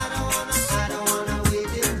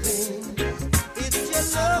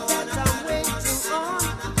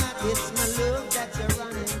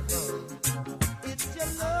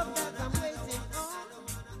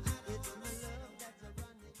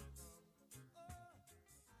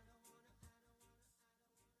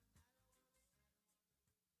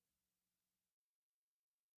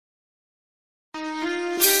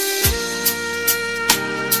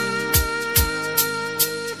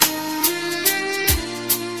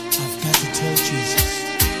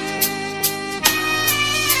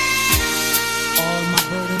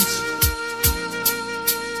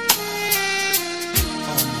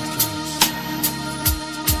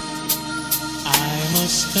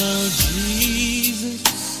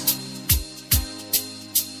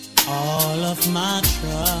of my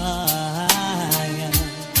trials,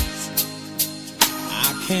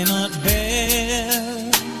 I cannot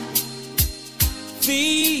bear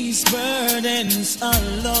these burdens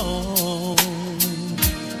alone.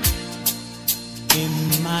 In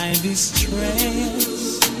my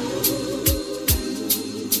distress,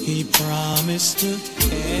 He promised to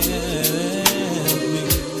help me.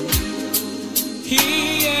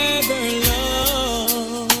 He ever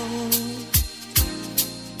loved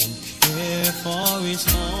and cared for His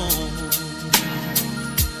own.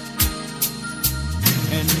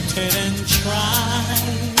 Tempted and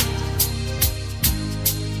tried,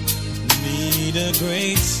 need a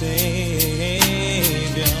great Savior,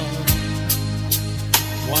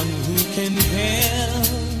 one who can help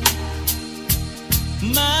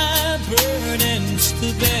my burdens to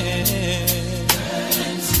bear.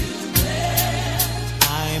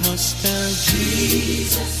 I must tell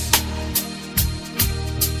Jesus,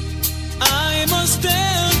 I must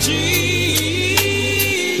tell Jesus,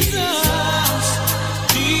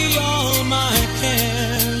 be all my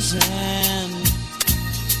cares and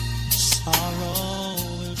sorrow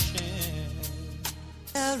will share.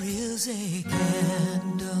 There is a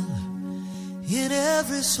candle in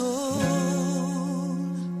every soul,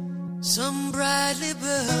 some brightly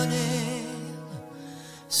burning,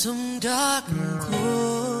 some dark and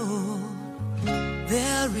cold.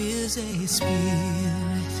 There is a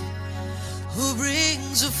spirit who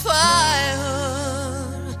brings a fire,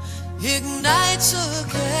 ignites a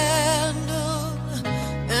candle,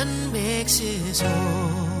 and makes His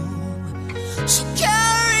home. So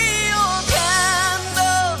carry your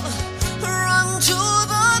candle, run to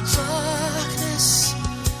the darkness,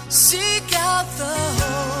 seek out the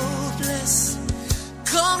hopeless,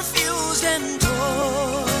 confused and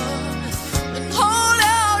torn, and hold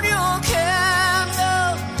out your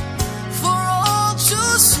candle for all to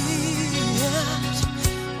see it.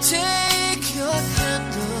 Take your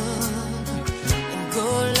candle and go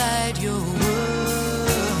light your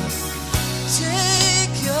world.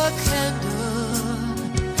 Take your candle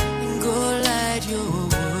and go light your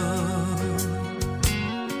world.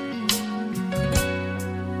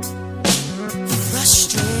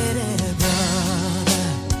 Frustrated brother,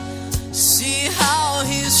 see how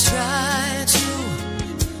he's trying to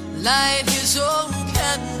light his own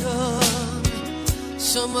candle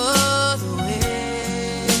some other way.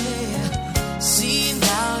 See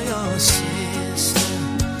now your sister,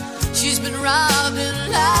 she's been robbed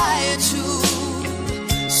and lied to,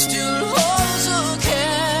 still holds a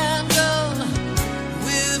candle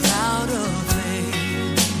without a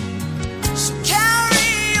flame. So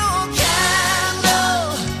carry your candle,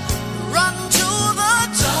 run to the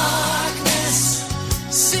darkness,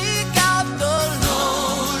 seek out the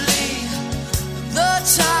lonely, the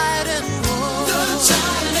tired and worn.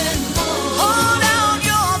 Hold out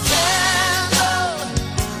your candle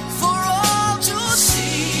for all to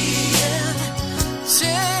see it.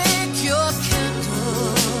 Take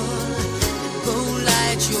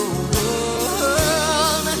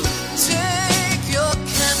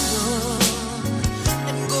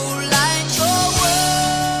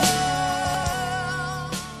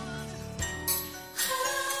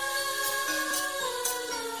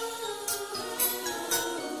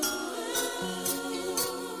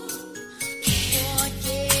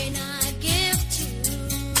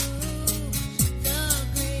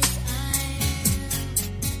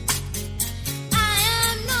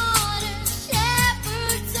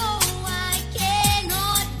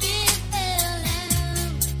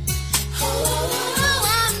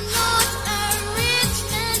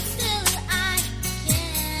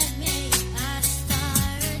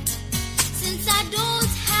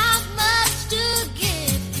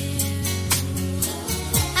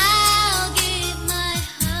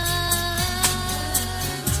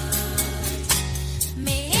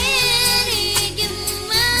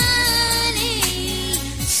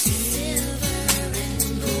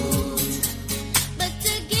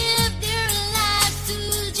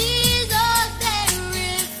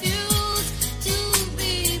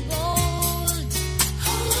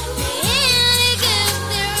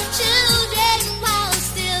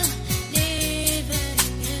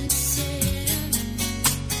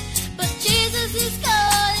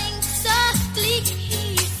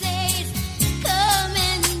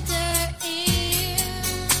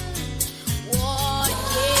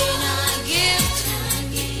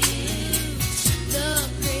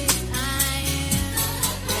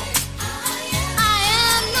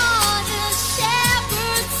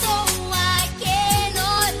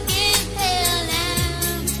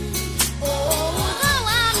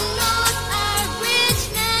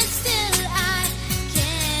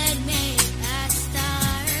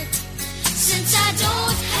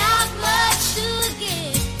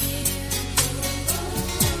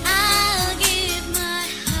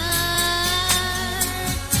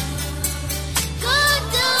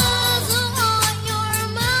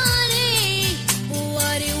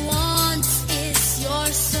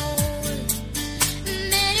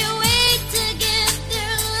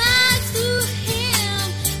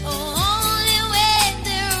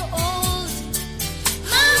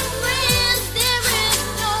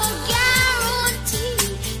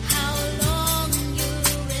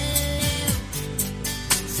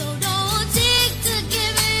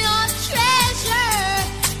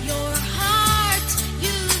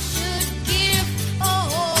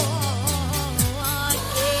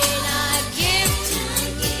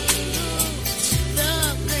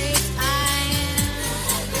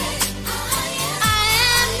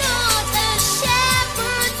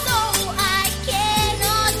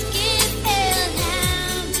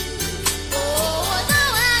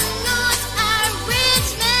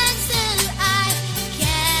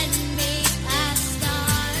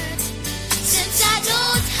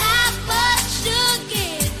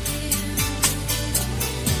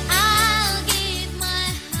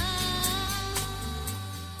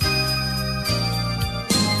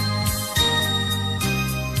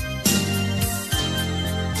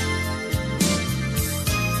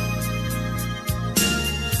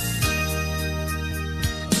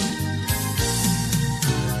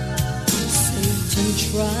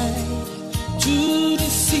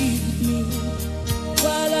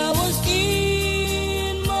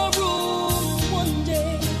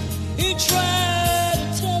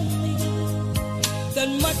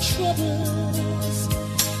troubles,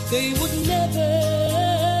 they would never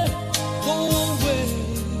go away.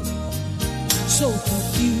 So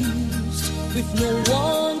confused with no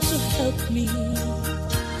one to help me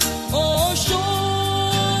or show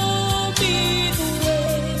me the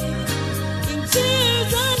way. In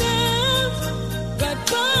tears I knelt right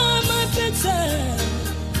by my bedside,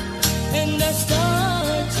 and I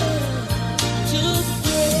started to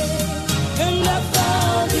pray, and I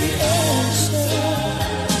found the answer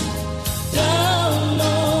down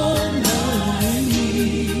on my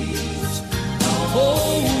knees.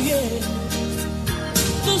 Oh yeah,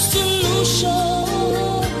 the solution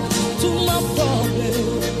to my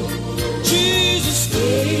problem, Jesus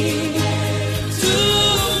gave to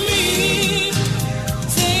me.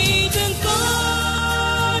 Satan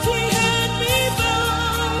thought he had me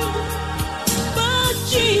bound, but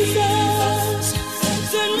Jesus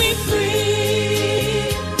set me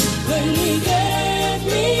free when he gave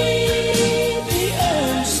me the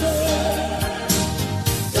answer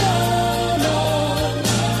down on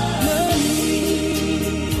my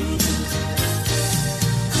knees.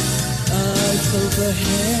 I felt the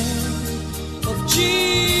hand of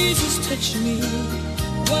Jesus touch me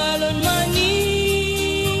while on my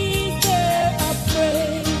knees there I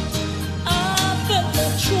prayed. I felt my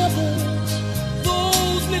troubles,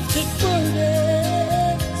 those lifted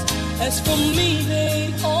burdens. As for me,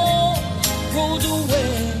 they all rolled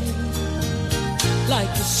away like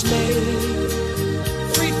a slave,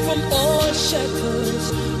 free from all shackles.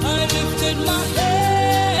 I lifted my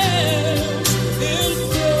hands in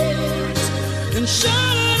praise and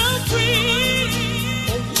shouted, I'm free.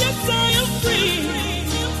 Oh, yes, I am free.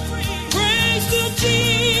 Praise to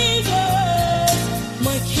Jesus,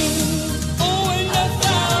 my King. Oh, and I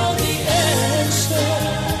found the answer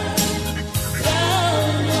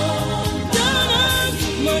down on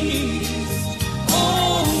my knees.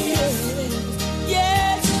 Oh, yes,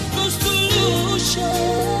 yes, the solution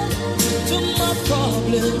to my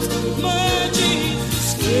problems, my Jesus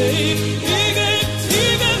gave. He gave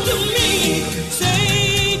to me.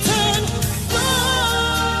 Satan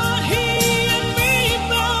thought he had me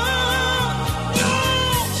bound. No,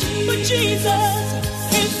 but Jesus,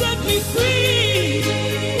 he set me free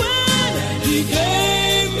when he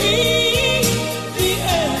gave me the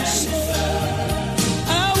answer.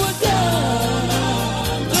 I was down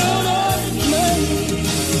on my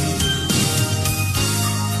knees.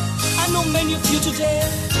 I know many of you today,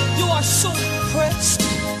 you are so depressed.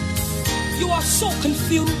 You are so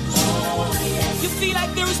confused. You feel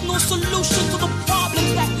like there is no solution to the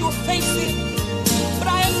problems that you're facing. But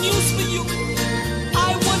I have news for you.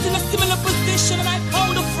 I was in a similar position and I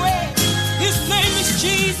found a friend. His name is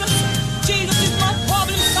Jesus. Jesus is my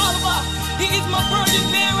problem solver. He is my burden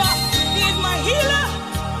bearer. He is my healer.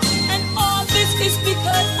 And all this is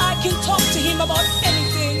because I can talk to him about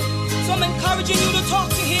anything. So I'm encouraging you to talk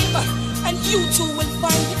to him, and you too will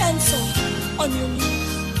find the answer on your knees.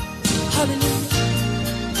 Hallelujah.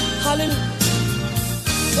 Hallelujah.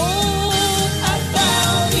 Oh, I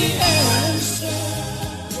found the answer.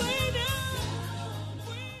 Way down,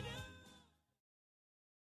 way down.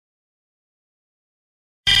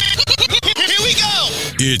 Here we go!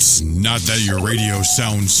 It's not that your radio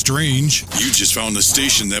sounds strange. You just found the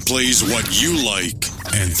station that plays what you like.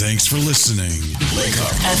 And thanks for listening. Wake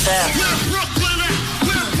up. FM. We're Brooklyn at.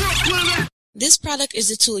 We're Brooklyn at. This product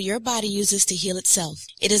is a tool your body uses to heal itself.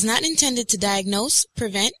 It is not intended to diagnose,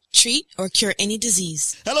 prevent, treat, or cure any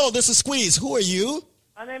disease. Hello, this is Squeeze. Who are you?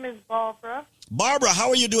 My name is Barbara. Barbara, how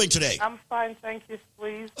are you doing today? I'm fine, thank you,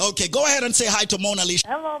 Squeeze. Okay, go ahead and say hi to Mona Lee.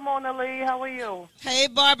 Hello, Mona Lee. How are you? Hey,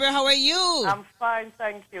 Barbara, how are you? I'm fine,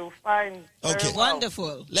 thank you. Fine. Very Okay. well.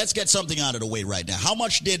 Wonderful. Let's get something out of the way right now. How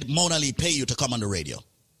much did Mona Lee pay you to come on the radio?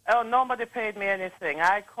 Oh, nobody paid me anything.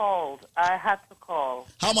 I called. I had to call.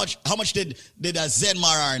 How much did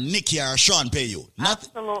Zenmar or Nikki or Sean pay you? Nothing.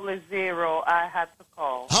 Absolutely zero. I had to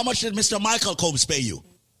call. How much did Mr. Michael Combs pay you?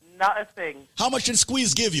 Not a thing. How much did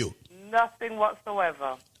Squeeze give you? Nothing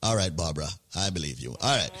whatsoever. All right, Barbara, I believe you.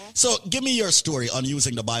 All right. So give me your story on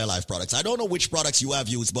using the BioLife products. I don't know which products you have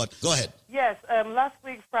used, but go ahead. Yes, last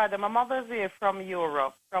week Friday, my mother's here from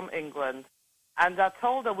Europe, from England, and I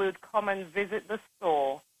told her we would come and visit the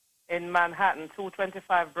store in Manhattan,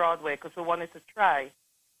 225 Broadway, because we wanted to try.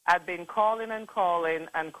 I'd been calling and calling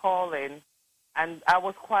and calling, and I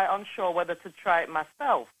was quite unsure whether to try it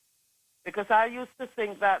myself, because I used to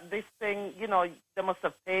think that this thing, you know, they must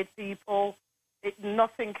have paid people.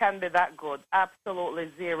 Nothing can be that good. Absolutely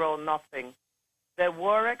zero, nothing. They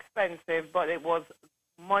were expensive, but it was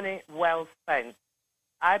money well spent.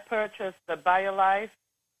 I purchased the BioLife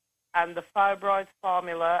and the fibroids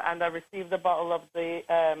formula, and I received a bottle of the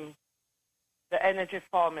energy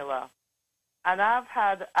formula. And I've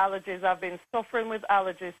had allergies. I've been suffering with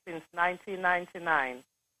allergies since 1999,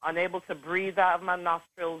 unable to breathe out of my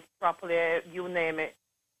nostrils properly, you name it.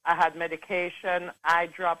 I had medication, eye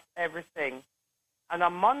drops, everything. And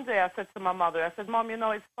on Monday, I said to my mother, I said, Mom, you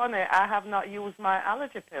know, it's funny, I have not used my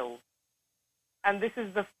allergy pills. And this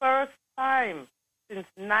is the first time since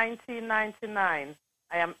 1999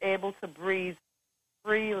 I am able to breathe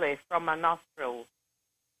freely from my nostrils.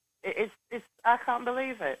 I can't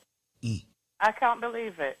believe it. I can't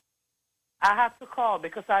believe it. I had to call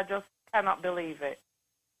because I just cannot believe it.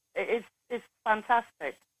 It's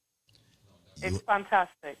fantastic. It's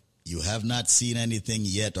fantastic. You have not seen anything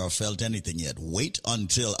yet or felt anything yet. Wait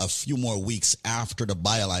until a few more weeks after the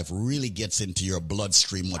BioLife really gets into your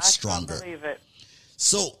bloodstream much stronger. I can't believe it.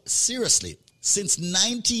 So, seriously, since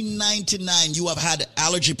 1999, you have had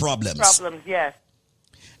allergy problems. Problems, yes.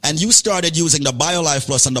 And you started using the BioLife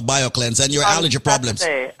Plus and the BioCleanse and your allergy problems.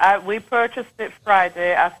 We purchased it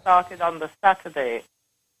Friday. I started on the Saturday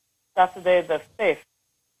the 5th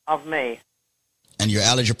of May. And your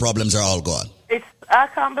allergy problems are all gone. I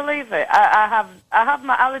can't believe it. I have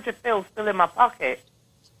my allergy pills still in my pocket,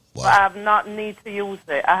 but I have not need to use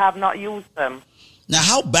it. I have not used them. Now,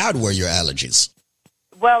 how bad were your allergies?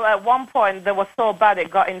 Well, at one point, they were so bad it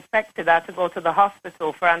got infected. I had to go to the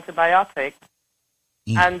hospital for antibiotics.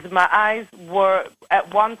 And my eyes were,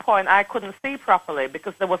 at one point, I couldn't see properly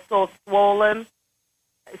because they were so swollen,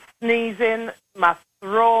 sneezing, my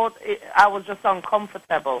throat. I was just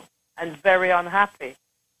uncomfortable and very unhappy.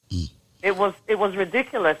 It was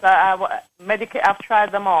ridiculous. I've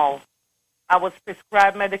tried them all. I was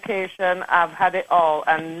prescribed medication. I've had it all,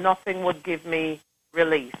 and nothing would give me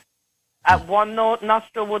relief. At one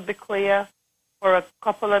nostril would be clear for a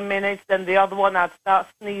couple of minutes, then the other one I'd start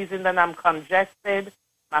sneezing, then I'm congested.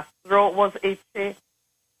 My throat was itchy.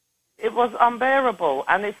 It was unbearable,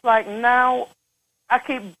 and it's like now I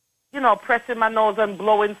keep, pressing my nose and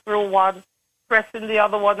blowing through one, pressing the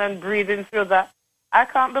other one and breathing through that. I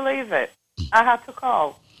can't believe it. I had to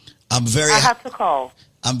call. I had to call.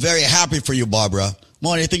 I'm very happy for you, Barbara.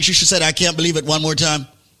 Mona, you think she should say I can't believe it one more time?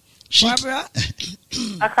 Barbara,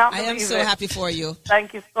 I am so happy for you.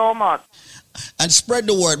 Thank you so much. And spread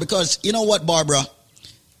the word, because you know what, Barbara?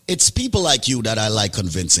 It's people like you that I like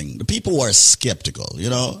convincing. The people who are skeptical,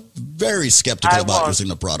 very skeptical about using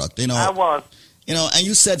the product. I was. And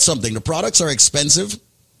you said something. The products are expensive,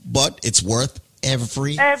 but it's worth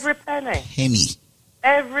every penny.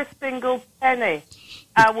 Every single penny.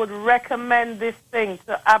 I would recommend this thing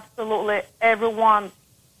to absolutely everyone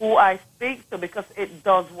who I speak to because it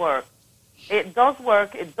does work. It does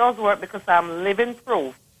work. It does work because I'm living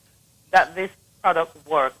proof that this product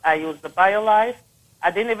works. I use the BioLife. I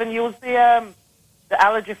didn't even use the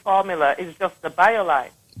allergy formula. It's just the BioLife.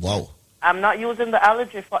 Wow. I'm not using the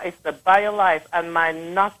allergy for it's the BioLife, and my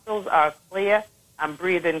nostrils are clear. I'm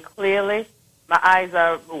breathing clearly. My eyes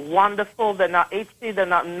are wonderful. They're not itchy. They're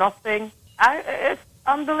not nothing. It's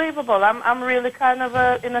unbelievable. I'm really kind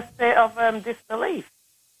of in a state of disbelief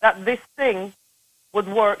that this thing would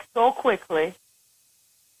work so quickly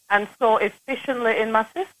and so efficiently in my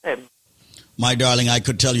system. My darling, I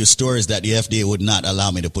could tell you stories that the FDA would not allow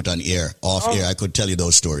me to put on air, off air. I could tell you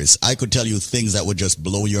those stories. I could tell you things that would just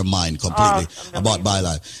blow your mind completely about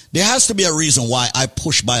BioLife. There has to be a reason why I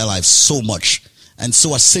push BioLife so much and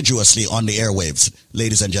so assiduously on the airwaves,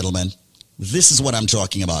 ladies and gentlemen. This is what I'm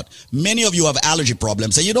talking about. Many of you have allergy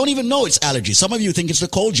problems, and you don't even know it's allergy. Some of you think it's the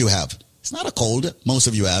cold you have. It's not a cold. Most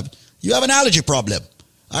of you have. You have an allergy problem.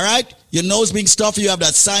 All right? Your nose being stuffy, you have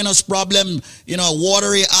that sinus problem,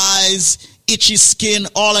 watery eyes, itchy skin,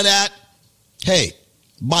 all of that. Hey,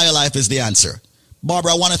 BioLife is the answer.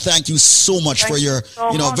 Barbara, I want to thank you so much for your,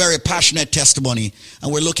 very passionate testimony.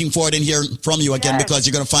 And we're looking forward to hearing from you again because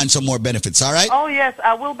you're going to find some more benefits, all right? Oh, yes.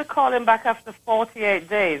 I will be calling back after 48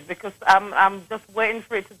 days because I'm just waiting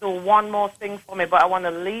for it to do one more thing for me, but I want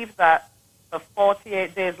to leave that for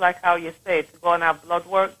 48 days, like how you say, to go and have blood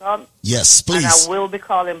work done. Yes, please. And I will be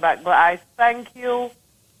calling back. But I thank you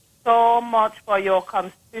so much for your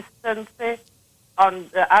consistency on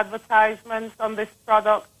the advertisements on this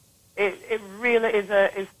product. It really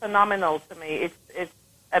is phenomenal to me. It's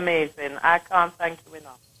amazing. I can't thank you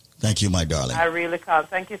enough. Thank you, my darling. I really can't.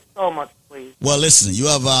 Thank you so much, please. Well, listen, you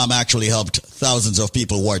have actually helped thousands of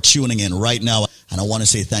people who are tuning in right now, and I want to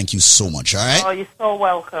say thank you so much, all right? Oh, you're so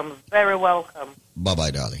welcome. Very welcome.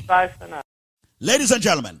 Bye-bye, darling. Bye for now. Ladies and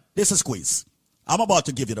gentlemen, this is Squeeze. I'm about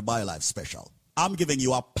to give you the BioLife special. I'm giving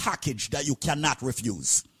you a package that you cannot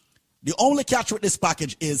refuse. The only catch with this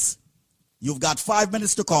package is You've got 5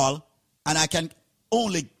 minutes to call, and I can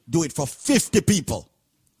only do it for 50 people.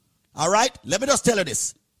 All right? Let me just tell you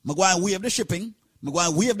this. I'm going to waive the shipping. I'm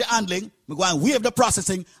going to waive the handling. I'm going to waive the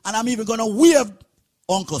processing. And I'm even going to waive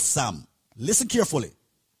Uncle Sam. Listen carefully.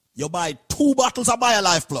 You buy 2 bottles of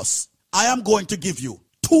BioLife Plus. I am going to give you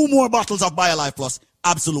 2 more bottles of BioLife Plus,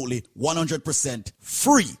 absolutely 100%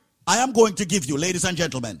 free. I am going to give you, ladies and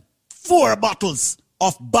gentlemen, 4 bottles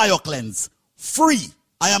of BioCleanse free.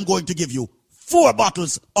 I am going to give you 4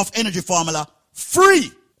 bottles of Energy Formula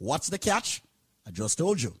free. What's the catch? I just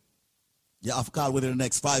told you. You have to call within the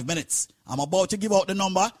next 5 minutes. I'm about to give out the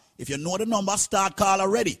number. If you know the number, start call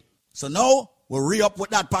already. So now we'll re-up with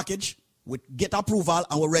that package. We get approval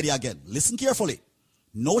and we're ready again. Listen carefully.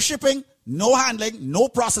 No shipping, no handling, no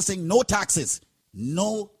processing, no taxes.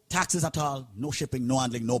 No taxes at all. No shipping, no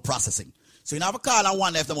handling, no processing. So you have a call and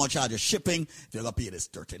one left them on charge of shipping. If you're going to pay this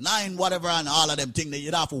 $39, whatever, and all of them things,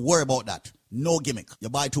 you don't have to worry about that. No gimmick. You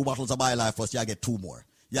buy 2 bottles of BioLife Plus, you get 2 more.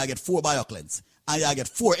 You get 4 BioCleanse. And you get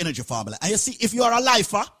 4 Energy Formula. And you see, if you are a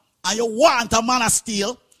lifer and you want a man of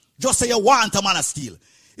steel, just say you want a man of steel.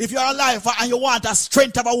 If you're a lifer and you want a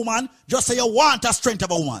strength of a woman, just say you want a strength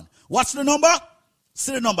of a woman. What's the number?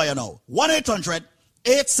 See the number you know.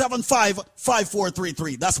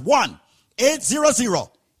 1-800-875-5433. That's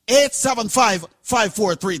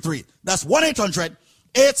 1-800-875-5433. That's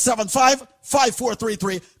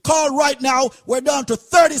 1-800-875-5433. Call right now. We're down to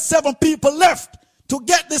 37 people left to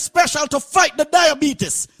get this special to fight the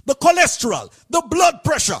diabetes, the cholesterol, the blood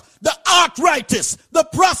pressure, the arthritis, the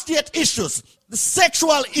prostate issues, the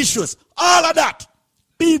sexual issues, all of that.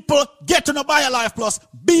 People, get to the BioLife Plus.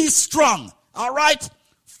 Be strong. All right?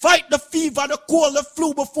 Fight the fever, the cold, the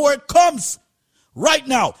flu before it comes. Right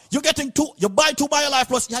now, you're getting 2. You buy 2 BioLife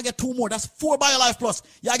Plus, you get 2 more. That's 4 BioLife Plus.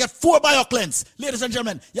 You get 4 BioCleanse. Ladies and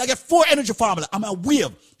gentlemen, you get 4 Energy Formula. I'm a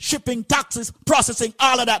waive shipping, taxes, processing,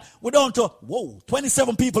 all of that. We're down to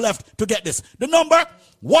 27 people left to get this. The number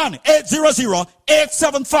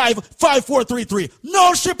 1-800-875-5433.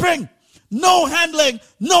 No shipping, no handling,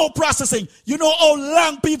 no processing. You know how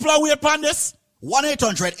long people are waiting on this?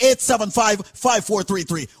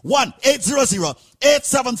 1-800-875-5433.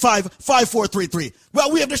 1-800-875-5433.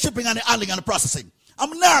 Well, we have the shipping and the handling and the processing. I'm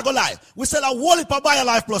not going to lie. We sell a whole heap of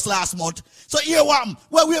BioLife Plus last month. So here what happened?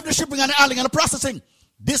 Well, we have the shipping and the handling and the processing.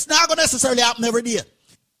 This not going to necessarily happen every day.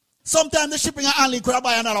 Sometimes the shipping and handling could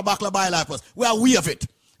buy another bottle of BioLife Plus. Well, we have it.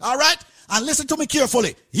 All right? And listen to me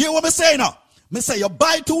carefully. Hear what I say now. I say you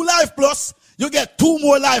buy 2 Life Plus, you get 2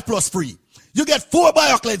 more Life Plus free. You get 4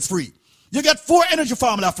 BioCleanse free. You get 4 Energy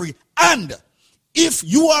Formula free. And if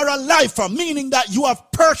you are a lifer, meaning that you have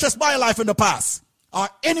purchased BioLife in the past, or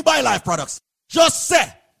any BioLife products, just say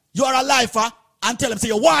you are a lifer and tell them, say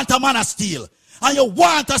you want a man of steel and you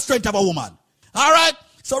want a strength of a woman. All right?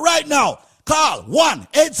 So right now, call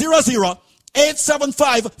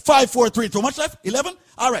 1-800-875-5433. How much left? 11?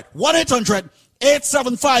 All right.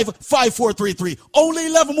 1-800-875-5433. Only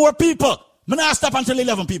 11 more people. I'm not stop until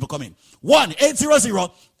 11 people come in.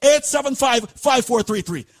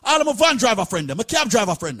 1-800-875-5433. All of my van driver friend them, my cab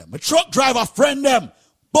driver friend them, my truck driver friend them,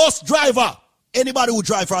 bus driver. Anybody who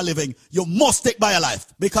drive for a living, you must take BioLife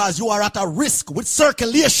because you are at a risk with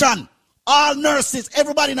circulation. All nurses,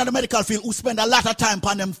 everybody in the medical field who spend a lot of time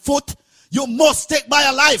on them foot, you must take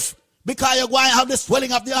BioLife because you're going to have the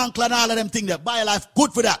swelling of the ankle and all of them things there. BioLife,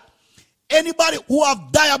 good for that. Anybody who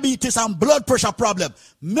have diabetes and blood pressure problem,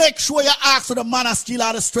 make sure you ask for the man of steel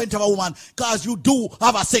or the strength of a woman because you do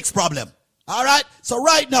have a sex problem. All right? So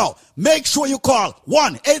right now, make sure you call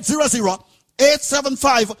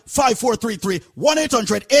 1-800-875-5433.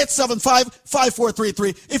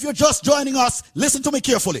 1-800-875-5433. If you're just joining us, listen to me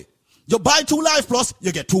carefully. You buy 2 Life Plus,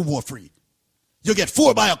 you get 2 more free. You get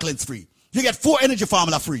 4 BioCleanse free. You get 4 Energy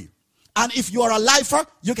Formula free. And if you are a lifer,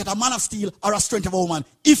 you get a man of steel or a strength of a woman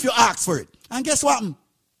if you ask for it. And guess what?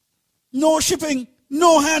 No shipping,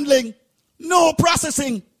 no handling, no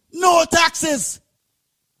processing, no taxes.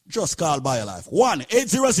 Just call BioLife.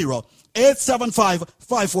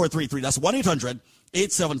 1-800-875-5433. That's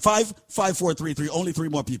 1-800-875-5433. Only 3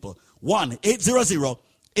 more people.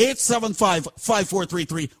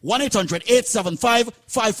 1-800-875-5433.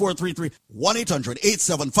 1-800-875-5433.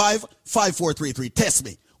 1-800-875-5433. Test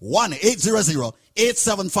me.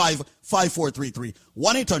 1-800-875-5433.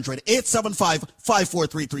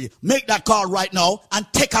 1-800-875-5433. Make that call right now and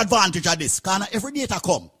take advantage of this. Because every data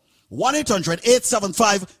come.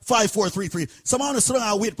 1-800-875-5433. Someone is throwing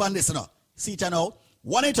a wait on this now. See it now.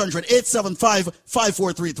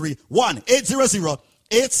 1-800-875-5433.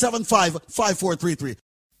 1-800-875-5433.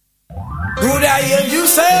 Good I hear you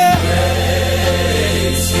say,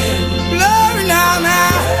 glory now,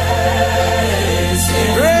 now.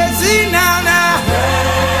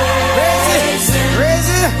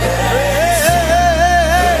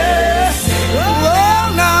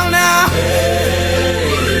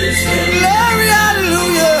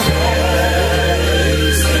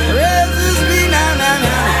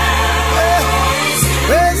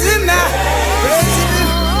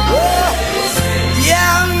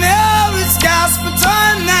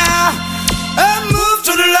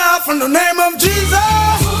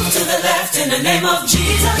 in the name of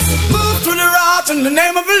Jesus. Move to the right in the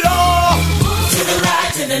name of the Lord. Move to the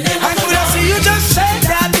right in the name of the Lord. I see you just shake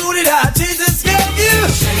that booty that Jesus gave you.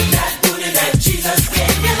 Shake that booty that Jesus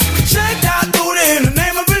gave you. Shake that booty in the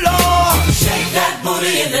name of the Lord. Shake that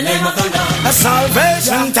booty in the name of the Lord. A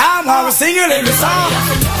salvation time while we're singing in the song.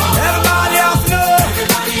 Everybody has to know.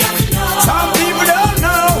 Some people don't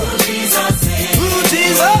know who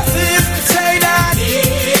Jesus is. Say that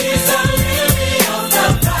He's the lily of the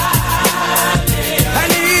valley.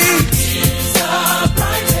 and He's the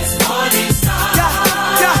brightest morning star.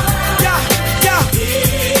 yeah.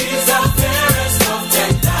 He's the fairest of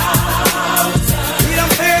 10,000. We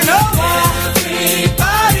don't fear no more.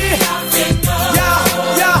 Everybody nothing knows.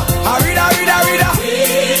 Yeah.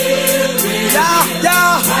 Rita.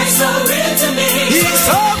 Yeah. Christ so real to me. He's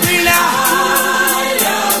so real now. I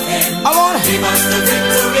love him. I wanna He must have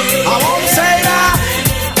victory. say that,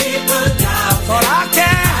 Many people doubt, but I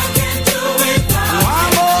can. can't do it without.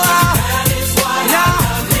 One more. That is why I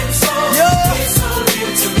love him so. Yeah. He's so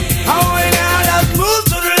real to me. I want you now. Let's move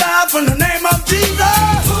to the left in the name of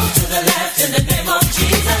Jesus. Move to the left in the name of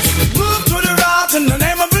Jesus. Move to the right in the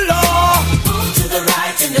name of the Lord. Move to the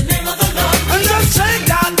right in the name of the Lord. And just shake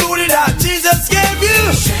that booty that Jesus gave you.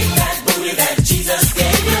 Shake that booty that Jesus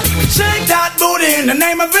gave you. Shake that booty in the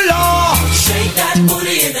name of the Lord. Shake that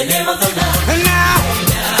booty in the name of the Lord. And now,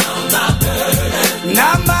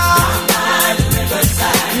 number, By the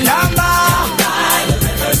riverside. number, By the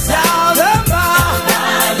riverside. down number,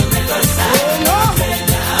 By the riverside. no,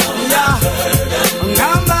 yeah,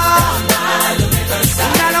 number, By the riverside.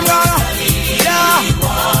 and then I'm gonna, yeah,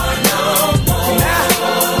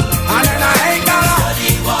 and then I ain't gonna,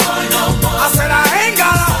 I said I ain't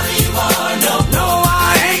gonna, no,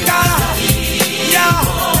 I ain't gonna, yeah,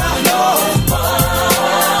 no,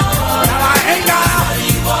 and I ain't gonna,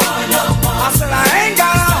 I said I ain't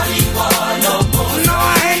gonna, no,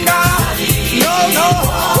 I ain't gonna, no,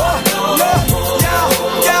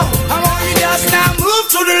 yeah, I want you just now move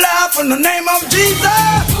to the left in the name of Jesus.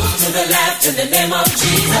 Move to the left in the name of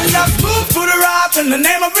Jesus. And just move to the right in the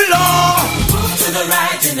name of the Lord. Move to the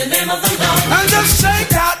right in the name of the Lord. And just shake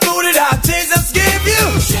that booty that Jesus gave you.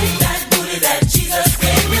 Shake that booty that Jesus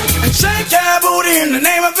gave you. And shake that booty in the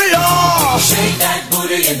name of the Lord. Shake that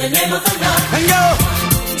booty in the name of the Lord. And go,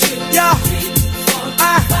 yeah,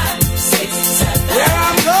 5, 6, 7. where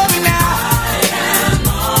I'm going now. I am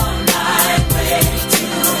on my way to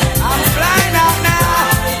heaven. I'm flying out now.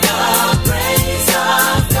 The praise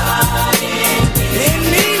of God In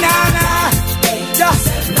me now.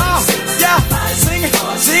 Yeah, sing it,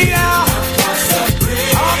 sing it out. across the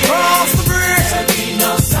bridge. Across the bridge, There be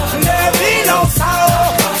no sorrow. there be no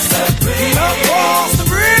sorrow. Across the bridge. Across the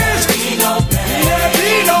bridge, There be no pain. there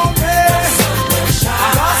be no pain. Sun will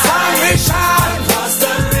shine. The sun will shine Across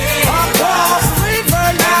the river. across the river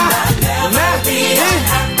now. Never be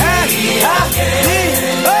unhappy again.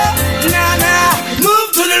 Now, move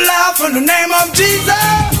to the left in the name of Jesus.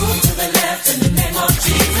 Move to the left in the name of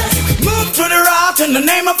Jesus. Move to the right in the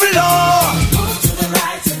name of the Lord. Move to the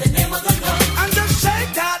right in the name of the Lord. And just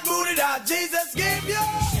shake that booty that Jesus gave you.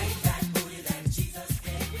 Shake that booty that Jesus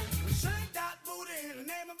gave you. Shake that booty in the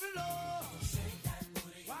name of the Lord. Shake that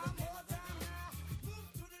booty. One more time now. Move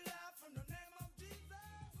to the left in the name of Jesus.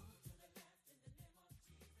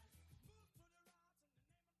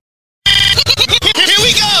 Here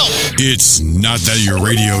we go! It's not that your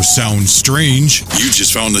radio sounds strange. You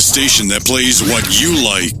just found the station that plays what you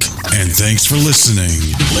like. And thanks for listening.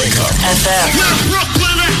 Wake up.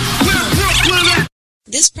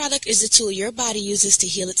 This product is a tool your body uses to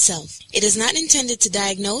heal itself. It is not intended to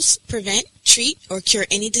diagnose, prevent, treat, or cure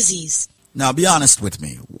any disease. Now, be honest with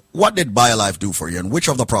me. What did BioLife do for you, and which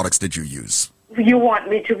of the products did you use? You want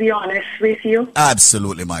me to be honest with you?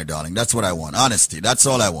 Absolutely, my darling. That's what I want. Honesty. That's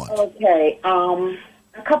all I want. Okay.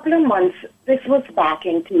 A couple of months, this was back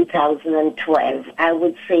in 2012. I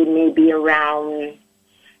would say maybe around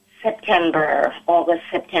September, August,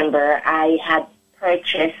 September, I had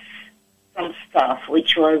purchased some stuff,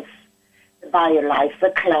 which was the BioLife,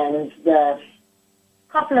 the cleanse, the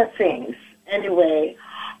couple of things. Anyway,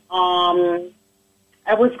 I'm a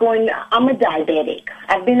diabetic.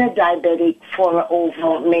 I've been a diabetic for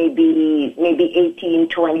over maybe 18,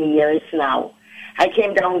 20 years now. I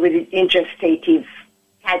came down with ingestative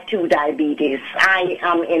type 2 diabetes. I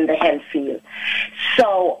am in the health field.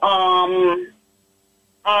 So,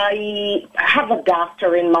 I have a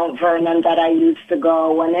doctor in Mount Vernon that I used to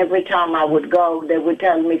go, and every time I would go, they would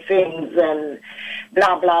tell me things and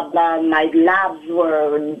blah, blah, blah. My labs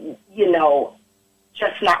were,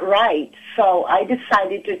 just not right. So I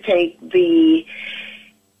decided to take the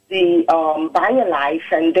the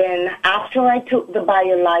BioLife, and then after I took the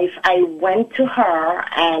BioLife, I went to her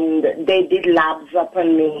and they did labs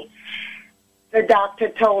upon me. The doctor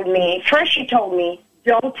told me, first she told me,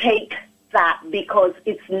 don't take that because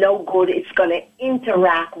it's no good. It's going to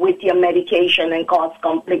interact with your medication and cause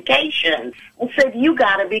complications. I said, you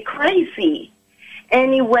got to be crazy.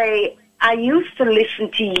 Anyway, I used to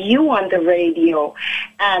listen to you on the radio,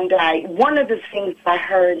 and one of the things I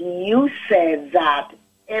heard you said that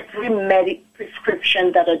every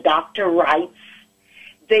prescription that a doctor writes,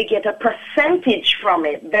 they get a percentage from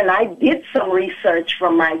it. Then I did some research for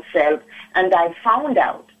myself, and I found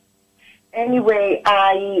out. Anyway,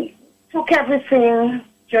 I took everything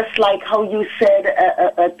just like how you said,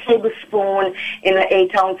 a tablespoon in an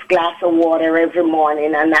 8-ounce glass of water every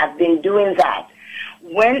morning, and I've been doing that.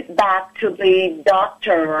 Went back to the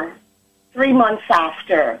doctor 3 months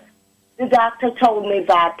after. The doctor told me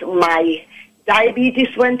that my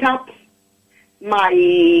diabetes went up, my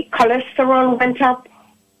cholesterol went up,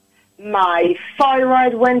 my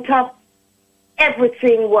thyroid went up.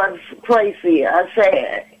 Everything was crazy. I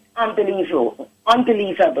said, unbelievable.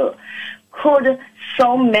 Could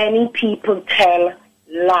so many people tell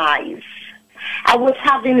lies? I was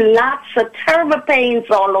having lots of terrible pains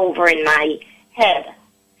all over in my head,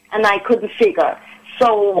 and I couldn't figure.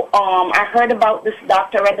 So I heard about this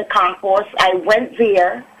doctor at the concourse. I went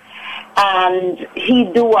there, and he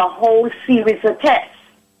do a whole series of tests.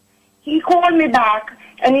 He called me back,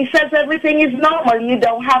 and he says everything is normal. You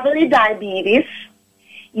don't have any diabetes.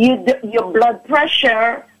 Your blood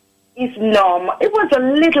pressure is normal. It was a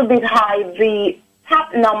little bit high. The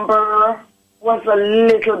top number was a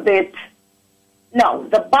little bit, no,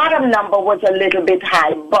 the bottom number was a little bit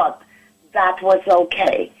high, but that was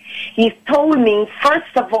okay. He told me,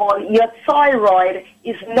 first of all, your thyroid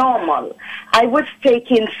is normal. I was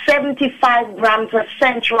taking 75 grams of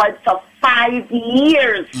Centroid for 5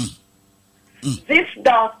 years. This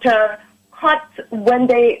doctor cut, when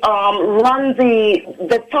they run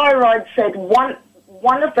the thyroid, said one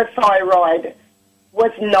of the thyroid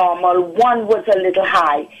was normal, one was a little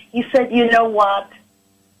high. He said, you know what,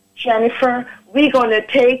 Jennifer, we're going to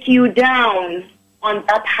take you down on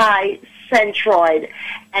that high Centroid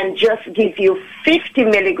and just give you 50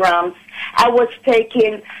 milligrams. I was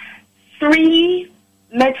taking 3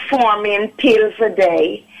 metformin pills a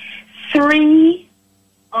day, 3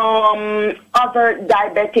 other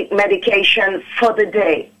diabetic medication for the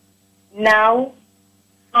day. Now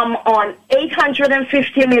I'm on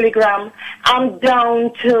 850 milligrams. I'm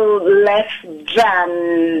down to less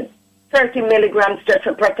than 30 milligrams just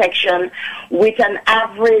for protection with an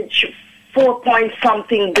average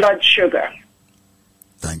 4-point-something blood sugar.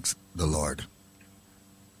 Thanks the Lord.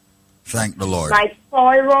 Thank the Lord. My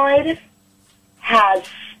thyroid has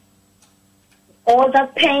all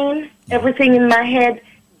that pain, everything in my head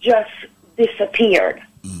just disappeared.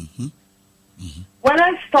 Mm-hmm. Mm-hmm. When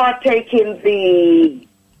I start taking the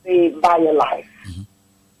BioLife,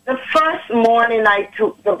 the first morning I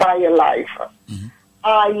took the BioLife,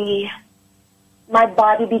 my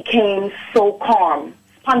body became so calm,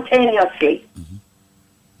 spontaneously.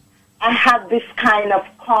 I had this kind of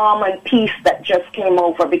calm and peace that just came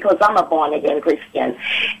over because I'm a born-again Christian.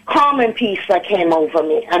 Calm and peace that came over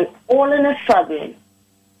me. And all in a sudden,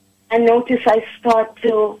 I notice I start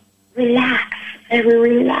to relax, very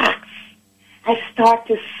relaxed. I start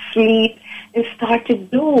to sleep and start to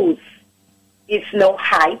doze. It's no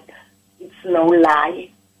hype. It's no lie.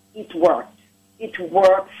 It worked. It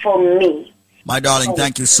worked for me. My darling,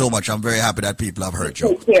 thank you so much. I'm very happy that people have heard you.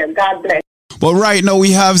 Take care. God bless. But right now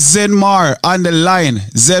we have Zenmar on the line.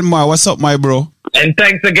 Zenmar, what's up, my bro? And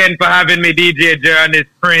thanks again for having me, DJ Jer, on this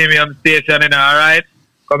premium station, all right?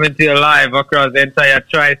 Coming to you live across the entire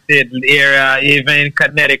tri-state area, even in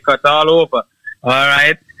Connecticut, all over, all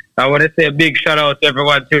right? I want to say a big shout out to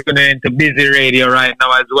everyone tuning into Busy Radio right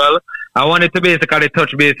now as well. I wanted to basically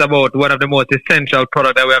touch base about one of the most essential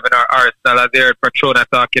products that we have in our arsenal, as they heard Patrona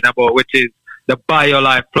talking about, which is the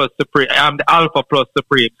BioLife Plus Supreme, the Alpha Plus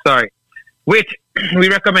Supreme, sorry, which we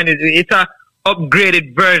recommend. It's a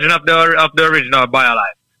upgraded version of the original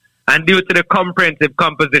BioLife. And due to the comprehensive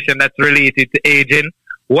composition that's related to aging,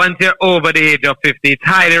 once you're over the age of 50, it's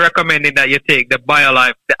highly recommended that you take the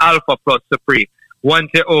BioLife, the Alpha Plus Supreme. Once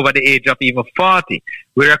you're over the age of even 40,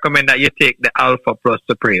 we recommend that you take the Alpha Plus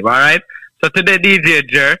Supreme, all right? So today, DJ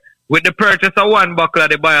Jer, with the purchase of 1 bottle of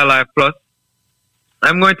the BioLife Plus,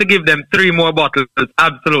 I'm going to give them 3 more bottles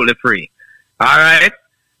absolutely free, all right?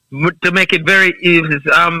 To make it very easy,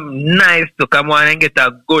 nice to come on and get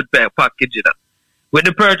a good package, you know. With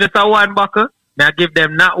the purchase of 1 bottle, now give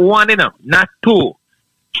them not 1, you know, not 2,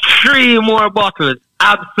 3 more bottles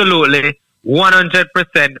absolutely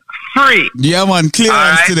 100% free. Yeah, man.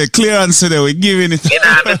 Clearance today. Clearance today. We're giving it. Me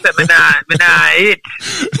nah hit.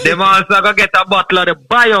 Them also gonna get a bottle of the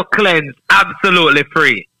Bio Cleanse absolutely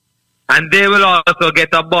free. And they will also get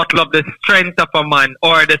a bottle of the Strength of a Man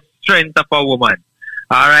or the Strength of a Woman.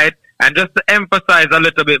 Alright? And just to emphasize a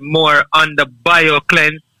little bit more on the Bio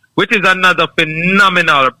Cleanse, which is another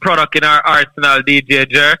phenomenal product in our arsenal, DJ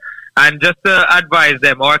Jer. And just to advise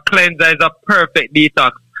them, our cleanser is a perfect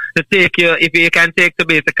detox to take you, if you can take to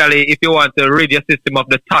basically, if you want to rid your system of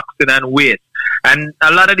the toxin and waste. And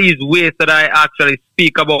a lot of these wastes that I actually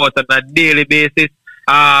speak about on a daily basis,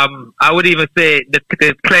 I would even say that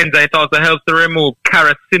the cleanser, it also helps to remove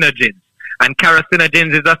carcinogens. And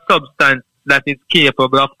carcinogens is a substance that is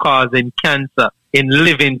capable of causing cancer in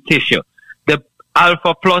living tissue. The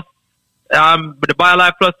Alpha Plus, the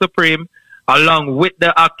BioLife Plus Supreme, along with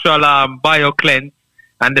the actual BioCleanse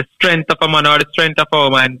and the Strength of a Man or the Strength of a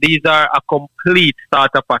Woman, these are a complete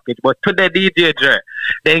starter package. But to the DJ,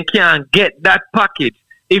 they can't get that package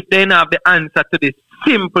if they don't have the answer to this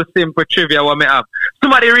simple trivia what me have.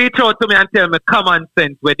 Somebody reach out to me and tell me common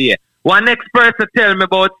sense with you. One next person tell me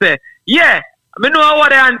about, say, yeah, I know what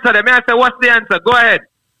the answer is. I say, what's the answer? Go ahead.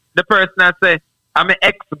 The person I say, I'm an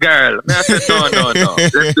ex-girl. I say, no.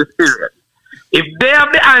 Let's be serious. If they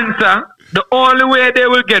have the answer, the only way they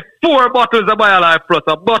will get 4 bottles of BioLife Plus,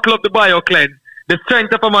 a bottle of the BioCleanse, the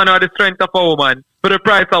Strength of a Man or the Strength of a Woman, for the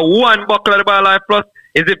price of 1 bottle of the BioLife Plus,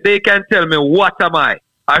 is if they can tell me, what am I?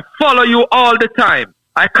 I follow you all the time.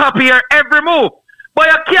 I copy your every move. But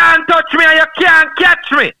you can't touch me and you can't catch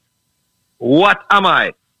me. What am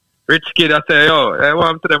I? Rich kid, I say, yo, I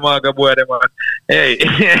want to the maga boy, man. Hey.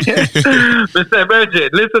 Mr.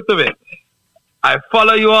 Bridget, listen to me. I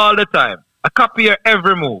follow you all the time. I copy your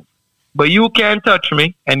every move. But you can't touch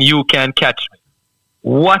me and you can't catch me.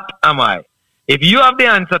 What am I? If you have the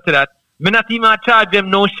answer to that, me not even charge them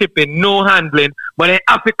no shipping, no handling, but they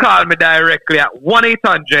have to call me directly at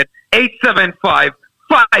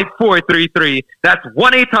 1-800-875-5433. That's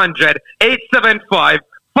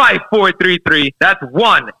 1-800-875-5433. That's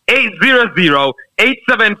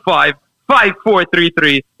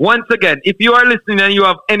 1-800-875-5433. Once again, if you are listening and you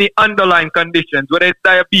have any underlying conditions, whether it's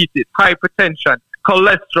diabetes, hypertension,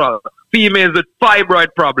 cholesterol, females with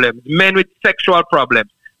fibroid problems, men with sexual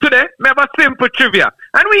problems, today, we have a simple trivia.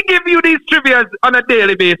 And we give you these trivias on a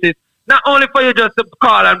daily basis, not only for you just to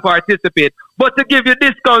call and participate, but to give you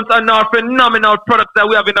discounts on our phenomenal products that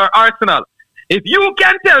we have in our arsenal. If you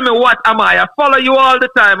can tell me what am I follow you all the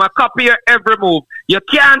time, I copy your every move. You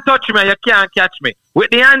can't touch me, you can't catch me. With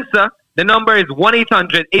the answer, the number is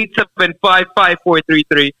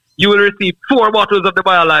 1-800-875-5433. You will receive 4 bottles of the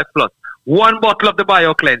BioLife Plus, 1 bottle of the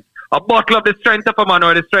BioCleanse, a bottle of the Strength of a Man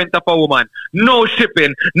or the Strength of a Woman. No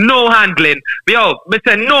shipping, no handling. Yo, me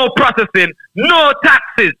say no processing, no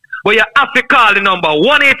taxes. But you have to call the number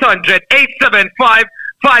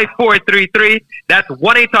 1-800-875-5433. That's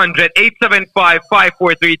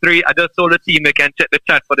 1-800-875-5433. I just told the team they can check the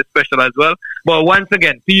chat for the special as well. But once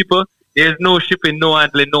again, people, there's no shipping, no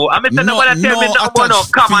handling, no. I mean, nobody tell me no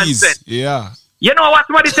common sense. Yeah. You know what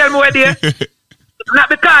somebody tell me where they not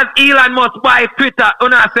because Elon must buy Twitter.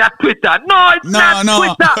 When I say Twitter, no, it's not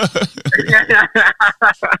Twitter.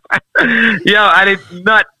 Yeah, and it's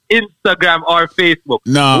not Instagram or Facebook.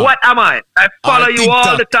 No. What am I? I follow you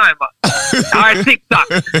all the time. Or TikTok.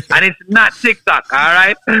 And it's not TikTok, all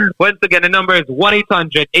right? Once again, the number is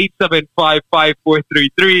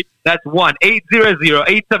 1-800-875-5433. That's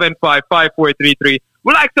 1-800-875-5433.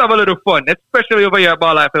 We like to have a little fun, especially over here at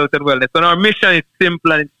BioLife Health and Wellness. And our mission is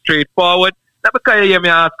simple and it's straightforward. Not because you hear me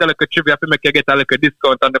ask a little trivia to make you get a little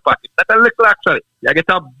discount on the package. That's a little actually. You get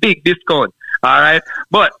a big discount. Alright?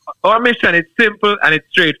 But our mission is simple and it's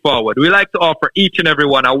straightforward. We like to offer each and every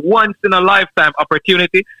one a once in a lifetime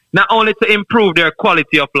opportunity, not only to improve their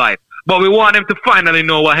quality of life, but we want them to finally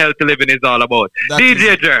know what healthy living is all about.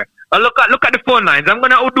 DJ Jer, look at the phone lines. I'm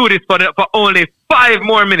gonna do this for only 5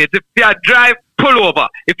 more minutes. If you have drive, pull over.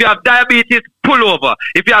 If you have diabetes, pull over.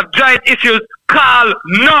 If you have joint issues, call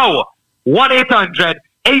now.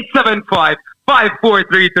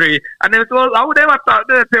 1-800-875-5433. And then, well, how would they talk?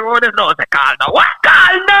 They say, oh, there's no, say, call now. What?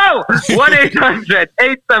 Call now!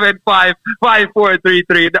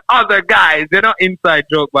 1-800-875-5433. The other guys, they're not inside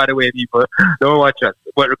joke, by the way, people. Don't watch us.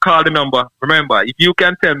 But call the number. Remember, if you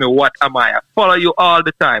can tell me what am I follow you all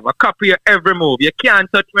the time. I copy your every move. You can't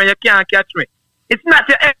touch me. You can't catch me. It's not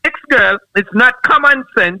your ex-girl. It's not common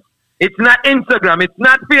sense. It's not Instagram. It's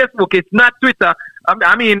not Facebook. It's not Twitter.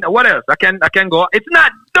 I mean, what else? I can go. It's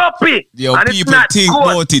not dopey. Yo, and people it's not think good.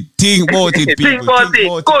 about it. Think about it, people. Think about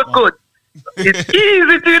it. Good. It's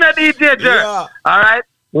easy to that DJ Jer. Yeah. All right.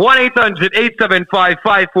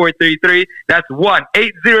 1-800-875-5433. That's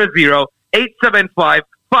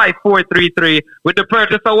 1-800-875-5433. With the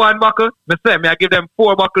purchase of one buckle, I give them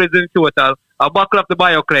 4 buckles in total. A buckle of the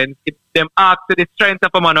BioCleanse. If them ask to the strength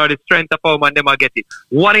of a man or the strength of a woman, them will get it.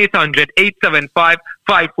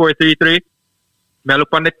 1-800-875-5433. I look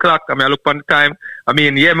on the clock, I look on the time.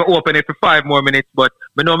 Me open it for 5 more minutes, but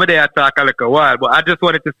I know me there talk a little while. But I just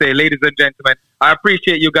wanted to say, ladies and gentlemen, I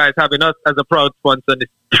appreciate you guys having us as a proud sponsor on this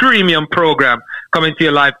premium program coming to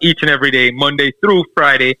you live each and every day, Monday through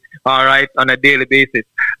Friday, all right, on a daily basis.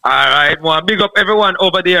 All right, well, big up everyone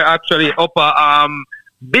over there actually up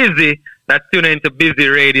Busy, that's tuning into Busy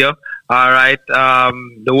Radio. All right,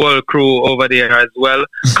 the whole crew over there as well.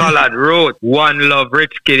 Collard Road, One Love,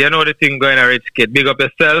 Rich Kid. You know the thing going on, Rich Kid. Big up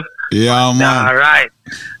yourself. Yeah, man. All right.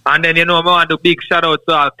 And then, I want to big shout out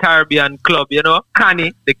to our Caribbean Club,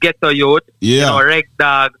 Connie, the Ghetto Youth, Reg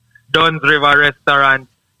Dog, Duns River Restaurant,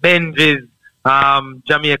 Benji's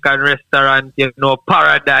Jamaican Restaurant,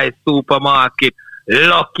 Paradise Supermarket,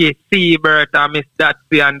 Lucky Seabird and Miss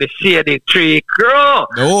Datsy and the Shady Tree Crew.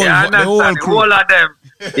 The whole of them.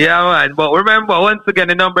 Yeah, man. But remember, once again,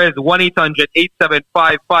 the number is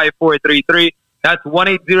 1-800-875-5433. That's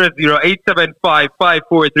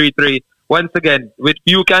 1-800-875-5433. Once again,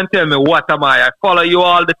 you can tell me what am I. I follow you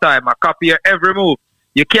all the time. I copy your every move.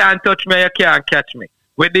 You can't touch me, you can't catch me.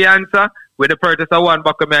 With the answer, with the purchase of 1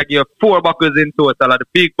 buckle, I give you 4 buckles in total. The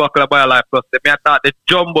big buckle of BioLife Plus. I thought the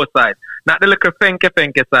jumbo size, not the little fenke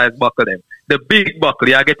size buckle. Them. The big buckle,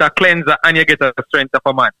 you get a cleanser and you get a strength of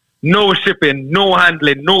a man. No shipping, no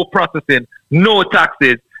handling, no processing, no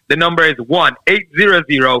taxes. The number is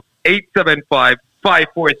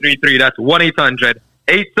 1-800-875-5433. That's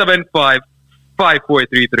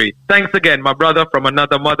 1-800-875-5433. Thanks again, my brother from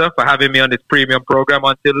another mother, for having me on this premium program.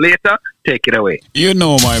 Until later, take it away. You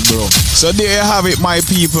know, my bro. So there you have it, my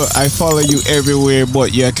people. I follow you everywhere,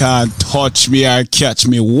 but you can't touch me or catch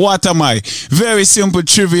me. What am I? Very simple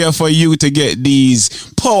trivia for you to get these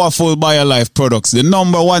powerful BioLife products. The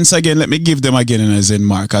number, once again, let me give them again in a Zen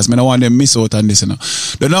mark, because I don't want them miss out on this.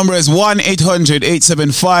 The number is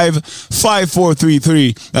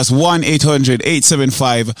 1-800-875-5433. That's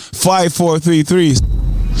 1-800-875-5433.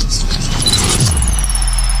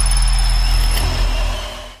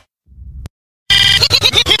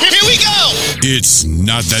 It's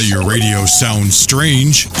not that your radio sounds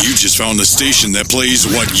strange. You just found the station that plays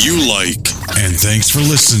what you like. And thanks for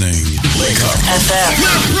listening. Wake up. FM.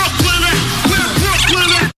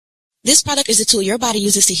 This product is a tool your body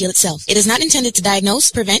uses to heal itself. It is not intended to diagnose,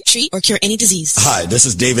 prevent, treat, or cure any disease. Hi, this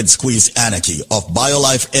is David Squeeze Anarchy of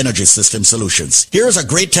BioLife Energy System Solutions. Here is a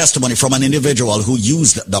great testimony from an individual who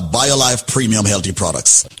used the BioLife Premium Healthy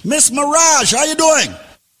products. Miss Mirage, how you doing?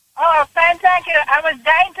 Oh, fine, thank you. I was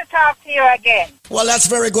dying to talk to you again. Well, that's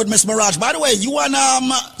very good, Miss Mirage. By the way, you and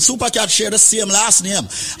Supercat share the same last name.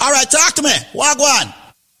 All right, talk to me. Wagwan.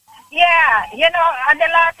 Yeah, and the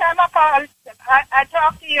last time I called, I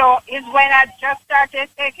talked to you is when I just started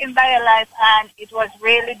taking BioLife, and it was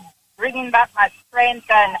really bringing back my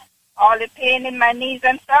strength and all the pain in my knees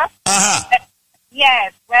and stuff. Uh-huh.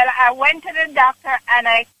 Yes. Well, I went to the doctor and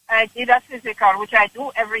I did a physical, which I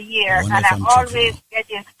do every year, and I'm always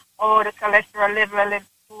getting, the cholesterol level is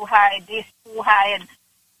too high, this too high. And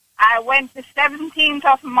I went the 17th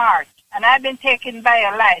of March, and I've been taking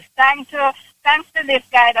BioLife. Thanks to this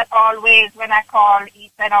guy that always, when I call,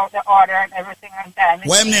 he sent out the order and everything on time.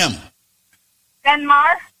 What name?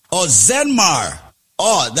 Zenmar. Oh, Zenmar.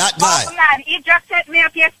 Oh, that guy. Oh, man, he just set me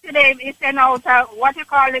up yesterday. He sent out, the order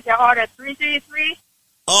 333.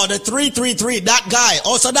 Oh, the 333, that guy.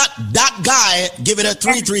 Oh, so that guy give it a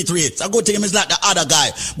 333. It's a good thing it's not the other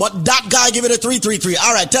guy. But that guy give it a 333.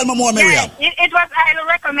 All right, tell me more, Miriam. Yeah, it was highly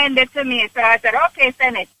recommended to me, so I said, okay,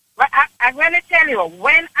 send it. But I'm going to tell you,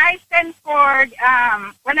 when I sent for,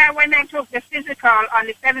 when I went and took the physical on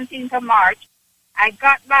the 17th of March, I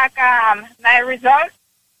got back my results,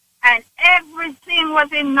 and everything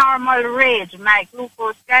was in normal range. My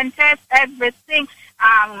glucose scan test, everything,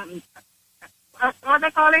 what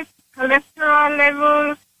they call it, cholesterol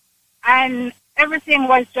level, and everything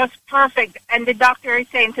was just perfect. And the doctor is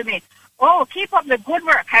saying to me, oh, keep up the good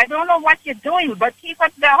work. I don't know what you're doing, but keep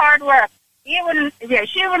up the hard work. She wouldn't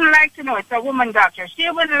like to know. It's a woman doctor. She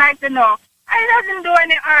wouldn't like to know. I doesn't do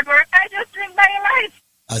any hard work. I just drink BioLife.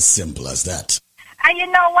 As simple as that. And you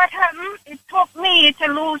know what happened? It took me to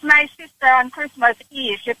lose my sister on Christmas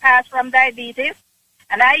Eve. She passed from diabetes.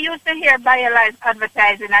 And I used to hear BioLife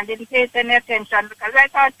advertising and didn't pay any attention because I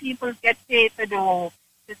thought people get paid to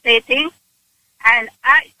say things. And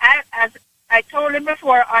I told you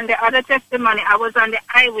before on the other testimony, I was on the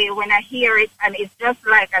highway when I hear it, and it's just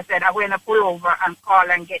like I said, I'm going to pull over and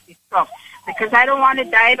call and get this stuff because I don't want to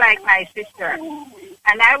die like my sister.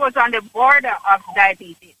 And I was on the border of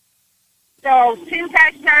diabetes. So since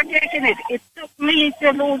I started taking it, it took me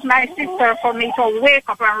to lose my sister for me to wake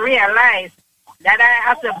up and realize that I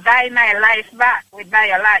have to buy my life back with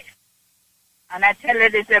BioLife. And I tell you,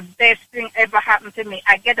 it's the best thing ever happened to me.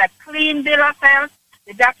 I get a clean bill of health.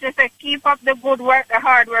 The doctor said, keep up the good work, the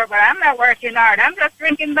hard work, but I'm not working hard. I'm just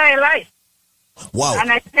drinking BioLife. Wow.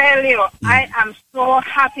 And I tell you, I am so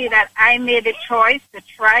happy that I made a choice to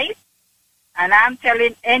try it. And I'm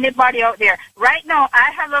telling anybody out there, right now,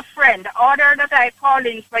 I have a friend, the order that I called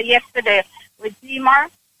in for yesterday with Zimar,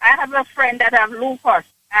 I have a friend that have lupus,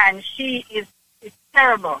 and she is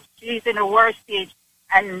terrible. She's in the worst stage.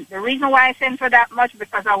 And the reason why I sent her that much,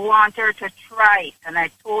 because I want her to try it. And I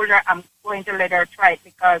told her I'm going to let her try it,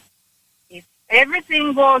 because if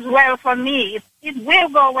everything goes well for me, it will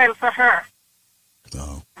go well for her.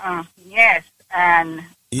 Oh. Yes, and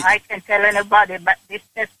I can tell anybody, but this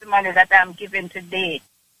testimony that I'm giving today,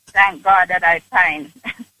 thank God that I find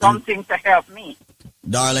something to help me.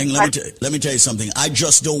 Darling, let me tell you something. I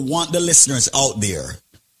just don't want the listeners out there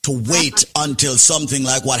to wait until something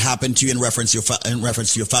like what happened to you in reference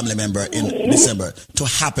to your family member in December to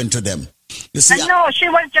happen to them. You see, I know, she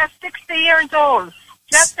was just 60 years old.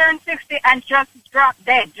 Just turned 60 and just dropped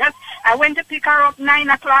dead. I went to pick her up 9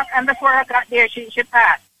 o'clock, and before I got there, she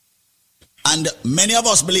passed. And many of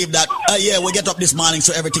us believe that, we get up this morning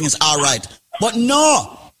so everything is all right. But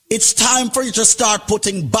no, it's time for you to start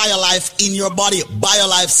putting BioLife in your body.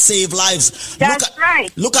 BioLife save lives. That's right.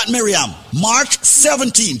 Look at Miriam. March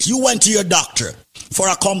 17th, you went to your doctor for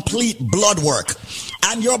a complete blood work.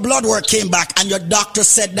 And your blood work came back, and your doctor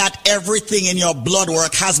said that everything in your blood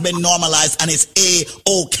work has been normalized and is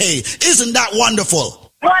A-OK. Isn't that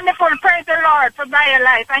wonderful? Wonderful. Praise the Lord for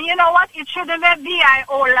BioLife. And you know what? It shouldn't be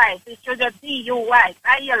B-I-O-Life. It should be B-U-Y.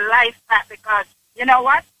 Buy your life back, because you know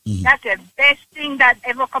what? Mm-hmm. That's the best thing that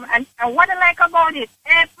ever come. And what I like about it,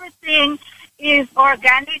 everything is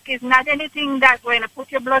organic. It's not anything that's going to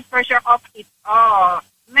put your blood pressure up. It's,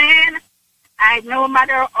 man, no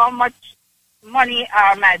matter how much money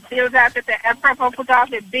my bills have to pay, I prefer put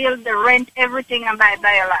off the bill, the rent, everything, and buy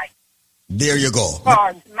BioLife. There you go.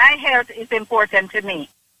 Because my health is important to me.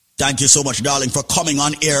 Thank you so much, darling, for coming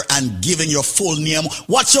on air and giving your full name.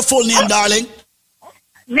 What's your full name, darling?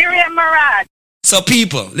 Miriam Murad. So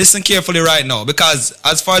people, listen carefully right now, because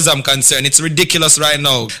as far as I'm concerned, it's ridiculous right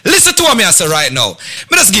now. Listen to what me I say right now.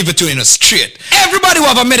 Me just give it to you straight. Everybody who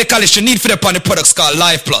have a medical issue need for the upon the products called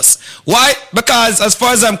Life Plus. Why? Because as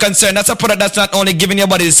far as I'm concerned, that's a product that's not only giving your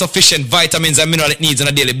body the sufficient vitamins and minerals it needs on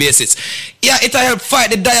a daily basis. Yeah, it'll help fight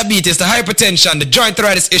the diabetes, the hypertension, the joint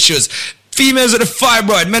arthritis issues, females with the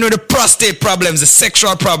fibroid, men with the prostate problems, the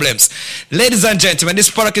sexual problems. Ladies and gentlemen, this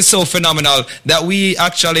product is so phenomenal that we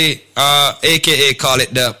actually, aka call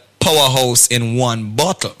it the powerhouse in one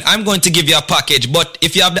bottle. I'm going to give you a package, but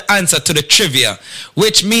if you have the answer to the trivia,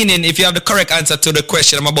 which meaning if you have the correct answer to the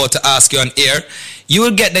question I'm about to ask you on air, you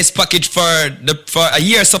will get this package for a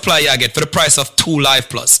year supply you get for the price of 2 Life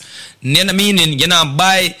Plus. Meaning you now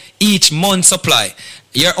buy each month supply.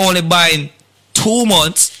 You're only buying 2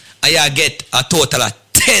 months, and you get a total of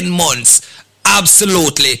 10 months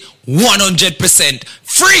absolutely 100%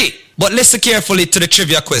 free. But listen carefully to the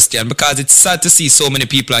trivia question, because it's sad to see so many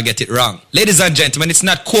people get it wrong. Ladies and gentlemen, it's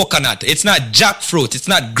not coconut, it's not jackfruit, it's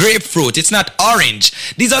not grapefruit, it's not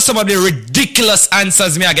orange. These are some of the ridiculous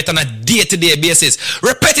answers me I get on a day-to-day basis,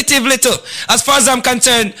 repetitively too. As far as I'm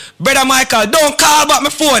concerned, Brother Michael, don't call back my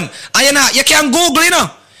phone. And you can Google, you know.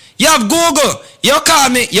 You have Google. You call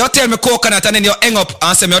me, you tell me coconut, and then you hang up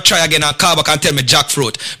and say me you try again and call back and tell me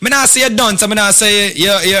jackfruit. Me not say you're done, so me not say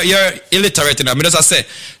you're illiterate, you know. Me just say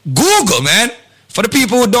Google, man. For the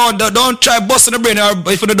people who don't try busting the brain,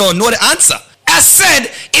 or if you don't know the answer. I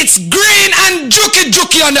said it's green and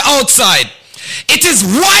juky on the outside. It is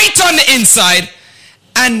white on the inside,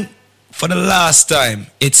 and for the last time,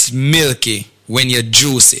 it's milky when you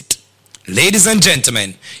juice it. Ladies and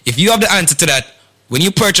gentlemen, if you have the answer to that, when you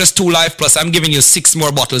purchase 2 Life Plus, I'm giving you 6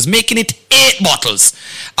 more bottles, making it 8 bottles.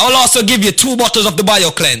 I will also give you 2 bottles of the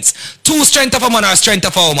Bio Cleanse, 2 Strength of a Man or Strength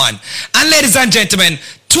of a Woman. And ladies and gentlemen,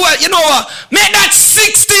 12, you know what? Make that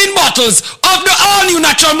 16 bottles of the all-new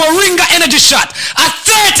natural Moringa Energy Shot at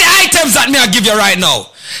 30 items that me I give you right now.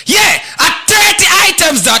 Yeah, at 30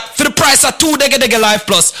 items that for the price of 2 Dege Life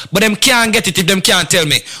Plus, but them can't get it if them can't tell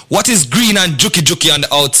me what is green and juky on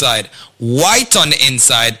the outside, white on the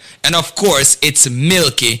inside, and of course it's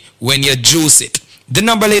milky when you juice it. The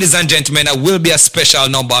number, ladies and gentlemen, will be a special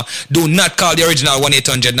number. Do not call the original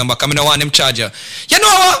 1-800 number. Come on, them charge you. You know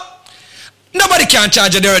what? Nobody can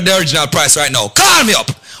charge you the original price right now. Call me up.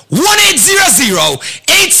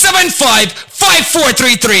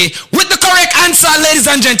 1-800-875-5433 with the correct answer, ladies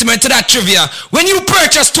and gentlemen, to that trivia. When you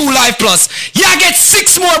purchase 2 Life Plus, you get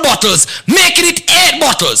 6 more bottles, making it 8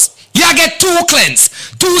 bottles. You get 2 cleanse,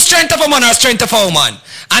 2 strength of a man or strength of a woman.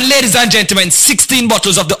 And ladies and gentlemen, 16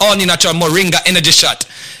 bottles of the all-new natural Moringa energy shot.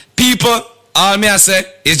 People, all me I say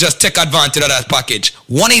is just take advantage of that package.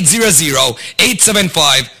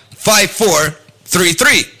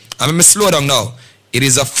 1-800-875-5433. I'm going to slow down now. It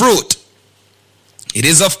is a fruit. It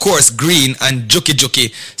is, of course, green and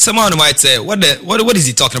juki. Someone might say, what is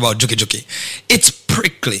he talking about, juki? It's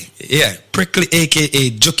prickly. Yeah, prickly,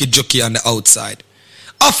 a.k.a. juki on the outside.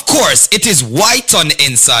 Of course, it is white on the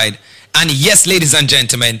inside. And yes, ladies and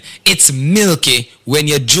gentlemen, it's milky when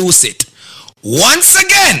you juice it. Once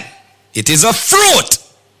again, it is a fruit.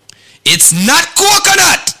 It's not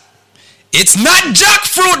coconut. It's not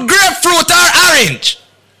jackfruit, grapefruit, or orange.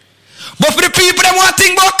 But for the people that want to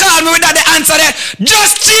think about call me without the answer there,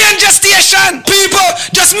 just change your station. People,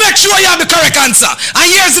 just make sure you have the correct answer. And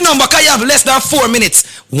here's the number, because you have less than 4 minutes.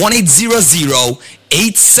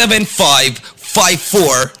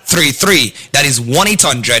 1-800-875-5433. That is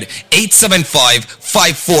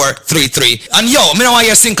 1-800-875-5433. And yo, me don't want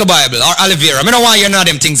your Cinco Bible or aloe vera. Me don't want your none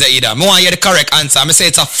of them things either. Me want you the correct answer. Me say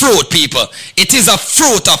it's a fruit, people. It is a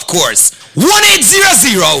fruit, of course.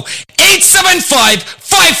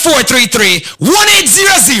 1-800-875-5433.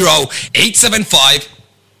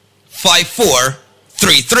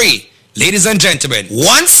 1-800-875-5433. Ladies and gentlemen,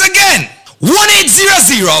 once again,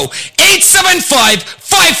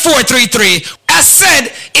 1-800-875-5433. As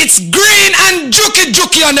said, it's green and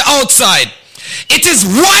juki on the outside. It is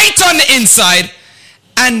white on the inside.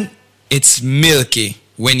 And it's milky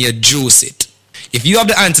when you juice it. If you have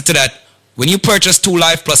the answer to that, when you purchase 2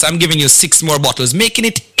 Life Plus, I'm giving you 6 more bottles, making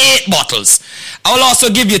it 8 bottles. I will also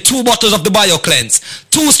give you 2 bottles of the Bio Cleanse,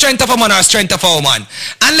 2 strength of a man or strength of a woman.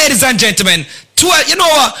 And ladies and gentlemen, 12, you know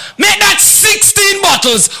what? Make that 16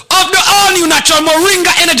 bottles of the all-new natural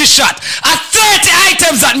Moringa energy shot at 30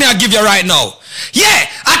 items that me I give you right now. Yeah,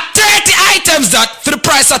 at 30 items that for the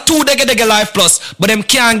price of 2 Dege Life Plus, but them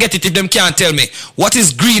can't get it if them can't tell me what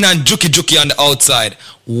is green and juki on the outside,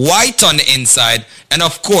 white on the inside, and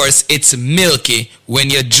of course it's milky when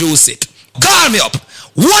you juice it. Call me up.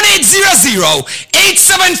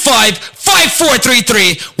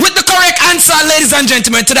 1-800-875-5433 with the correct answer, ladies and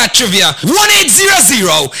gentlemen, to that trivia.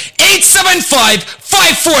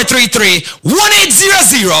 1-800-875-5433.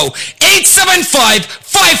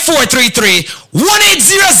 1-800-875-5433.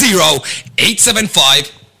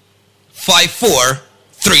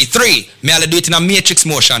 1-800-875-5433. May I do it in a matrix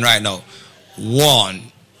motion right now?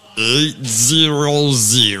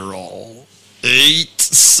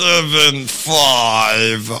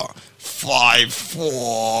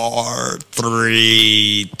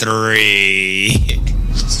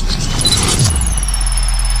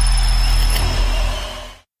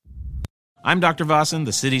 I'm Dr. Vossen,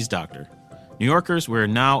 the city's doctor. New Yorkers, we're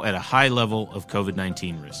now at a high level of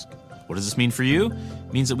COVID-19 risk. What does this mean for you?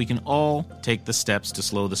 It means that we can all take the steps to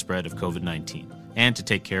slow the spread of COVID-19 and to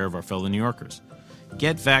take care of our fellow New Yorkers.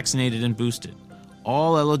 Get vaccinated and boosted.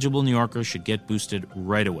 All eligible New Yorkers should get boosted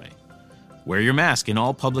right away. Wear your mask in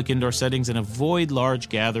all public indoor settings and avoid large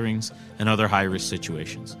gatherings and other high-risk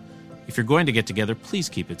situations. If you're going to get together, please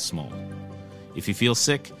keep it small. If you feel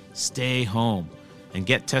sick, stay home and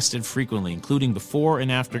get tested frequently, including before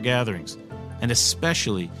and after gatherings, and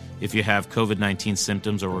especially if you have COVID-19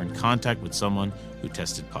 symptoms or were in contact with someone who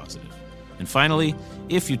tested positive. And finally,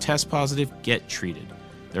 if you test positive, get treated.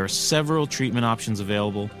 There are several treatment options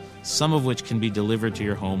available, some of which can be delivered to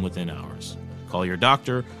your home within hours. Call your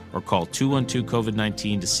doctor or call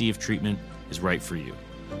 212-COVID-19 to see if treatment is right for you.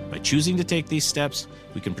 By choosing to take these steps,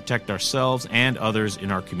 we can protect ourselves and others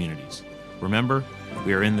in our communities. Remember,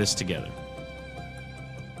 we are in this together.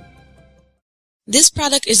 This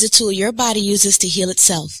product is a tool your body uses to heal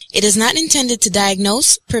itself. It is not intended to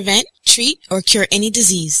diagnose, prevent, treat, or cure any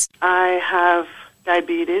disease. I have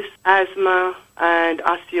diabetes, asthma, and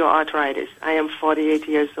osteoarthritis. I am 48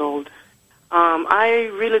 years old. I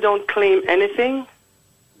really don't claim anything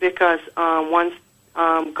because once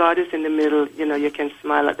God is in the middle, you can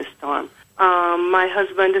smile at the storm. My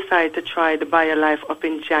husband decided to try the BioLife up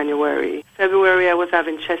in January. February, I was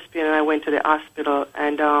having chest pain and I went to the hospital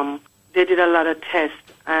and they did a lot of tests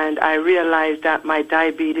and I realized that my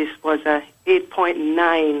diabetes was a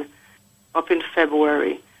 8.9 up in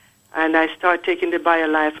February. And I started taking the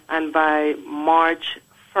BioLife and by March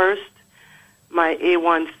 1st, my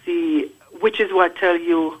A1C, which is what tell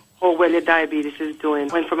you how well your diabetes is doing,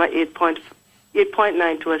 went from an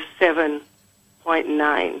 8.9 to a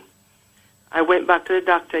 7.9. I went back to the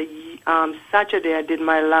doctor Saturday. I did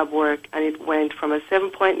my lab work, and it went from a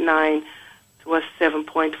 7.9 to a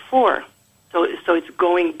 7.4. So it's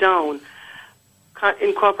going down.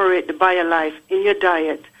 Incorporate the BioLife in your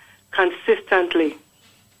diet consistently.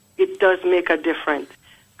 It does make a difference.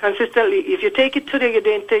 Consistently, if you take it today, you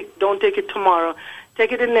don't take it tomorrow.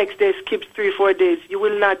 Take it the next day, skip 3-4 days. You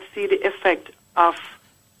will not see the effect of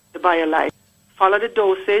the BioLife. Follow the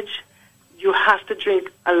dosage. You have to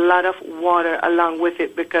drink a lot of water along with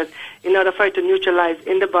it, because in order for it to neutralize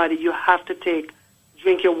in the body, you have to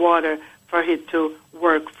drink your water for it to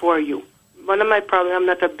work for you. One of my problems, I'm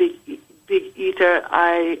not a big eater.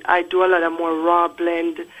 I do a lot of more raw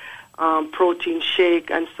blend, protein shake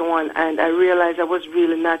and so on, and I realized I was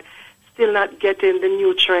really still not getting the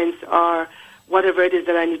nutrients or whatever it is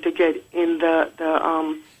that I need to get in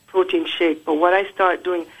the protein shake. But what I started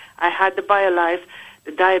doing, I had the BioLife,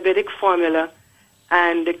 the diabetic formula,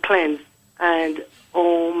 and the cleanse, and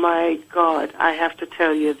oh my God, I have to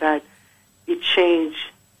tell you that it changed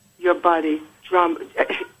your body.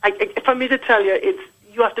 For me to tell you,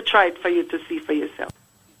 you have to try it for you to see for yourself.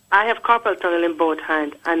 I have carpal tunnel in both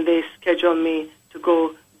hands, and they schedule me to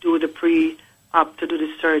go do the pre-op to do the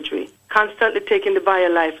surgery. Constantly taking the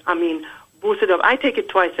BioLife, boost it up. I take it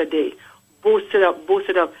twice a day. Boost it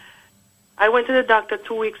up. I went to the doctor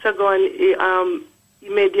 2 weeks ago, and he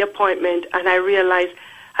made the appointment, and I realized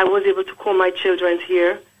I was able to comb my children's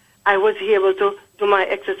hair. I was able to do my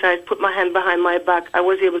exercise, put my hand behind my back. I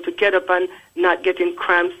was able to get up and not get in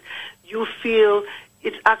cramps. You feel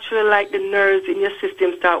it's actually like the nerves in your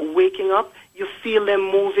system start waking up. You feel them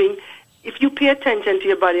moving. If you pay attention to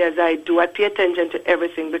your body as I do, I pay attention to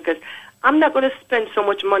everything, because I'm not going to spend so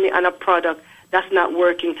much money on a product that's not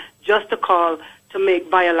working just to call to make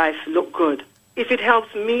BioLife look good. If it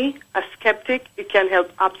helps me, a skeptic, it can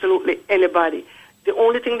help absolutely anybody. The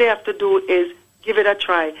only thing they have to do is give it a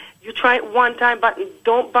try. You try it one time, but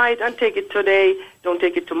don't buy it and take it today. Don't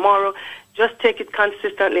take it tomorrow. Just take it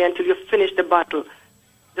consistently until you finish the bottle,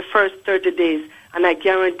 the first 30 days, and I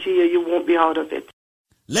guarantee you won't be out of it.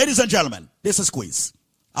 Ladies and gentlemen, this is Squeeze.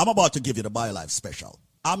 I'm about to give you the BioLife special.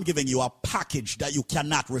 I'm giving you a package that you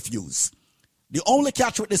cannot refuse. The only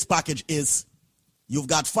catch with this package is you've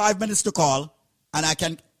got 5 minutes to call, and I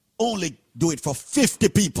can only do it for 50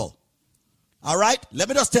 people. All right? Let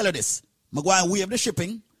me just tell you this. I'm going to waive the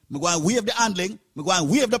shipping. I'm going to waive the handling. I'm going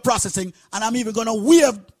to waive the processing. And I'm even going to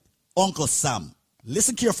waive Uncle Sam.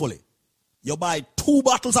 Listen carefully. You buy 2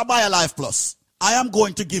 bottles of BioLife Plus. I am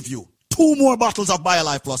going to give you 2 more bottles of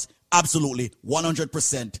BioLife Plus absolutely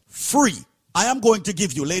 100% free. I am going to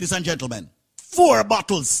give you, ladies and gentlemen, 4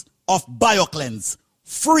 bottles of BioCleanse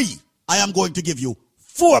free. I am going to give you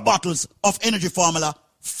 4 bottles of Energy Formula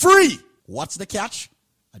free. What's the catch?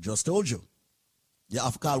 I just told you. You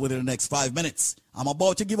have to call within the next 5 minutes. I'm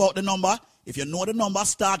about to give out the number. If you know the number,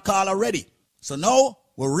 start call already. So now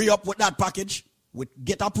we'll re-up with that package. We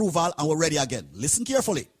get approval and we're ready again. Listen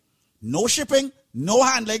carefully. No shipping, no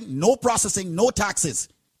handling, no processing, no taxes.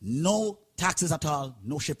 No taxes at all.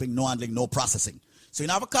 No shipping, no handling, no processing. So you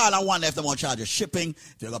have a call and one if they want to charge you shipping,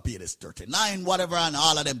 if you're going to pay this $39, whatever, and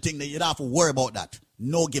all of them things, you don't have to worry about that.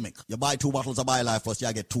 No gimmick. You buy 2 bottles of BioLife Plus,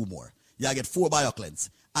 you get 2 more. You get 4 BioCleanse,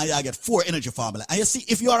 and you get 4 Energy Formula. And you see,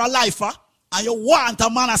 if you're a lifer and you want a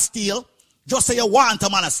man of steel, just say you want a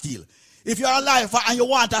man of steel. If you're a lifer and you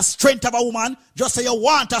want a strength of a woman, just say you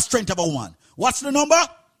want a strength of a woman. What's the number?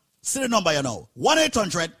 See the number you know.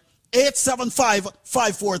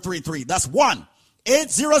 1-800-875-5433. That's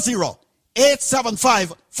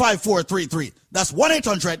 1-800-875-5433. That's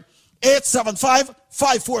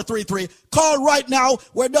 1-800-875-5433. Call right now.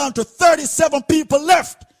 We're down to 37 people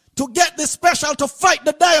left to get this special to fight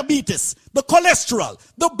the diabetes, the cholesterol,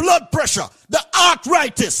 the blood pressure, the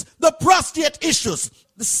arthritis, the prostate issues,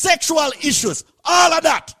 the sexual issues, all of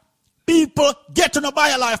that. People, get to the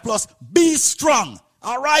BioLife Plus. Be strong.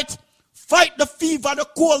 All right? Fight the fever, the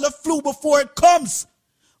cold, the flu before it comes.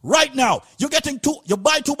 Right now, you're getting 2. You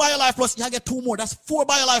buy 2 BioLife Plus, you get 2 more. That's 4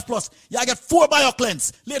 BioLife Plus. You get 4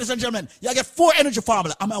 BioCleanse. Ladies and gentlemen, you get 4 Energy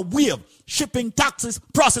Formula. I'm a waive shipping, taxes,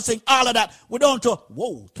 processing, all of that. We're down to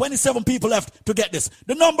 27 people left to get this.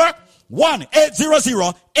 The number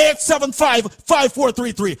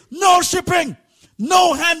 1-800-875-5433. No shipping,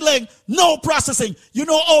 no handling, no processing. You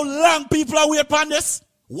know how long people are waiting on this?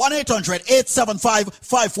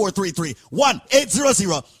 1-800-875-5433.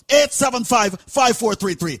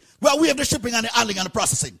 1-800-875-5433. Well, we have the shipping and the handling and the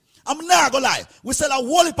processing. I'm not gonna lie. We sell a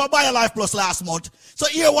whole heap of BioLife Plus last month. So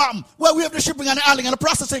here what happened? Well, we have the shipping and the handling and the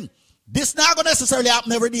processing. This not gonna necessarily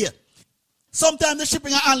happen every day. Sometimes the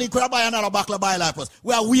shipping and handling could buy another bottle of BioLife Plus.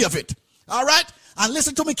 We are aware of it. All right? And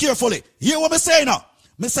listen to me carefully. Hear what I say now.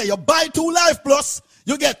 I say you buy 2 Life Plus,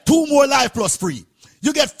 you get 2 more Life Plus free.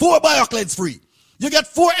 You get 4 BioCleanse free. You get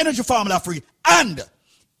 4 Energy Formula free. And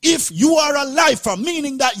if you are a lifer,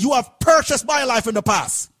 meaning that you have purchased BioLife in the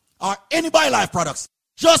past, or any BioLife products,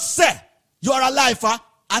 just say you are a lifer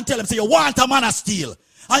and tell them, say you want a man of steel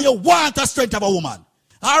and you want a strength of a woman.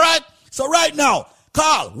 All right? So right now,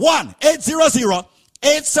 call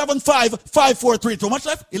 1-800-875-5432. How much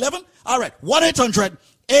left? 11? All right.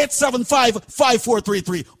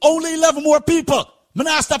 1-800-875-5433. Only 11 more people. I'm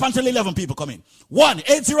not stop until 11 people come in.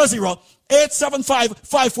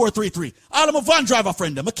 1-800-875-5433. All of my van driver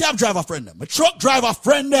friend them, my cab driver friend them, my truck driver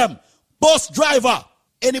friend them, bus driver.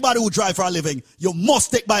 Anybody who drive for a living, you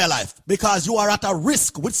must take BioLife because you are at a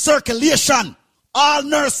risk with circulation. All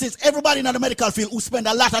nurses, everybody in the medical field who spend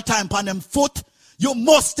a lot of time on them foot, you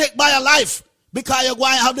must take BioLife because you're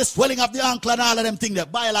going to have the swelling of the ankle and all of them things there.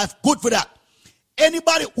 BioLife, good for that.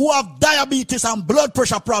 Anybody who have diabetes and blood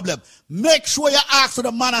pressure problem, make sure you ask for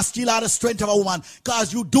the man of steel or the strength of a woman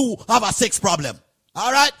because you do have a sex problem.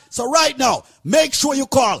 All right? So right now, make sure you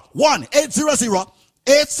call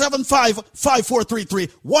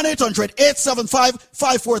 1-800-875-5433.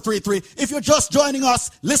 1-800-875-5433. If you're just joining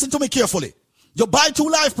us, listen to me carefully. You buy 2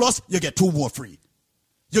 Life Plus, you get 2 more free.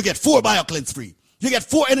 You get 4 BioCleanse free. You get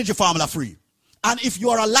 4 Energy Formula free. And if you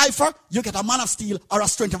are a lifer, you get a man of steel or a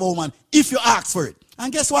strength of a woman if you ask for it.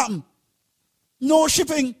 And guess what? No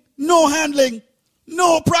shipping, no handling,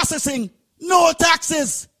 no processing, no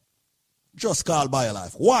taxes. Just call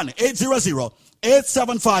BioLife.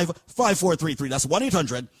 1-800-875-5433. That's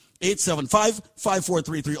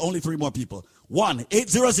 1-800-875-5433. Only 3 more people.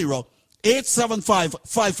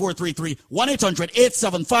 1-800-875-5433.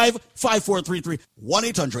 1-800-875-5433.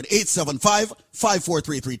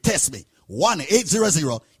 1-800-875-5433. Test me.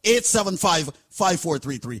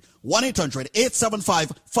 1-800-875-5433.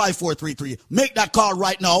 1-800-875-5433. Make that call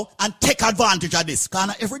right now and take advantage of this.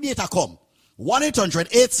 Because every data come.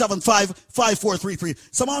 1-800-875-5433.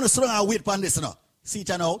 Someone on the strong and wait for this now. See it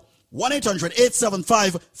now.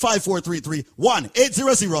 1-800-875-5433.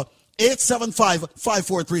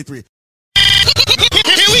 1-800-875-5433.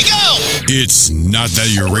 Here we go! It's not that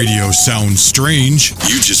your radio sounds strange.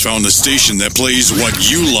 You just found the station that plays what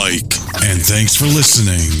you like. And thanks for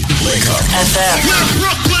listening. Wake up. FM. We're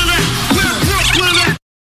Brooklyn at. We're Brooklyn at.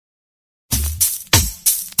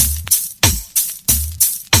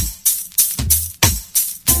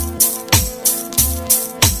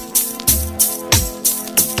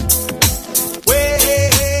 When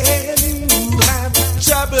you have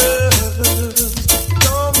trouble,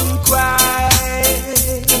 don't cry.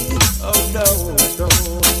 Oh no, no.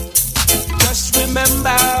 Just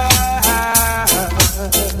remember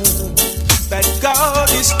that God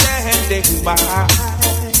is standing by.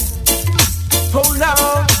 Hold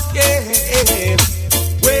on, yeah.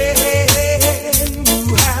 When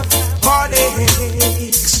you have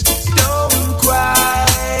heartaches, don't cry.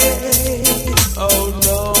 Oh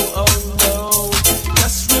no, oh no.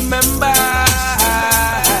 Just remember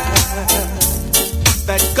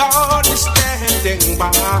that God is standing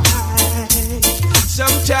by.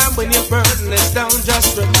 Sometime when your burden is down,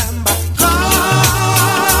 just remember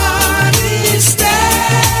God is standing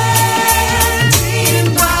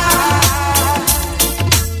by.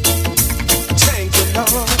 Thank you,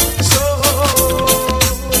 Lord. So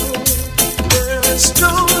there's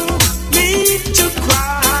no need to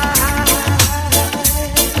cry.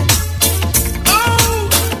 Oh,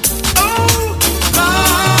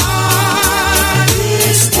 God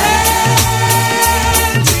is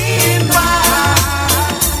standing by.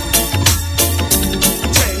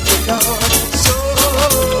 Thank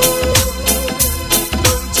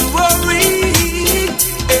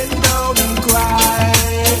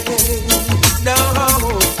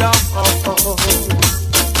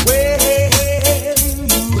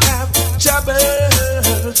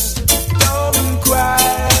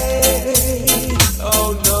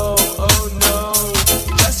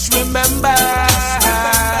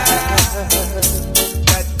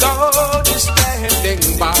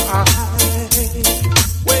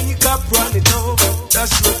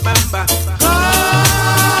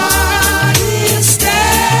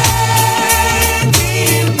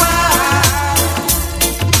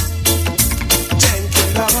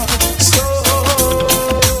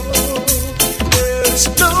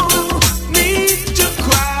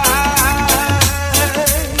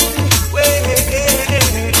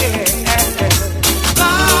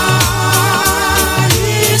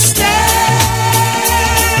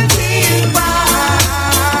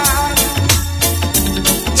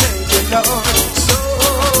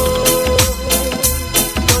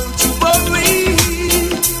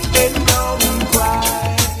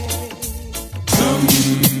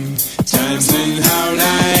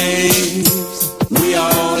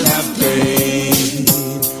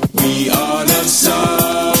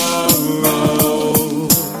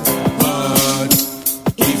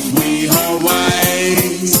her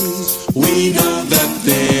wise. We know that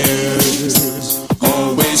there's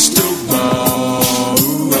always tomorrow.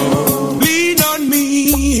 Lean on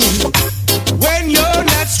me when you're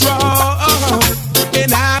not strong,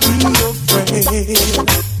 and I'll be your friend.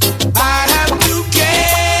 I have to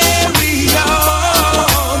carry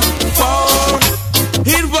on, for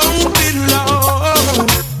it won't be long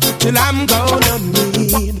till I'm gonna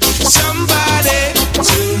need somebody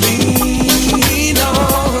to lean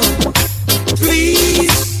on.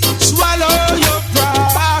 Please swallow your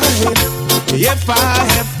pride. If I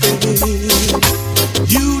have failed,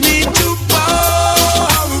 you need to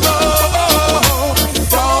borrow,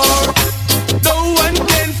 for no one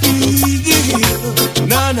can feel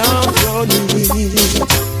none of your needs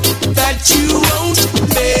that you won't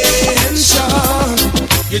mention.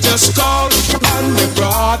 You just call on me,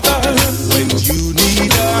 brother, when you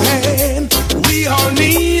need a hand. We all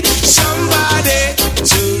need somebody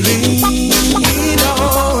to lean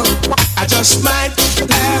on. I just might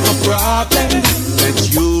have a problem that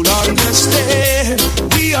you'll understand.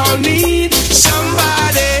 We all need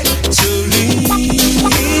somebody to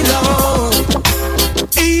lean on.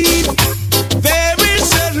 If there is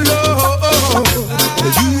a load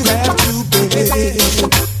you have to bear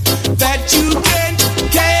that you can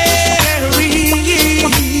carry,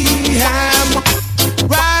 I'm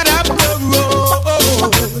right up the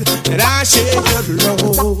road and I share your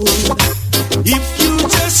load. If you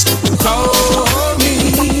just call me,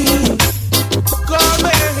 come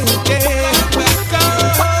and get back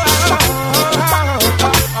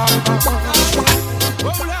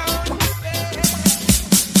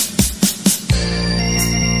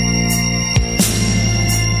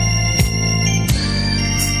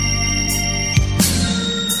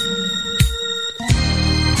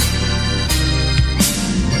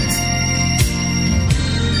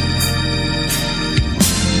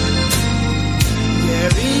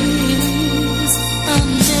There is a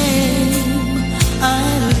name I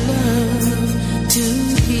love to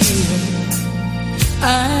hear.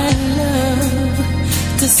 I love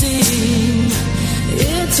to sing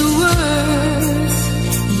its words.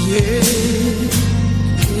 Yeah,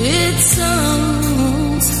 it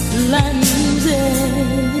sounds like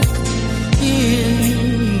music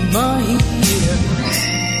in my ear.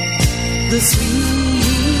 The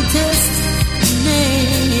sweetest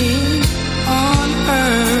name on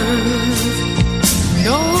earth.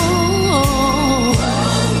 No.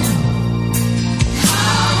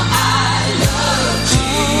 How I love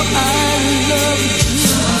Jesus.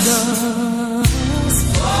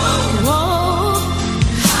 Whoa.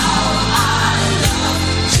 How I love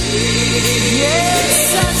Jesus. Yes,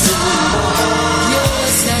 I do.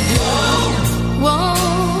 Yes, I do. Whoa.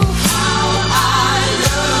 How I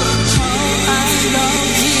love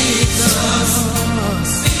Jesus.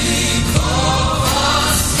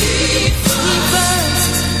 Because he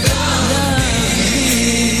first loved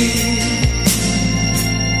me.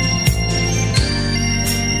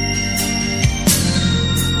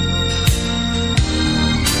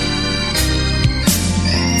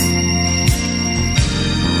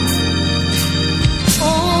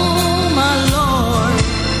 Oh, my Lord.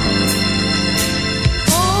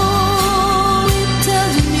 Oh, it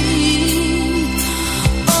tells me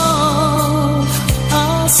of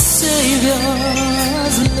our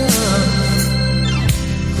Savior's love,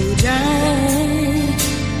 who died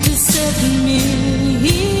to set me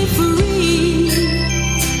free.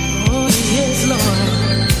 Oh, yes, Lord.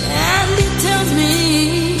 And it tells me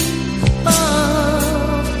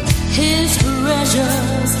of his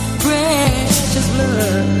precious, precious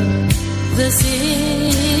blood, the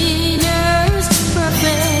sinner's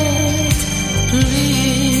perfect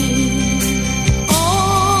plea. Oh,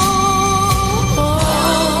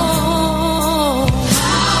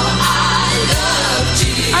 how I love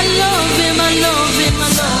Jesus. I love him, I love him, I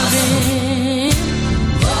love him.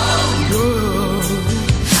 Oh,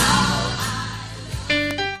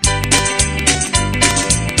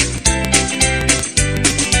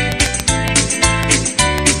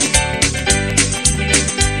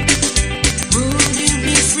 Wounded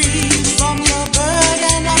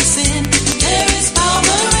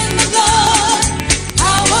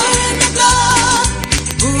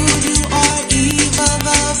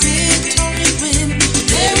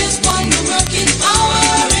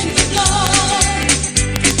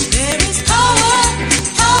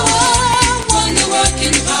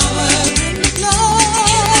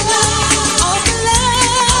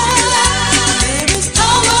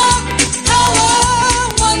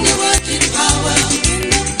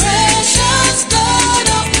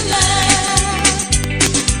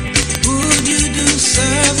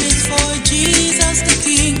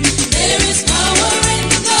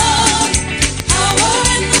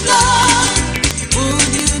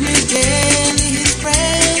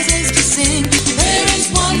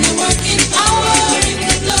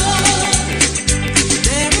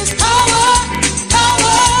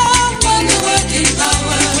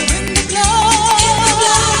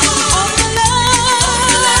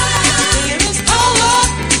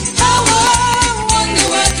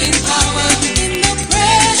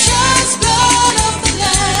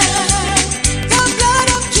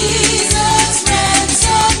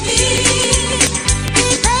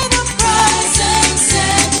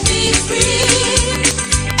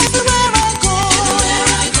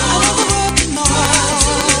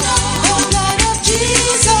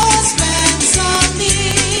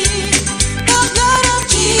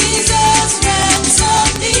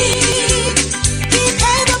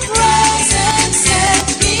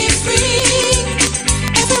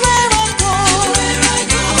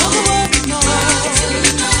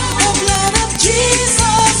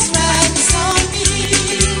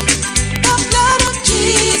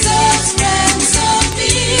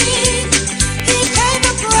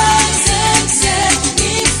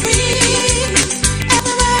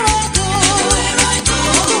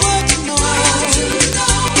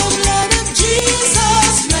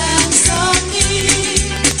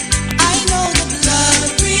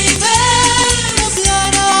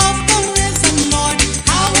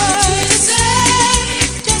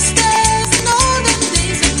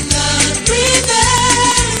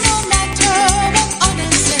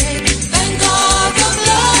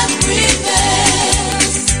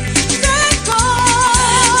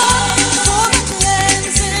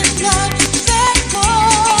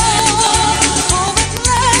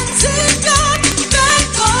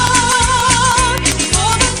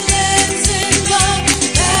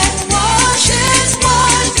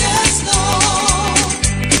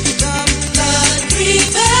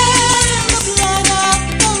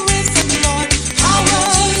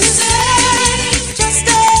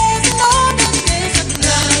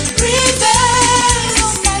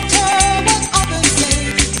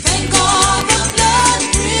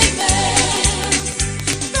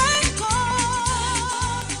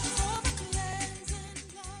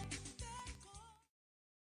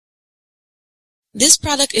This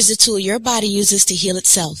product is a tool your body uses to heal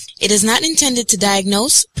itself. It is not intended to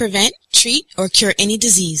diagnose, prevent, treat, or cure any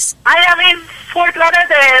disease. I am in Fort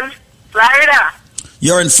Lauderdale, Florida.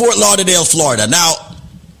 You're in Fort Lauderdale, Florida. Now,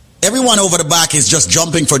 everyone over the back is just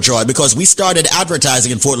jumping for joy because we started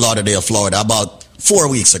advertising in Fort Lauderdale, Florida about 4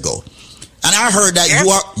 weeks ago. And I heard that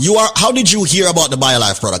you are, how did you hear about the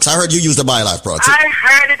BioLife products? I heard you use the BioLife products. I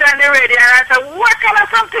heard it on the radio and I said, what kind of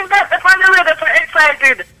something that's on the radio for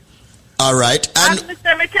excited? All right. And me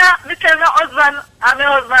tell my husband, and my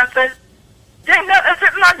husband said, Jane, that's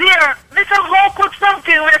not there. Me say, how could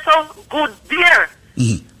something be so good there?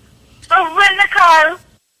 Mm-hmm. So when they call,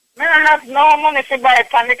 me don't have no money to buy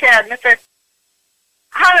it on the card. Me say,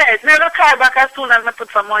 all right, me will call back as soon as me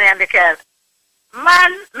put some money on the card.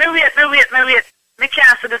 Man, me wait. Me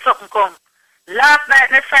can't see the something come. Last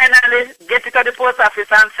night, me finally get it to the post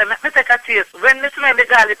office and say, me take a taste. When me smell the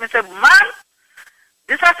garlic, me say, man,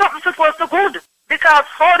 this is something supposed to good. Because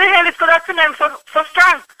how the hell it could have smelled so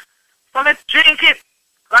strong? So me drink it.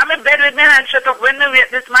 I'm in bed with my hand shut up. When me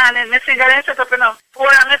wait this morning, my finger ain't shut up enough.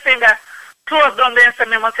 Four of my finger closed down there and say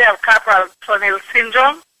me must have carpal tunnel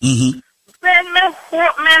syndrome. Mm-hmm. When me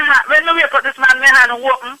open my hand, when me wake up this man, my hand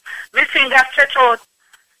open, my finger stretch out.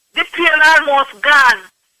 The pain almost gone.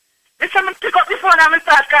 This time I pick up the phone and I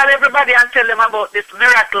start calling everybody and tell them about this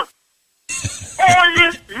miracle.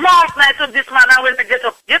 Only last night of this man I went to get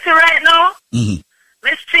up. You see right now? Mm-hmm.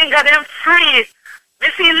 My finger them free. Me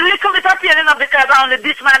feel a little bit of pain enough because I only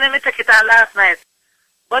this man and me take it on last night.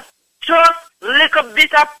 But just little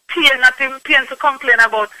bit of pain, nothing pain to complain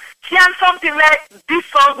about. Can something like this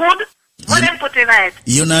so good? What them put in it?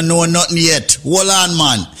 You don't know nothing yet. Hold on,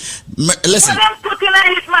 man. Listen. What them put in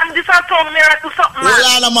it, man? This is a miracle something, man.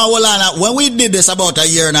 Hold on. When we did this about a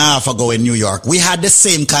year and a half ago in New York, we had the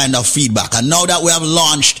same kind of feedback. And now that we have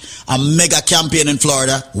launched a mega campaign in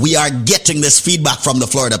Florida, we are getting this feedback from the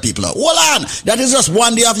Florida people. Hold on. That is just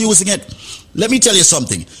one day of using it. Let me tell you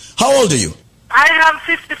something. How old are you? I am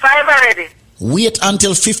 55 already. Wait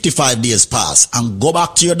until 55 days pass and go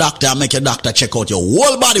back to your doctor and make your doctor check out your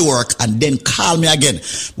whole body work and then call me again.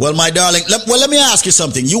 Well, my darling, let me ask you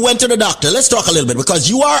something. You went to the doctor. Let's talk a little bit because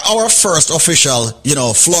you are our first official,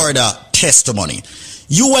 Florida testimony.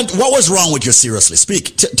 You went, what was wrong with you? Seriously,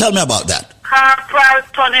 speak. Tell me about that.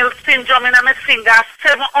 Carpal tunnel syndrome in my finger.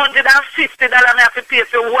 $750 I have to pay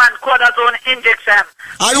for one cortisone injection.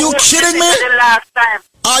 Are you kidding me? The last time.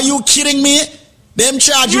 Are you kidding me? Them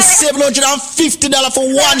charge you $750 for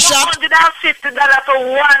one shot? $750 for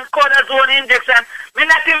one cortisone injection. Me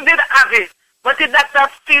not even did have it. But the doctor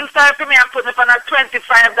feels sorry for me and put me on a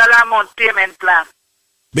 $25 a month payment plan.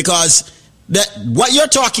 Because what you're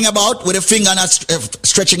talking about with the finger not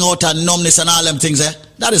stretching out and numbness and all them things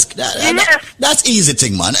that's easy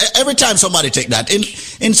thing, man. Every time somebody take that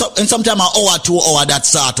in sometime an hour, 2 hour that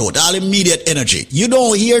start out all immediate energy. You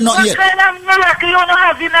don't hear nothing yet. What kind of miracle you don't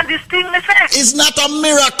have in this thing, me say? It's not a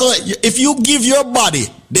miracle. If you give your body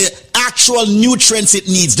the actual nutrients it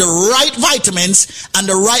needs, the right vitamins and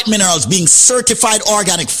the right minerals being certified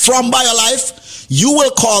organic from BioLife, you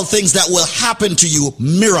will call things that will happen to you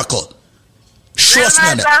miracle. Trust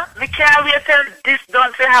me. We can't wait till this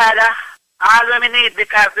done for harder. All we need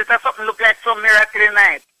because this is something look like some miracle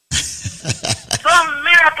tonight. Some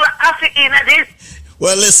miracle after in this.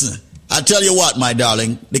 Well, listen, I'll tell you what, my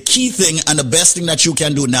darling. The key thing and the best thing that you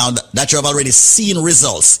can do now that you have already seen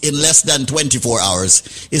results in less than 24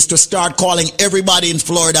 hours is to start calling everybody in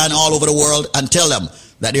Florida and all over the world and tell them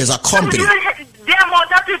that there's a company. The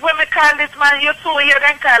amount of people when we call this man, you so hear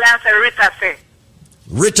them call and say Rita say.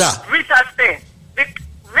 Rita say.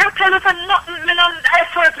 We'll tell us nothing, I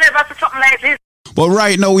first never see something like this. But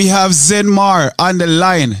right now we have Zenmar on the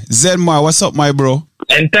line. Zenmar, what's up, my bro?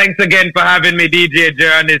 And thanks again for having me, DJ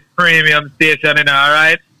Jer, on this premium station,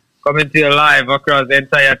 alright? Coming to you live across the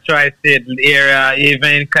entire tri-state area,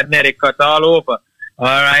 even in Connecticut, all over,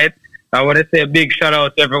 alright? I want to say a big shout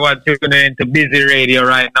out to everyone tuning into Busy Radio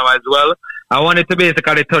right now as well. I wanted to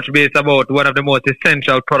basically touch base about one of the most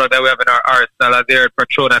essential products that we have in our arsenal, as you heard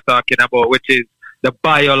Patrona talking about, which is the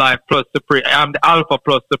BioLife Plus Supreme, the Alpha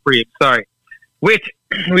Plus Supreme, which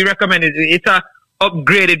we recommend it's a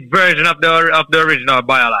upgraded version of the original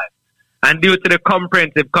BioLife. And due to the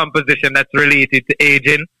comprehensive composition that's related to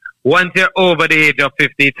aging, once you're over the age of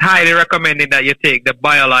 50, it's highly recommended that you take the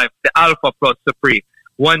BioLife, the Alpha Plus Supreme.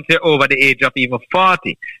 Once you're over the age of even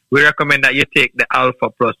 40, we recommend that you take the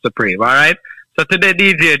Alpha Plus Supreme, all right? So today,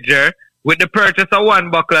 DJ Jer, with the purchase of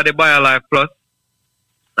one bottle of the BioLife Plus,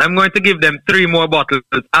 I'm going to give them 3 more bottles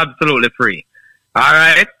absolutely free. All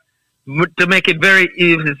right? To make it very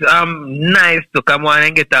easy, nice to come on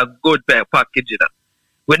and get a good package.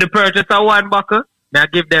 With the purchase of one bottle, Now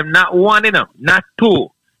give them not one in them, not two,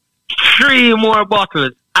 3 more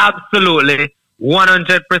bottles, absolutely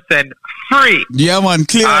 100% free. Yeah, man,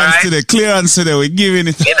 clearance today, we're giving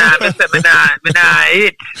it. Me nah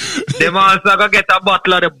hit. Them also gonna get a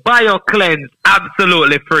bottle of the BioCleanse,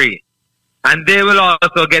 absolutely free. And they will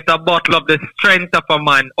also get a bottle of the Strength of a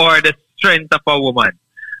Man or the Strength of a Woman.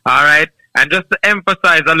 Alright? And just to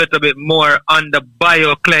emphasize a little bit more on the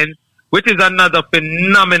BioCleanse, which is another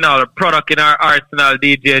phenomenal product in our arsenal,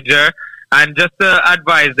 DJ Jer. And just to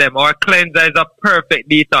advise them, our cleanser is a perfect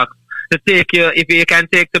detox to take you, if you can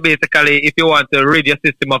take to basically, if you want to rid your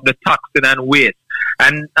system of the toxin and waste.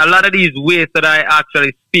 And a lot of these wastes that I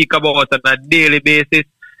actually speak about on a daily basis,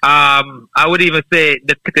 I would even say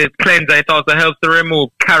the cleanser, it also helps to remove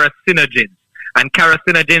carcinogens. And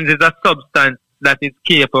carcinogens is a substance that is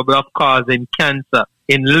capable of causing cancer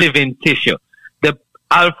in living tissue. The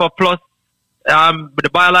Alpha Plus, the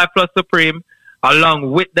BioLife Plus Supreme,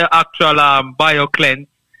 along with the actual BioCleanse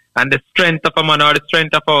and the Strength of a Man or the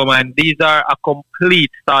Strength of a Woman, these are a complete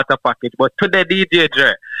starter package. But today, DJ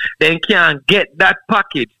Jer, they can't get that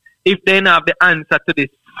package if they don't have the answer to this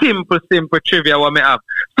simple trivia what me have.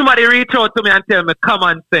 Somebody reach out to me and tell me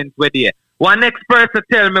common sense with you. One next person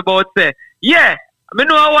tell me about say, yeah, I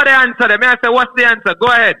know what the answer is. I say, what's the answer? Go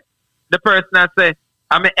ahead. The person I say,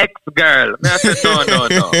 I'm an ex-girl. I say, no.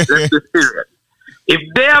 Let's be serious. If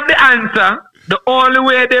they have the answer, the only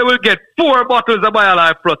way they will get 4 bottles of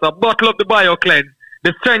BioLife Plus, a bottle of the BioCleanse,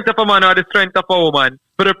 the Strength of a Man or the Strength of a Woman,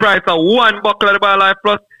 for the price of 1 bottle of the BioLife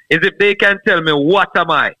Plus, is if they can tell me what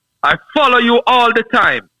am I. I follow you all the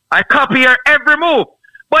time. I copy your every move.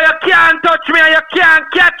 But you can't touch me and you can't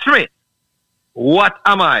catch me. What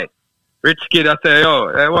am I? Rich kid, I say, yo,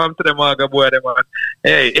 I want to the maga boy, them man.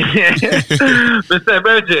 Hey. Mr.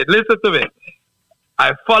 Bridget, listen to me.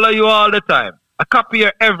 I follow you all the time. I copy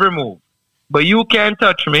your every move. But you can't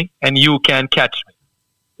touch me and you can't catch me.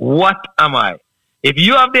 What am I? If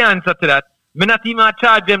you have the answer to that, me not even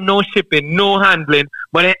charge them no shipping, no handling,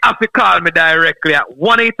 but they have to call me directly at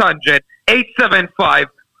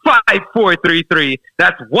 1-800-875-5433.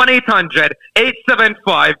 That's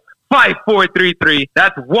 1-800-875-5433.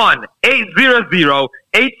 That's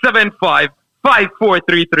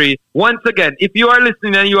 1-800-875-5433. Once again, if you are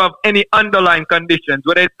listening and you have any underlying conditions,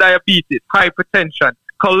 whether it's diabetes, hypertension,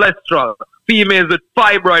 cholesterol, females with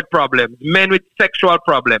fibroid problems, men with sexual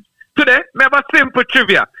problems. Today, we have a simple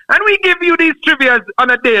trivia. And we give you these trivias on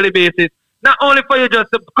a daily basis, not only for you just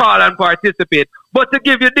to call and participate, but to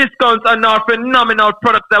give you discounts on our phenomenal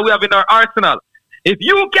products that we have in our arsenal. If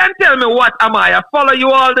you can tell me what am I follow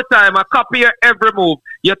you all the time, I copy your every move.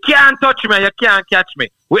 You can't touch me, you can't catch me.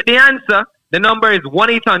 With the answer, the number is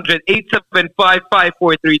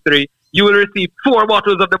 1-800-875-5433. You will receive 4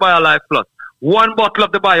 bottles of the BioLife Plus, 1 bottle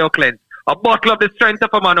of the BioCleanse, a bottle of the Strength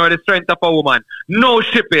of a Man or the Strength of a Woman. No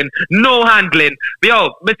shipping, no handling.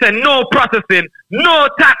 Yo, me say no processing, no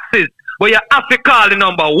taxes. But you have to call the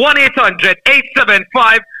number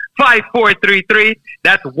 1-800-875-5433.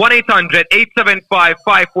 That's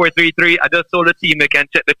 1-800-875-5433. I just told the team they can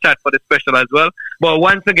check the chat for the special as well. But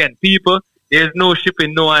once again, people, there's no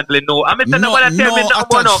shipping, no handling, no. I mean, nobody tell me no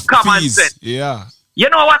common sense. Yeah.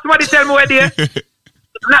 You know what somebody tell me where there?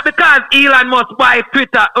 Not because Elon must buy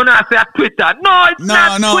Twitter. Oh, no, I say Twitter. No, it's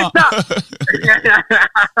not Twitter.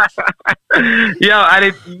 Yo, and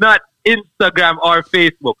it's not Instagram or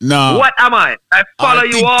Facebook. No. What am I? I follow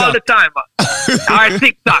you all the time. Or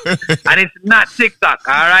TikTok. And it's not TikTok,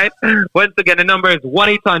 all right? Once again, the number is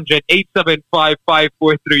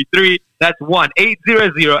 1-800-875-5433. That's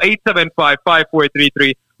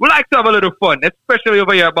 1-800-875-5433. We like to have a little fun, especially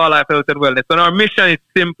over here at BioLife Health and Wellness. And our mission is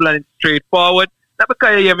simple and straightforward. Not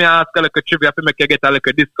because you hear me ask a little trivia to make you get a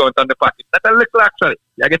little discount on the package. That's a little actually.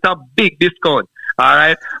 You get a big discount.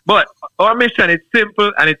 Alright? But our mission is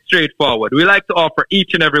simple and it's straightforward. We like to offer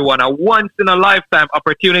each and every one a once in a lifetime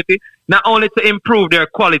opportunity, not only to improve their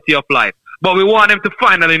quality of life, but we want them to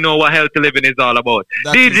finally know what healthy living is all about.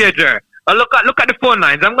 DJ Jer, look at the phone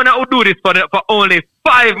lines. I'm gonna do this for only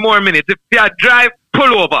 5 more minutes. If you have drive,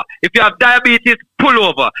 pull over. If you have diabetes, pull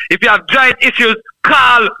over. If you have joint issues,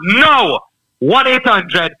 call now.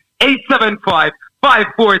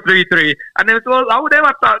 1-800-875-5433. And then so how would they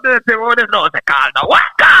have to say, oh, they know they call now. What?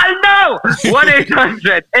 Call now!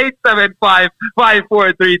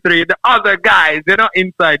 1-800-875-5433. The other guys, they're not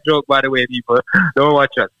inside joke, by the way, people. Don't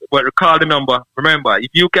watch us. But call the number. Remember,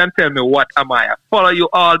 if you can tell me what am I follow you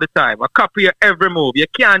all the time. I copy your every move. You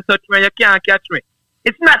can't touch me, you can't catch me.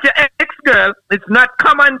 It's not your ex-girl. It's not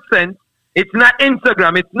common sense. It's not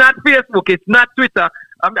Instagram. It's not Facebook. It's not Twitter.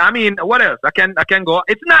 I mean, what else? I can go.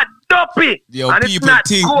 It's not dopey. Yo, and people it's not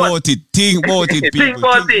think good. about it. Think about it, people. Think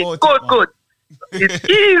about it. Good, good. It's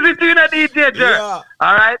easy to a DJ, Jer. Yeah.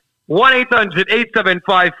 All right?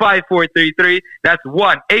 1-800-875-5433. That's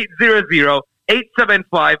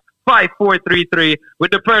 1-800-875-5433.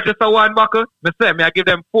 With the purchase of one buckle, I give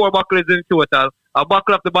them 4 buckles in total. A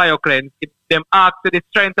buckle of the BioCleanse. If them ask to the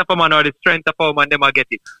strength of a man or the strength of a woman, them I get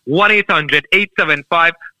it.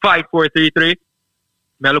 1-800-875-5433.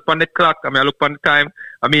 I look on the clock, I look on the time.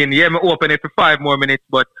 Me open it for 5 more minutes,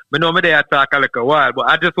 but I know me there talk a little while.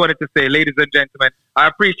 But I just wanted to say, ladies and gentlemen, I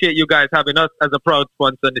appreciate you guys having us as a proud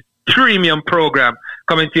sponsor on this premium program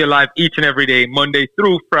coming to you live each and every day, Monday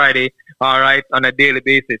through Friday, all right, on a daily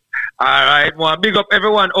basis. All right, well, big up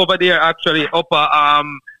everyone over there, actually,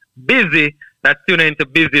 Busy, that's tuning into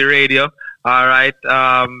Busy Radio. All right,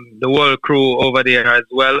 the whole crew over there as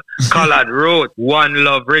well. Collard Road, One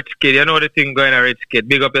Love, Rich Kid. You know the thing going on, Rich Kid.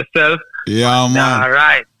 Big up yourself. Yeah, man. All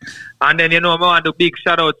right. And then, I want to big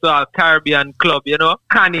shout out to our Caribbean club,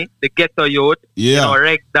 Connie, the Ghetto Youth,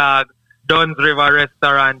 Reg Dog, Duns River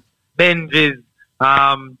Restaurant, Benji's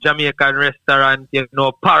Jamaican Restaurant,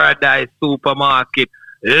 Paradise Supermarket,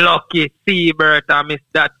 Lucky Seabird, and Miss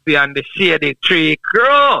Datsy and the Shady Tree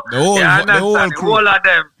Crew. The whole crew. All of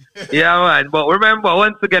them. Yeah, man. But remember,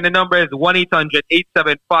 once again, the number is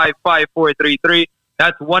 1-800-875-5433.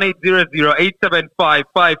 That's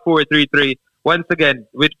 1-800-875-5433. Once again,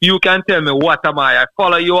 you can tell me what am I. I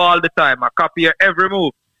follow you all the time. I copy your every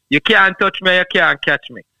move. You can't touch me, you can't catch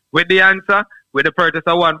me. With the answer, with the purchase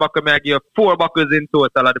of 1 buckle, I give you 4 buckles in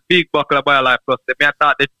total. The big buckle of BioLife Plus. I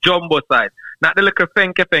thought the jumbo size, not the little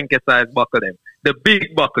fenke size buckle them. The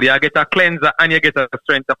big buckle, you get a cleanser and you get a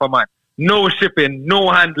strength of a man. No shipping,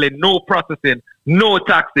 no handling, no processing, no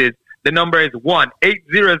taxes. The number is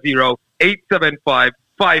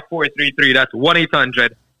 1-800-875-5433. That's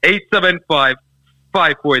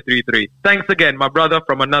 1-800-875-5433. Thanks again, my brother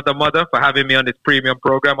from another mother, for having me on this premium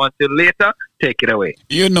program. Until later, take it away.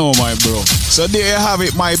 You know, my bro. So there you have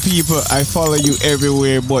it, my people. I follow you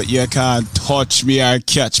everywhere, but you can't touch me or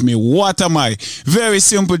catch me. What am I? Very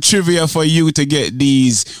simple trivia for you to get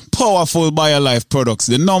these powerful BioLife products.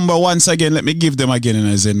 The number, once again, let me give them again in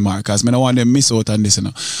a Zen mark, because I don't want them to miss out on this.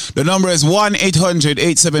 The number is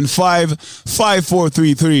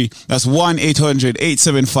 1-800-875-5433. That's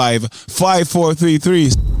 1-800-875-5433.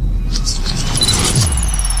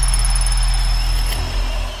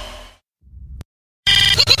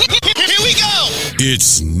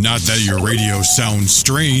 It's not that your radio sounds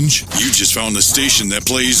strange. You just found the station that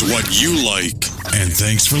plays what you like. And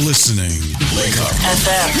thanks for listening. Wake up.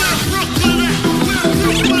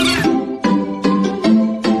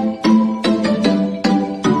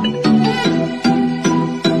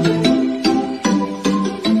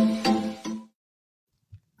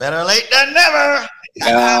 Better late than never.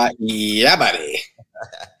 Yeah, buddy.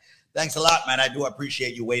 Thanks a lot, man. I do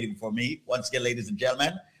appreciate you waiting for me. Once again, ladies and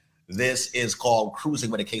gentlemen, this is called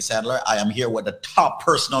Cruising with a Case Handler. I am here with the top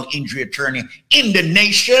personal injury attorney in the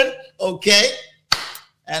nation, okay?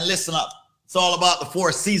 And listen up. It's all about the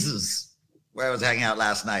Four Seasons, where I was hanging out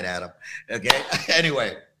last night, Adam, okay?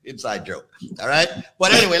 Anyway, inside joke, all right?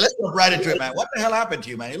 But anyway, let's go right into it, man. What the hell happened to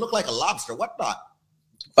you, man? You look like a lobster. What not?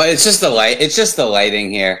 Oh, it's just the light. It's just the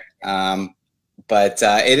lighting here. But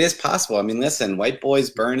it is possible. I mean, listen, white boys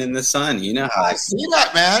burn in the sun. You know how I see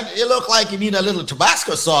that, man. You look like you need a little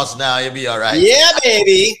Tabasco sauce now. You'll be all right. Yeah,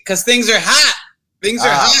 baby, because things are hot. Things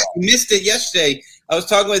are hot. You missed it yesterday. I was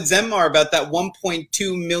talking with Zenmar about that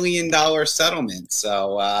 $1.2 million settlement.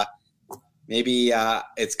 So maybe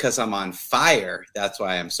it's because I'm on fire. That's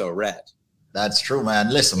why I'm so red. That's true,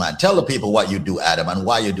 man. Listen, man, tell the people what you do, Adam, and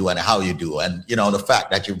why you do and how you do. And, the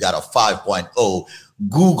fact that you've got a 5.0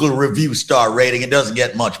 Google review star rating. It doesn't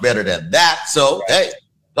get much better than that. So, hey,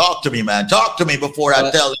 talk to me, man. Talk to me before I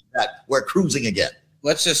tell you that we're cruising again.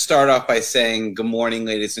 Let's just start off by saying good morning,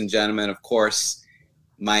 ladies and gentlemen. Of course,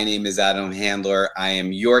 my name is Adam Handler. I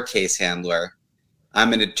am your case handler.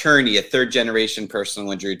 I'm an attorney, a third-generation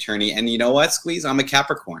personal injury attorney. And you know what, Squeeze? I'm a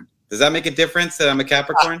Capricorn. Does that make a difference that I'm a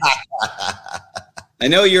Capricorn? I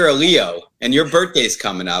know you're a Leo, and your birthday's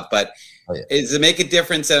coming up, but does it make a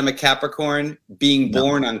difference that I'm a Capricorn being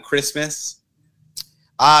born on Christmas?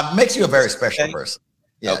 Makes you a very special person.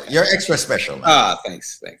 Yeah, okay. You're extra special. Man.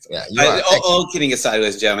 Thanks. Yeah, all kidding aside,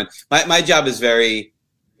 ladies and gentlemen, my job is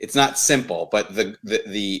it's not simple, but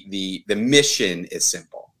the mission is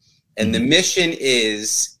simple. And the mission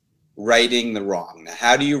is righting the wrong. Now,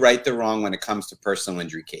 how do you right the wrong when it comes to personal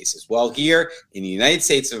injury cases? Well, here in the United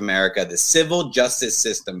States of America, the civil justice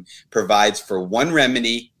system provides for one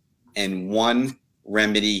remedy and one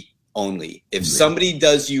remedy only. If somebody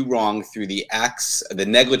does you wrong through the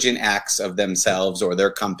negligent acts of themselves or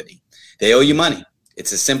their company, they owe you money.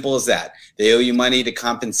 It's as simple as that. They owe you money to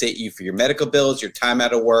compensate you for your medical bills, your time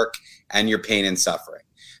out of work, and your pain and suffering.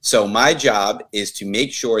 So my job is to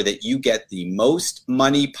make sure that you get the most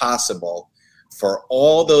money possible for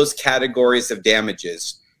all those categories of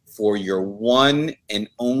damages for your one and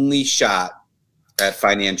only shot at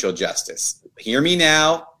financial justice. Hear me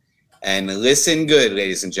now and listen good,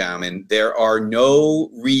 ladies and gentlemen. There are no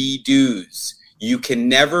redos. You can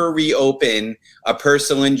never reopen a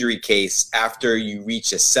personal injury case after you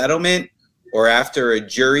reach a settlement or after a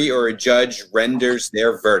jury or a judge renders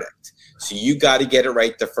their verdict. So you got to get it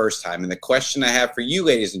right the first time. And the question I have for you,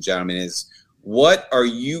 ladies and gentlemen, is what are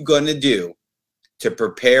you going to do to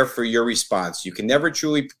prepare for your response? You can never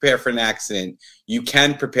truly prepare for an accident. You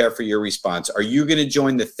can prepare for your response. Are you going to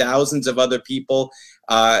join the thousands of other people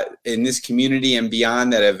in this community and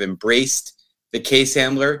beyond that have embraced the case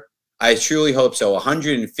handler? I truly hope so.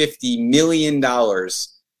 $150 million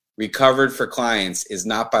recovered for clients is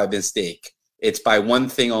not by mistake. It's by one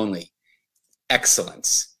thing only: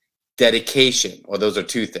 excellence, dedication. Well, those are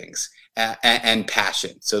two things, and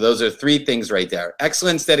passion. So those are three things right there: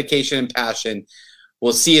 excellence, dedication, and passion.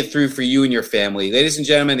 We'll see it through for you and your family. Ladies and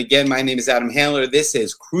gentlemen, again, my name is Adam Handler. This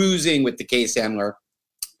is Cruising with the Case Handler,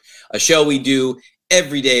 a show we do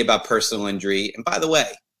every day about personal injury. And by the way,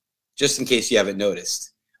 just in case you haven't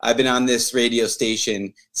noticed, I've been on this radio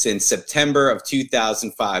station since September of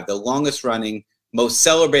 2005, the longest running, most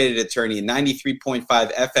celebrated attorney in 93.5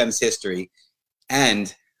 FM's history.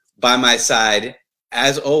 And by my side,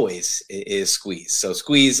 as always, is Squeeze. So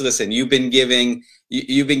Squeeze, listen, you've been giving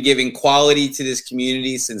quality to this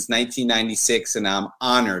community since 1996, and I'm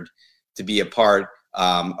honored to be a part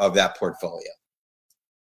of that portfolio.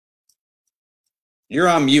 You're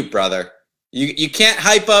on mute, brother. You can't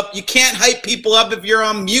hype people up if you're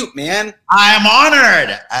on mute, man. I am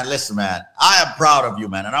honored. And listen, man, I am proud of you,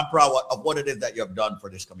 man. And I'm proud of what it is that you have done for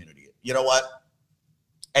this community. You know what?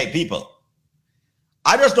 Hey, people,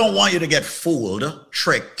 I just don't want you to get fooled,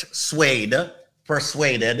 tricked, swayed,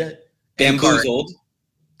 persuaded, bamboozled.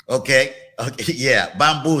 Okay. Yeah,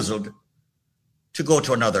 bamboozled to go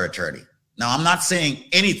to another attorney. Now, I'm not saying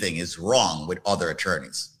anything is wrong with other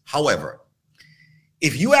attorneys. However,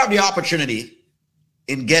 if you have the opportunity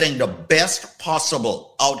in getting the best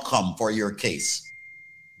possible outcome for your case,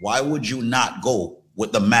 why would you not go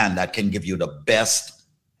with the man that can give you the best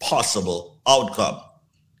possible outcome?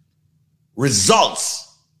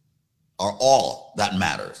 Results are all that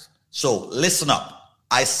matters. So listen up.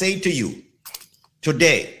 I say to you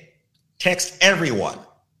today, text everyone.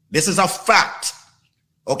 This is a fact.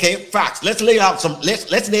 Okay, facts. Let's lay down some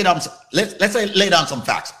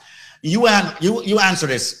facts. You answer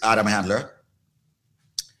this, Adam Handler.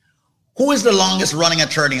 Who is the longest running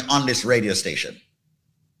attorney on this radio station?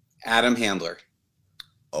 Adam Handler.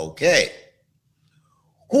 Okay.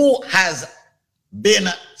 Who has been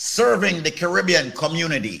serving the Caribbean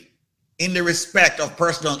community in the respect of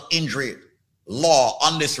personal injury law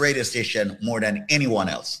on this radio station more than anyone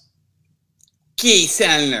else? Case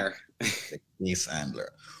Handler. Case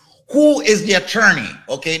Handler. Who is the attorney,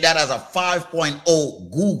 okay, that has a 5.0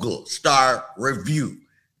 Google star review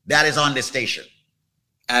that is on the station?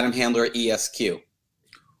 Adam Handler, ESQ.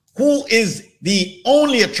 Who is the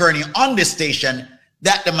only attorney on this station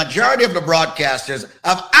that the majority of the broadcasters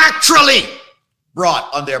have actually brought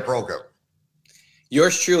on their program?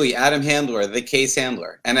 Yours truly, Adam Handler, the Case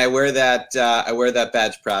Handler. And I wear that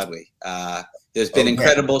badge proudly. There's been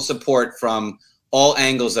incredible support from all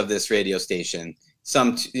angles of this radio station.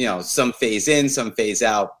 Some phase in, some phase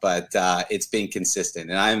out, but it's been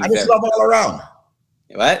consistent. And it's love all around.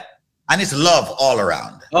 What? And it's love all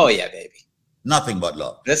around. Oh, yeah, baby. Nothing but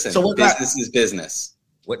love. Listen, so business is business.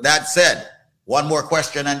 With that said, one more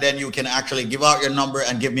question, and then you can actually give out your number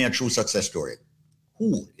and give me a true success story.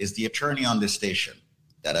 Who is the attorney on this station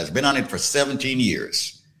that has been on it for 17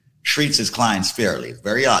 years, treats his clients fairly,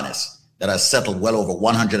 very honest, that has settled well over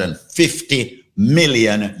 $150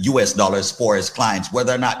 million US for his clients,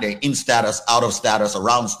 whether or not they're in status, out of status,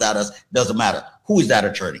 around status, doesn't matter. Who is that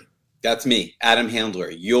attorney? That's me, Adam Handler,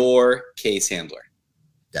 your case handler.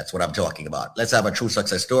 That's what I'm talking about. Let's have a true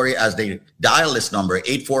success story as they dial this number,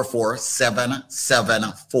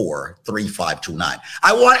 844-774-3529.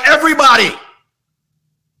 I want everybody.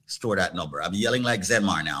 Store that number. I'm yelling like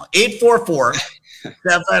Zenmar now.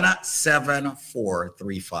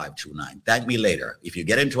 844-774-3529. Thank me later. If you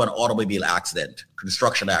get into an automobile accident,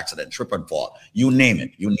 construction accident, trip and fall, you name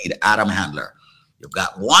it, you need Adam Handler. You've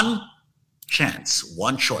got one chance,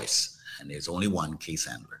 one choice, and there's only one case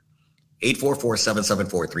handler.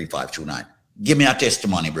 844-774-3529. Give me a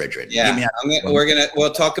testimony, brethren. Yeah,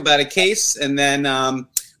 we'll talk about a case, and then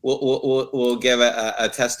we'll give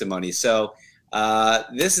a testimony. So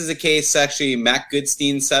this is a case actually Matt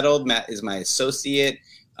Goodstein settled. Matt is my associate,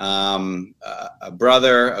 a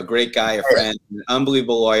brother, a great guy, a friend, an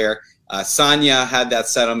unbelievable lawyer. Sonia had that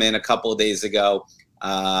settlement a couple of days ago.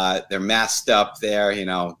 They're masked up there,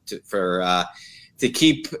 to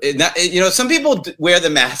keep, some people wear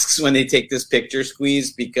the masks when they take this picture,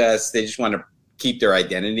 Squeeze, because they just want to keep their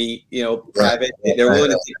identity, private. They're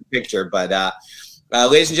willing to take a picture. But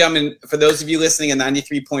ladies and gentlemen, for those of you listening at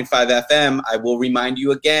 93.5 FM, I will remind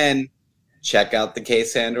you again, check out the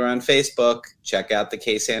Case Handler on Facebook. Check out the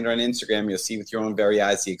Case Handler on Instagram. You'll see with your own very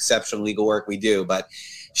eyes the exceptional legal work we do. But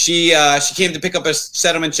she came to pick up a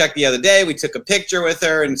settlement check the other day. We took a picture with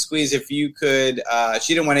her, and Squeeze, if you could,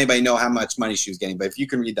 she didn't want anybody to know how much money she was getting, but if you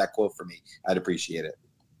can read that quote for me, I'd appreciate it.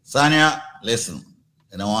 Sonia, listen,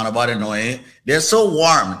 I don't want nobody to know it. They're so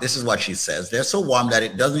warm. This is what she says. They're so warm that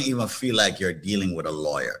it doesn't even feel like you're dealing with a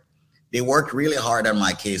lawyer. They worked really hard on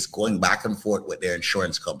my case, going back and forth with their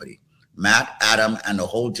insurance company. Matt, Adam, and the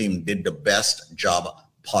whole team did the best job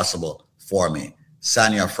possible for me.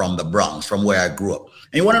 Sonia from the Bronx, from where I grew up.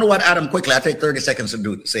 And you want to know what, Adam, quickly, I'll take 30 seconds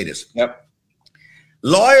to say this. Yep.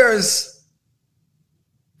 Lawyers,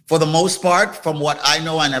 for the most part, from what I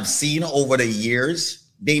know and have seen over the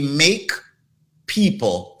years, they make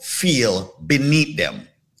people feel beneath them.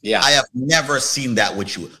 Yeah. I have never seen that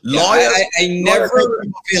with you. Yeah, Lawyers, I never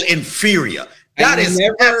feel inferior. I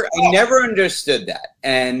never understood that.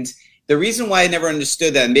 And the reason why I never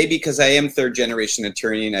understood that, maybe because I am third generation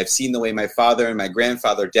attorney and I've seen the way my father and my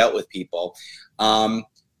grandfather dealt with people.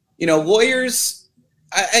 Lawyers,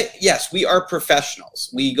 yes, we are professionals.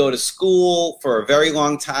 We go to school for a very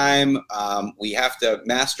long time. We have to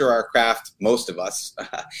master our craft, most of us.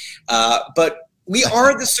 But we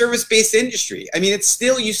are the service-based industry. I mean,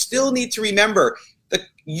 you still need to remember that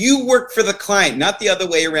you work for the client, not the other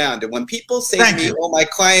way around. And when people say to me,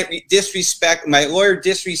 my lawyer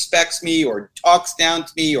disrespects me or talks down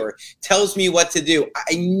to me or tells me what to do,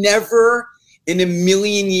 I never in a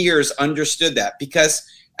million years understood that, because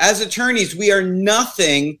as attorneys, we are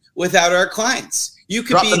nothing without our clients. You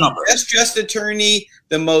could be the best dressed attorney,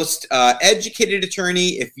 the most educated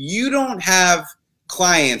attorney. If you don't have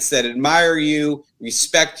clients that admire you,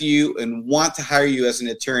 respect you, and want to hire you as an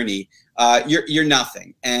attorney, you're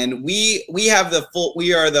nothing. And we are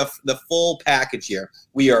the full package here.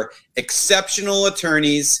 We are exceptional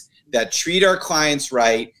attorneys that treat our clients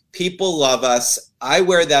right. People love us. I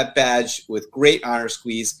wear that badge with great honor,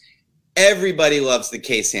 Squeeze. Everybody loves the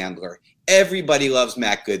Case Handler. Everybody loves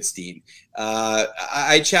Matt Goodstein.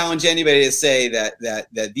 I challenge anybody to say that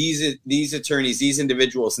these attorneys, these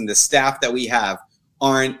individuals, and the staff that we have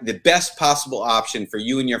aren't the best possible option for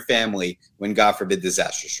you and your family when, God forbid,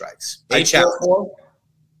 disaster strikes.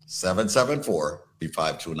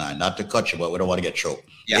 844-774-3529. Not to cut you, but we don't want to get choked.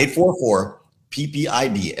 Yeah.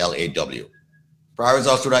 844-PPID-LAW. Prior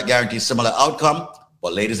results do not guarantee similar outcome,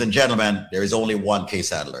 but ladies and gentlemen, there is only one case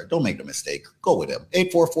handler. Don't make the mistake. Go with him.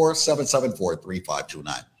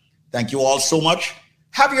 844-774-3529. Thank you all so much.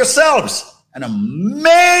 Have yourselves an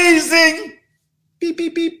amazing beep,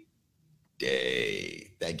 beep, beep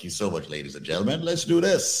day. Thank you so much, ladies and gentlemen. Let's do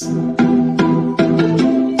this.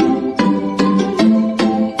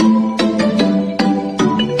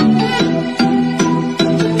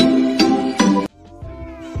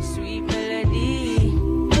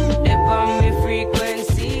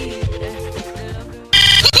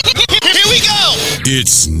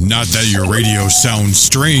 It's not that your radio sounds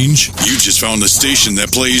strange. You just found a station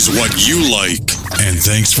that plays what you like. And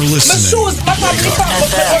thanks for listening.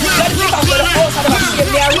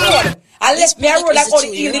 Unless me roll like all the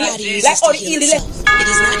eel, like all the eel. It is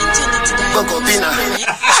not intended to treat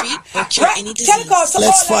or cure any disease.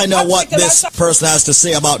 Let's find out what this person has to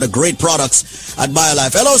say about the great products at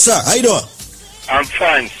BioLife. Hello, sir. How you doing? I'm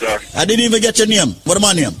fine, sir. I didn't even get your name. What am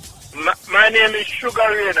I name? My name is Sugar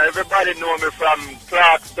Ray. Everybody know me from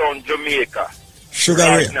Clarkstown, Jamaica. Sugar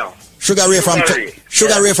Ray. Sugar Ray from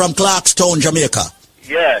Clarkstown, Jamaica.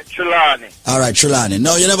 Yeah, Trelawney. All right, Trelawney.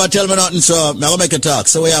 No, you never tell me nothing, so I'm going to make a talk.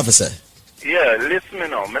 So what you have to say? Yeah, listen me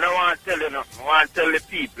now. I don't want to tell you nothing. I want to tell the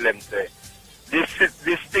people them say, this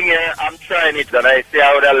thing here, I'm trying it, and I say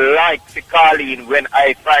I would have liked to call in when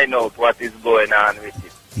I find out what is going on with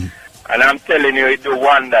it. And I'm telling you, it do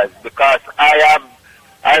wonders, because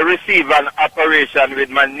I received an operation with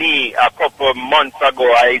my knee a couple of months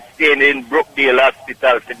ago. I stayed in Brookdale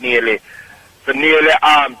Hospital for nearly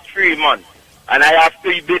 3 months. And I have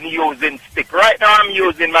to been using stick. Right now I'm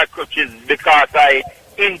using my crutches because I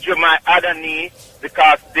injure my other knee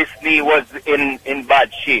because this knee was in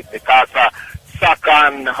bad shape because of soccer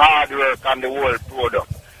and hard work and the whole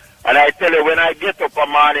product. And I tell you, when I get up a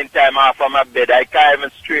morning time off of my bed, I can't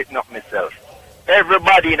even straighten up myself.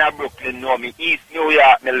 Everybody in Brooklyn know me. East New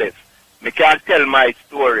York, me live. Me can't tell my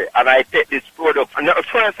story. And I take this product. And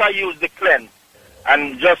first I use the cleanse.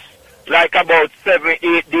 And just like about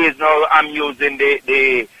 7-8 days now, I'm using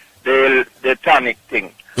the tonic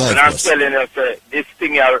thing. And I'm telling you, sir, this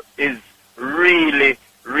thing here is really,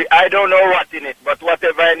 I don't know what in it, but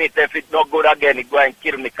whatever in it, if it's not good again, it go and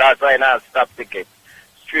kill me because I not stop taking.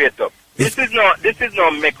 Straight up. This is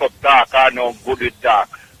no makeup talk or no good talk.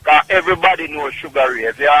 Because everybody knows Sugar Ray.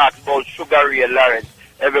 If you ask about Sugar Ray Lawrence,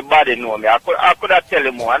 everybody know me. I could have tell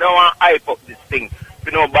you more. I don't want to hype up this thing.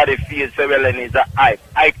 If nobody feels so well and it's a hype.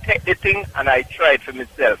 I take the thing and I try it for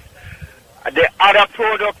myself. The other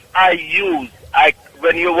products I use,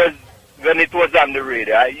 when it was on the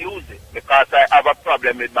radio, I use it because I have a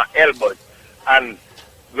problem with my elbows. And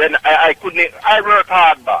when I work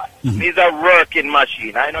hard, boss. Mm-hmm. It's a working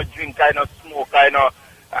machine. I don't drink, I don't smoke,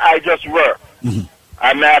 I just work. Mm-hmm.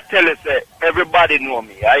 I mean, I tell you, say, everybody know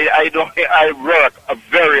me. I work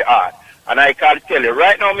very hard. And I can tell you,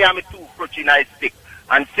 right now, I'm a toothbrush and I stick.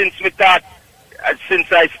 And since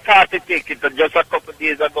I started taking it just a couple of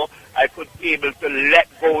days ago, I could be able to let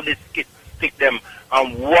go of the stick them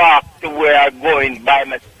and walk to where I'm going by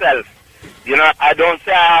myself. You know, I don't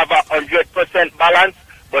say I have 100% balance,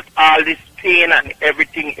 but all this pain and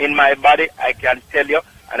everything in my body, I can tell you,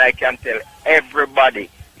 and I can tell everybody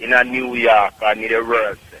in a New York and in the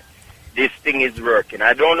world, this thing is working.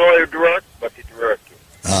 I don't know if it works, but it's working.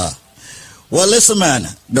 Well, listen, man,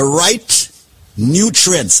 the right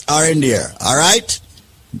nutrients are in there, all right?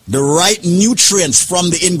 The right nutrients from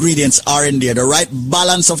the ingredients are in there. The right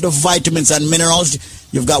balance of the vitamins and minerals.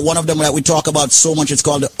 You've got one of them that we talk about so much. It's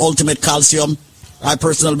called the ultimate calcium. I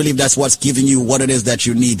personally believe that's what's giving you what it is that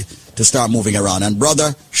you need to start moving around. And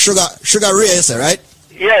brother, Sugar Ray, is it right?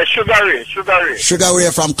 Yeah, Sugar Ray. Sugar Ray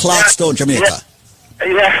from Clarkstone, Jamaica.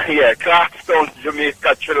 Yeah, Clarkstone,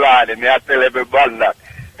 Jamaica, Trelawney. Me I tell everybody that.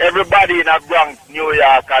 Everybody in the Bronx, New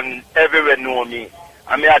York, and everywhere know me.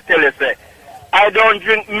 I mean, I tell you, say, I don't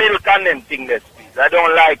drink milk and them things, please. I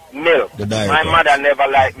don't like milk. My mother never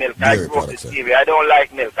liked milk. I grew up with TV. I don't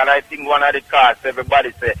like milk. And I think one of the cars,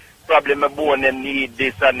 everybody say, probably my bone, them need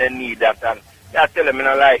this and they need that. And I tell them I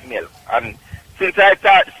don't like milk. And since I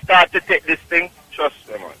start to take this thing, trust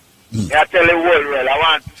me, man. I tell the whole world, I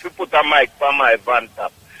want to put a mic for my van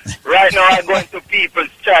top. Right now, I go into People's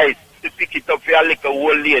Choice to pick it up for a little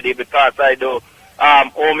old lady because I do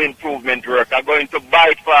home improvement work. I'm going to buy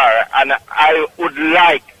it for her, and I would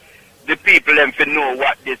like the people them to know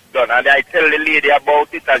what this done. And I tell the lady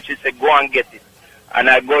about it, and she said, go and get it. And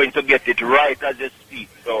I'm going to get it right as I speak.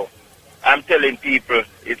 So I'm telling people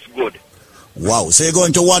it's good. Wow. So you're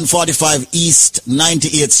going to 145 East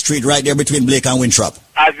 98th Street right there between Blake and Winthrop?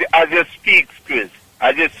 As you speak, Chris.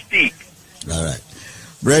 As you speak. All right.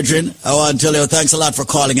 Brethren, I want to tell you thanks a lot for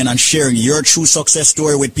calling in and sharing your true success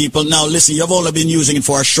story with people. Now, listen, you've only been using it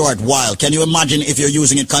for a short while. Can you imagine if you're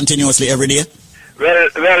using it continuously every day?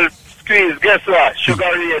 Well, Squeeze, guess what? Sugar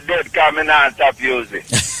Ray dead coming on top using.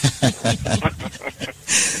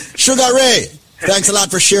 Sugar Ray, thanks a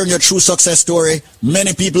lot for sharing your true success story.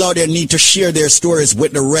 Many people out there need to share their stories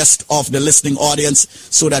with the rest of the listening audience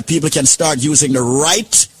so that people can start using the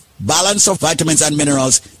right balance of vitamins and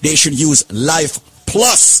minerals. They should use Life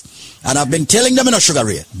Plus. And I've been telling them, Sugar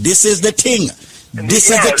Ray, this is the thing. This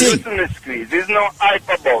is the thing. Listen to Squeeze. There's no hype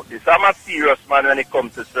about this. I'm a serious man when it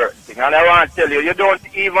comes to certain things. And I want to tell you, you don't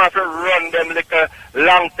even have to run them like a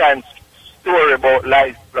long time story about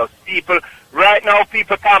Life Plus. People, right now,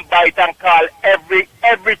 people can bite and call every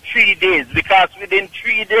 3 days because within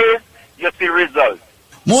 3 days, you see results.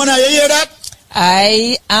 Mona, you hear that?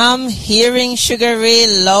 I am hearing Sugar Ray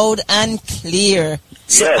loud and clear.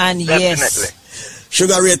 Yes.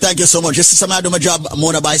 Sugar Ray, thank you so much. This is something I do my job,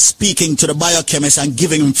 Mona, by speaking to the biochemist and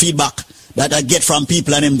giving him feedback that I get from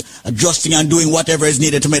people and him adjusting and doing whatever is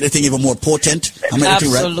needed to make the thing even more potent.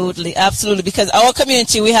 Absolutely, absolutely. Because our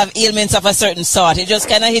community, we have ailments of a certain sort. It just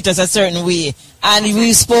kind of hit us a certain way. And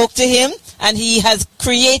we spoke to him, and he has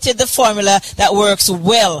created the formula that works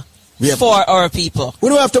well for our people. We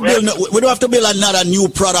don't have to build. We don't have to build another new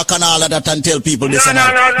product and all of that and tell people this and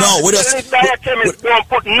that. No, we just. Don't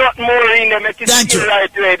put not more in there. Make it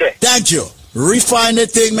right way there. Thank you. Refine the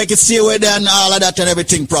thing, make it stay away there and all of that and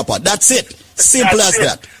everything proper. That's it. Simple as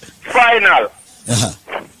that. Final.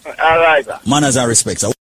 All right. Manners and respect.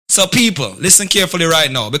 So people, listen carefully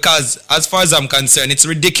right now, because as far as I'm concerned, it's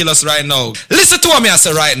ridiculous right now. Listen to what me I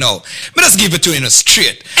say right now. Me just give it to you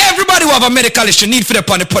straight. Everybody who have a medical issue need for the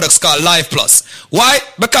products called Life Plus. Why?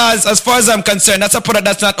 Because as far as I'm concerned, that's a product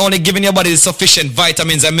that's not only giving your body the sufficient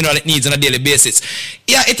vitamins and minerals it needs on a daily basis.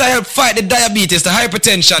 Yeah, it'll help fight the diabetes, the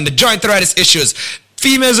hypertension, the joint arthritis issues.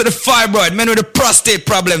 Females with the fibroid, men with the prostate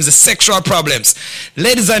problems, the sexual problems.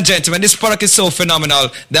 Ladies and gentlemen, this product is so phenomenal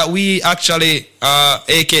that we actually,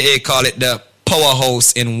 aka call it the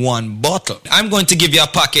powerhouse in one bottle. I'm going to give you a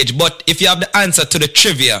package, but if you have the answer to the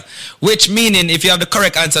trivia, which meaning if you have the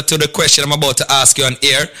correct answer to the question I'm about to ask you on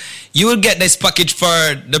air, you will get this package for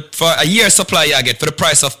a year supply you get for the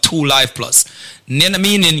price of 2 Life Plus.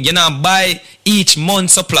 Meaning you're not buy each month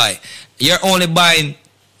supply. You're only buying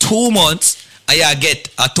 2 months. I get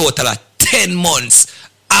a total of 10 months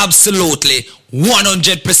absolutely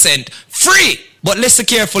 100% free. But listen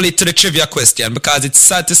carefully to the trivia question, because it's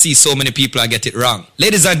sad to see so many people get it wrong.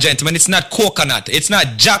 Ladies and gentlemen, it's not coconut, it's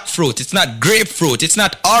not jackfruit, it's not grapefruit, it's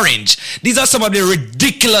not orange. These are some of the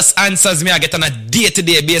ridiculous answers me I get on a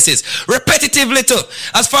day-to-day basis, repetitively too.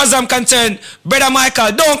 As far as I'm concerned, Brother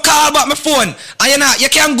Michael, don't call back my phone. And you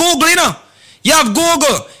can Google, you know. You have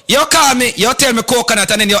Google. You call me, you tell me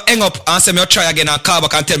coconut, and then you hang up and say me you try again and call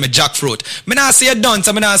back and tell me jackfruit. Me not say you're done,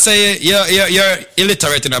 so me not say you're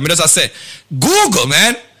illiterate, you know. Me just say Google,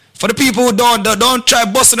 man. For the people who don't try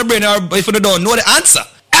busting the brain, or if you don't know the answer.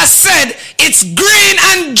 I said it's green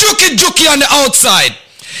and juky on the outside.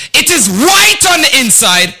 It is white on the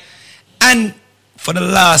inside, and for the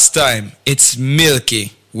last time, it's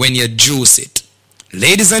milky when you juice it.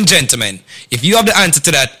 Ladies and gentlemen, if you have the answer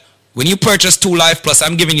to that, when you purchase 2 Life Plus,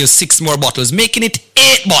 I'm giving you 6 more bottles, making it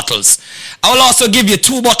 8 bottles. I will also give you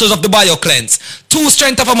 2 bottles of the Bio Cleanse, 2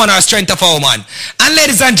 Strength of a Man or Strength of a Woman. And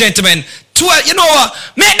ladies and gentlemen, 12, you know what?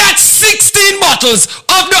 Make that 16 bottles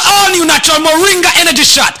of the all-new natural Moringa Energy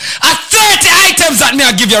Shot at 30 items that me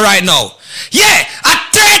I give you right now. Yeah, at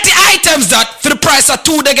 30 items that for the price of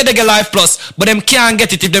 2 Dege Life Plus, but them can't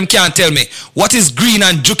get it if them can't tell me what is green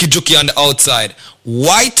and juky on the outside,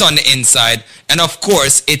 white on the inside, and of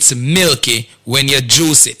course it's milky when you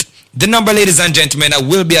juice it. The number, ladies and gentlemen,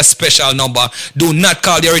 will be a special number. Do not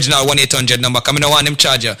call the original 1-800 number, because I don't want them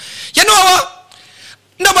charge you. You know what?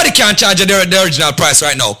 Nobody can charge you the original price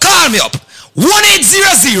right now. Call me up.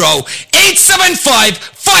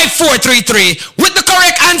 1-800-875-5433 with the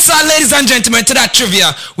correct answer, ladies and gentlemen, to that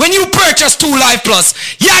trivia. When you purchase 2 Life Plus,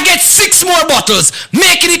 you get 6 more bottles,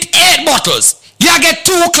 making it 8 bottles. You get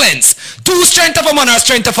 2 cleanse, 2 Strength of a Man or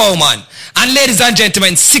Strength of a Woman, and ladies and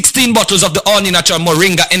gentlemen, 16 bottles of the all-new natural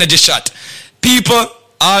Moringa Energy Shot. People,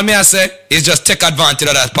 all me I say is just take advantage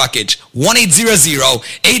of that package.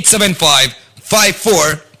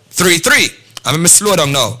 1-800-875-5433. I'm going to slow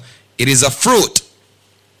down now. It is a fruit.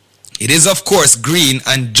 It is, of course, green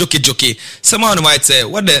and juky. Someone might say,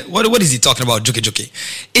 what is he talking about, juky?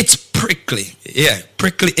 It's prickly. Yeah,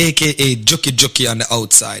 prickly, aka juky on the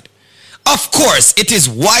outside. Of course, it is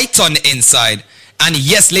white on the inside. And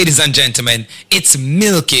yes, ladies and gentlemen, it's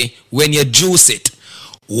milky when you juice it.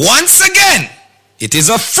 Once again, it is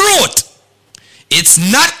a fruit. It's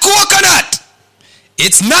not coconut.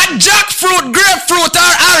 It's not jackfruit, grapefruit,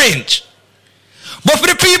 or orange. But for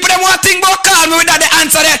the people that want to think about call me without the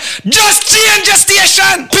answer there, just change your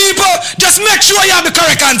station. People, just make sure you have the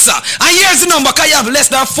correct answer. And here's the number, because you have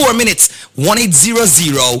less than 4 minutes.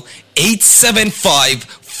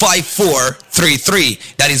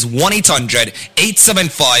 1-800-875-5433. That is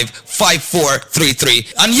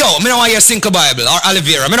 1-800-875-5433. And yo, me don't want your Cinco Bible or aloe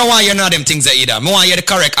vera. Me don't want you none of them things either. Me want you the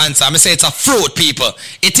correct answer. Me say it's a fruit, people.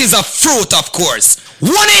 It is a fruit, of course.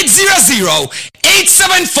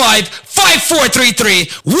 1-800-875-5433.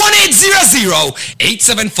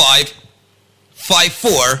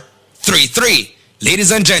 1-800-875-5433.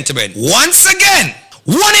 Ladies and gentlemen, once again,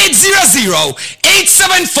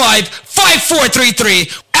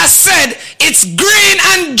 1-800-875-5433. I said it's green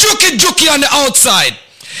and juky on the outside.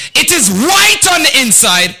 It is white on the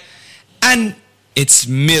inside, and it's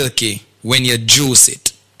milky when you juice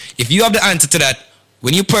it. If you have the answer to that,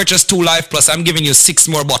 when you purchase 2 Life Plus, I'm giving you 6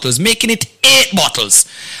 more bottles, making it 8 bottles.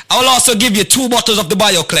 I will also give you 2 bottles of the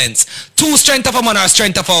Bio Cleanse, 2 Strength of a Man or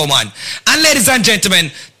Strength of a Woman. And ladies and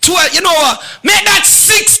gentlemen, 12, you know what? Make that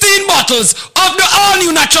 16 bottles of the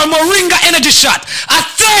all-new natural Moringa Energy Shot at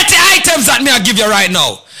 30 items that me I give you right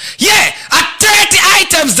now. Yeah, at 30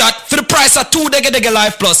 items that for the price of 2 Dege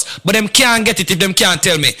Life Plus, but them can't get it if them can't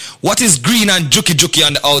tell me what is green and juky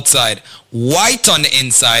on the outside, white on the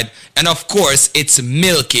inside, and of course it's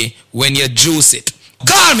milky when you juice it.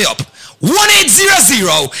 Call me up.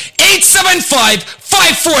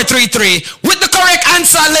 1-800-875-5433 with the correct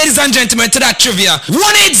answer, ladies and gentlemen, to that trivia.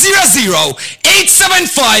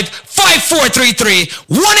 1-800-875-5433.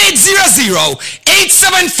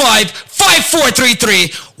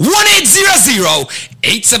 1-800-875-5433.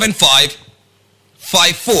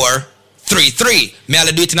 1-800-875-5433. May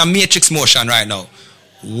I do it in a matrix motion right now?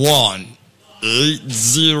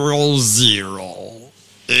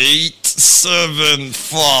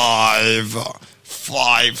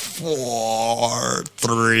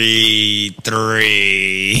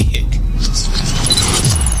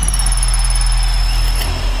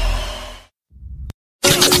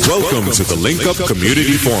 Welcome to the Link Up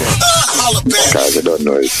Community Forum. Guys, I don't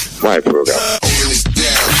know, it's my program.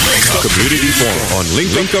 Community Forum on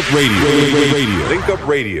Link Up Radio. Link Up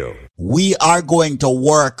Radio. We are going to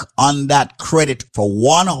work on that credit for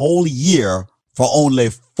 1 whole year for only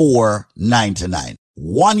 $4.99.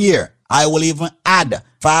 1 year. I will even add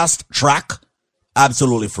Fast Track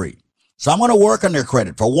absolutely free. So I'm going to work on their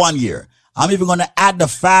credit for 1 year. I'm even going to add the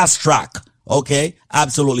Fast Track. Okay,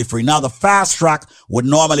 absolutely free. Now, the Fast Track would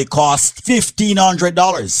normally cost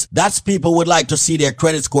 $1,500. That's people would like to see their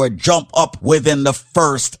credit score jump up within the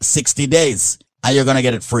first 60 days. And you're going to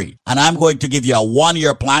get it free. And I'm going to give you a 1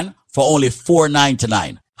 year plan for only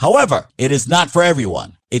 $4.99. However, it is not for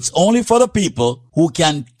everyone. It's only for the people who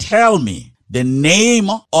can tell me the name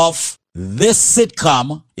of this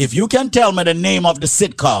sitcom. If you can tell me the name of the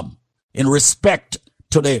sitcom in respect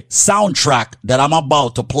to the soundtrack that I'm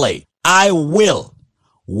about to play, I will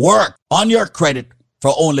work on your credit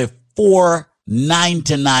for only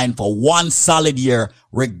 $4.99 for 1 solid year,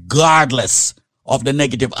 regardless of the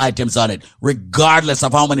negative items on it, regardless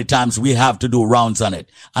of how many times we have to do rounds on it.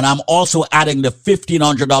 And I'm also adding the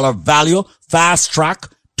 $1,500 value Fast Track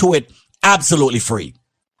to it absolutely free.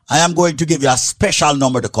 I am going to give you a special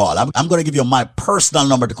number to call. I'm going to give you my personal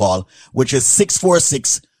number to call, which is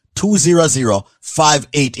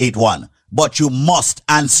 646-200-5881. But you must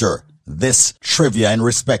answer this trivia in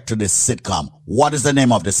respect to this sitcom. What is the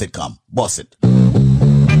name of the sitcom? Boss it.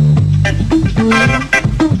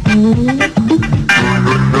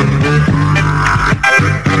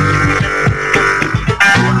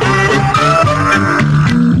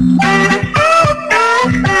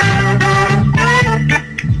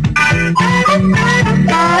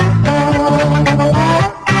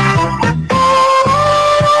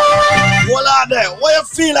 What you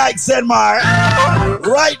feel like, Zenmar?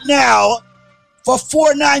 Right now, for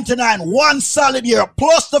 $4.99, 1 solid year,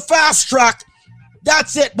 plus the Fast Track,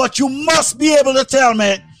 that's it. But you must be able to tell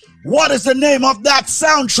me what is the name of that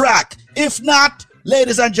soundtrack. If not,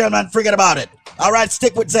 ladies and gentlemen, forget about it. All right,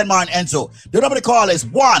 stick with Zenmar and Enzo. The number to call is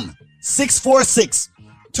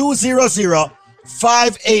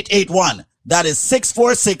 1-646-200-5881. That is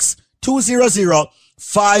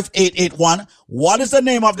 646-200-5881. What is the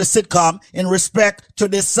name of the sitcom in respect to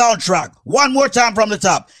this soundtrack? One more time from the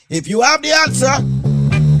top. If you have the answer,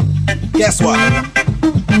 guess what?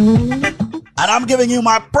 And I'm giving you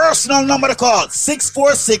my personal number to call,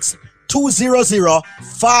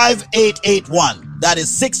 646-200-5881. That is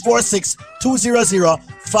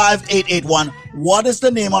 646-200-5881. What is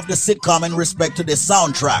the name of the sitcom in respect to this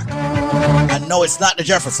soundtrack? And no, it's not the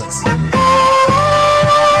Jeffersons.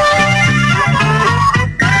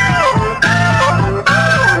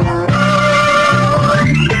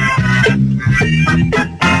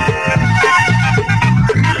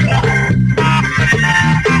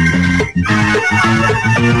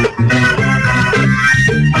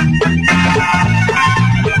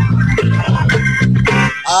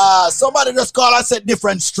 Somebody just called. I said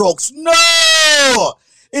Different Strokes. No,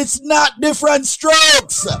 it's not Different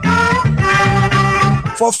Strokes.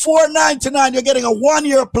 For $4.99, you're getting a 1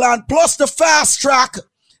 year plan plus the Fast Track.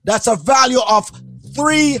 That's a value of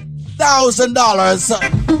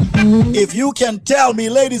 $3,000. If you can tell me,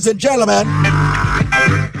 ladies and gentlemen,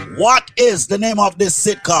 what is the name of this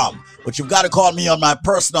sitcom? But you've got to call me on my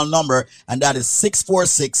personal number, and that is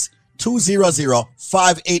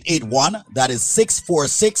 646-200-5881. That is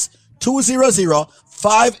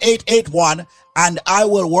 646-200-5881. And I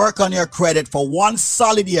will work on your credit for 1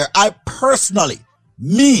 solid year. I personally,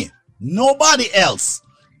 me, nobody else,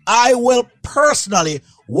 I will personally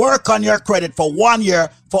work on your credit for 1 year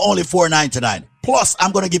for only $4.99. Plus,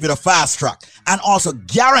 I'm going to give you the Fast Track and also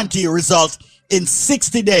guarantee results in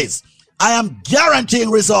 60 days. I am guaranteeing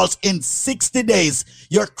results in 60 days.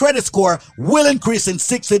 Your credit score will increase in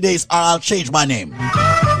 60 days, or I'll change my name.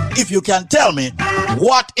 If you can tell me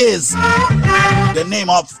what is the name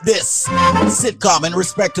of this sitcom in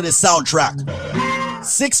respect to this soundtrack.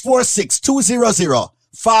 646-200-5881.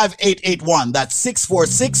 646-200-5881. That's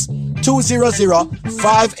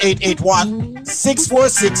 646-200-5881.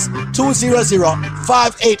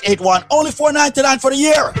 646-200-5881. Only $4.99 for the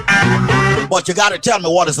year. But you gotta tell me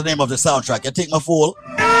what is the name of the soundtrack. You think me fool?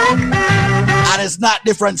 And it's not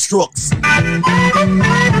Different Strokes. And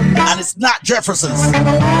it's not Jefferson's.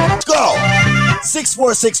 Let's go.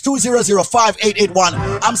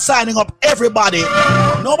 646-200-5881. I'm signing up everybody.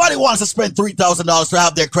 Nobody wants to spend $3,000 to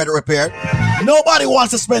have their credit repaired. Nobody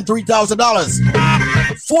wants to spend $3,000.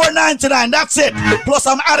 $4.99, that's it. Plus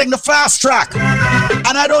I'm adding the fast track.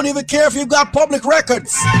 And I don't even care if you've got public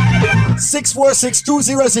records.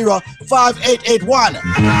 646-200-5881.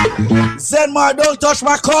 Zenmar, don't touch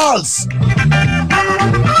my calls.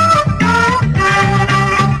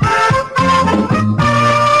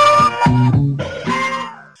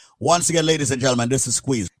 Once again, ladies and gentlemen, this is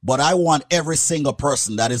Squeeze. But I want every single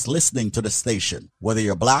person that is listening to the station, whether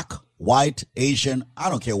you're black, white, Asian,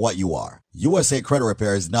 I don't care what you are. USA Credit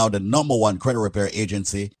Repair is now the #1 credit repair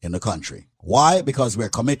agency in the country. Why? Because we're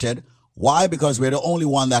committed. Why? Because we're the only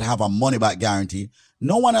one that have a money-back guarantee.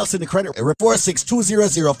 No one else in the credit.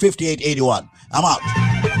 46200-5881. I'm out.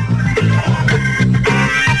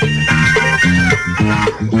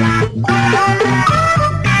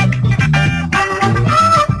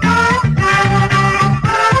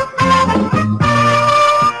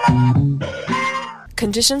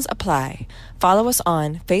 Conditions apply. Follow us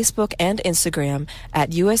on Facebook and Instagram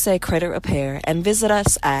at USA Credit Repair and visit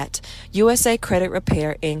us at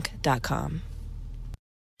usacreditrepairinc.com.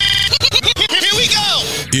 Here we go!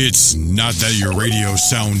 It's not that your radio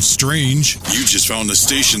sounds strange. You just found a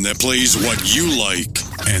station that plays what you like.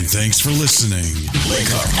 And thanks for listening.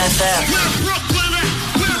 Wake up.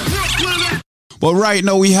 FM. But right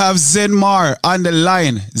now we have Zenmar on the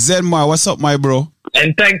line. Zenmar, what's up, my bro?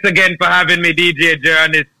 And thanks again for having me, DJ Jer,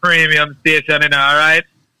 on this premium station, alright?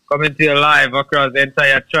 Coming to you live across the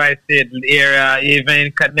entire tri-state area, even in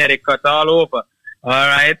Connecticut, all over,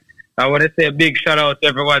 alright? I want to say a big shout out to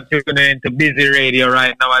everyone tuning into Busy Radio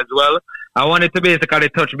right now as well. I wanted to basically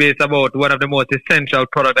touch base about one of the most essential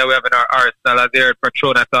products that we have in our arsenal, as you heard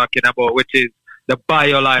Patrona talking about, which is the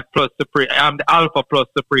BioLife Plus Supreme, the Alpha Plus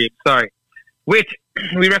Supreme, which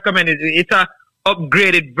we recommend. It's a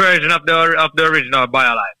upgraded version of the original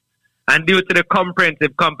BioLife. And due to the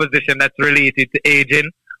comprehensive composition that's related to aging,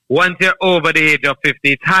 once you're over the age of 50,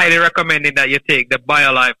 it's highly recommended that you take the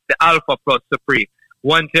BioLife, the Alpha Plus Supreme.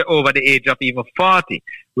 Once you're over the age of even 40,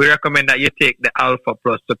 we recommend that you take the Alpha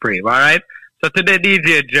Plus Supreme, all right? So today,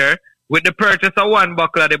 DJ Jer, with the purchase of 1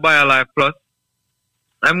 bottle of the BioLife Plus,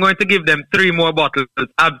 I'm going to give them 3 more bottles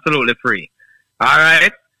absolutely free, all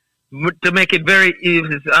right? To make it very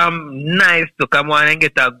easy, nice to come on and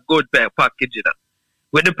get a good package, you know.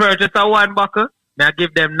 With the purchase of 1 bottle, now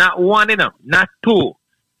give them not 1, you know, not 2,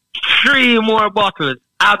 3 more bottles,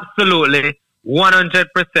 absolutely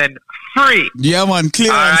 100% free. Yeah, man,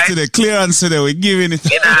 clearance today, we're giving it.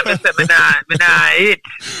 Me nah hit.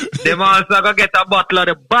 Them also gonna get a bottle of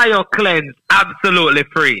the BioCleanse absolutely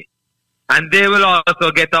free. And they will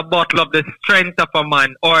also get a bottle of the Strength of a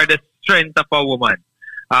Man or the Strength of a Woman.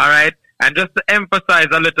 Alright? And just to emphasize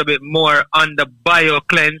a little bit more on the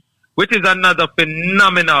BioCleanse, which is another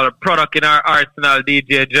phenomenal product in our arsenal,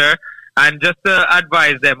 DJ Jer. And just to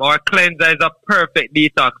advise them, our cleanser is a perfect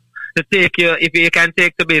detox to take you, if you can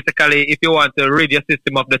take to basically, if you want to rid your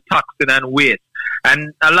system of the toxin and waste.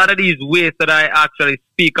 And a lot of these wastes that I actually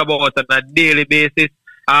speak about on a daily basis,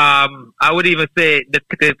 I would even say the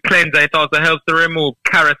cleanser, it also helps to remove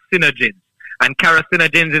carcinogens. And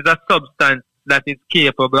carcinogens is a substance that is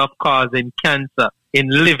capable of causing cancer in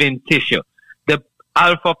living tissue. The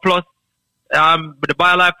Alpha Plus, the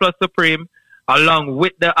BioLife Plus Supreme, along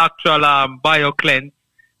with the actual BioCleanse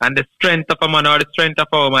and the Strength of a Man or the Strength of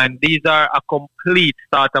a Woman, these are a complete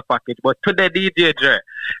starter package. But to the DJ Jer,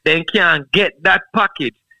 they can't get that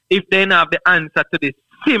package if they don't have the answer to this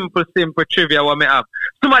simple trivia what me have.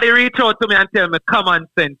 Somebody reach out to me and tell me common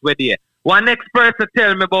sense with you. One next person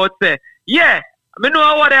tell me about, say, yeah, I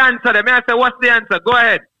know what the answer is. I say, what's the answer? Go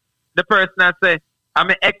ahead. The person I say, I'm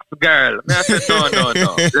an ex-girl. I say, no.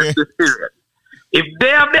 Let's be serious. If they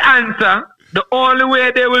have the answer, the only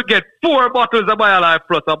way they will get 4 bottles of BioLife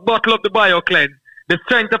Plus, a bottle of the BioCleanse, the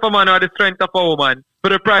Strength of a Man or the Strength of a Woman, for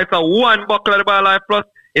the price of 1 bottle of the BioLife Plus,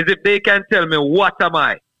 is if they can tell me, what am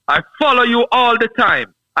I? I follow you all the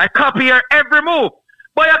time. I copy your every move.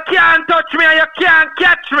 But you can't touch me and you can't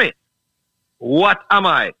catch me. What am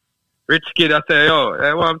I? Rich kid, I say, yo,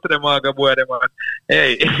 I want to the maga boy, man.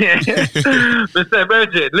 Hey. Mr.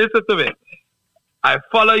 Bridget, listen to me. I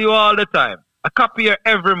follow you all the time. I copy your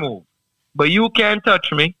every move. But you can't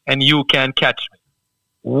touch me and you can't catch me.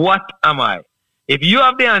 what am I? If you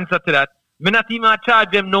have the answer to that, me not even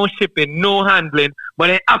charge them no shipping, no handling, but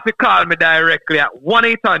they have to call me directly at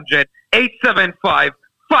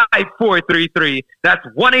 1-800-875-5433. That's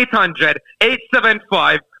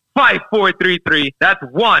 1-800-875-5433. That's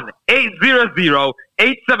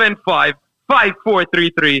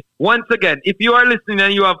 1-800-875-5433. Once again, if you are listening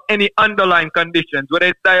and you have any underlying conditions, whether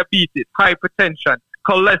it's diabetes, hypertension,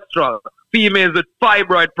 cholesterol, females with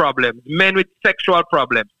fibroid problems, men with sexual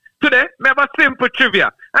problems, today, we have a simple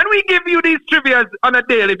trivia. And we give you these trivias on a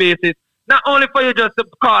daily basis, not only for you just to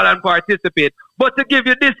call and participate, but to give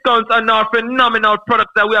you discounts on our phenomenal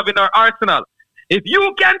products that we have in our arsenal. If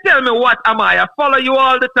you can tell me what am I follow you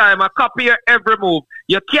all the time, I copy your every move.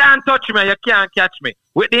 You can't touch me, you can't catch me.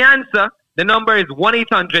 With the answer, the number is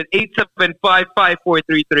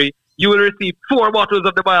 1-800-875-5433. You will receive 4 bottles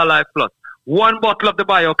of the BioLife Plus, 1 bottle of the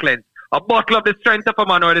BioCleanse, a bottle of the strength of a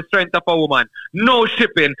man or the strength of a woman. No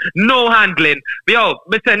shipping, no handling. Yo,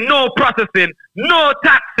 me say no processing, no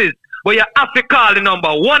taxes. But you have to call the number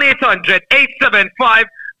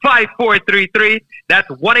 1-800-875-5433. That's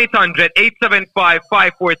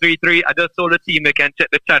 1-800-875-5433. I just told the team they can check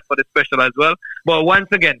the chat for the special as well. But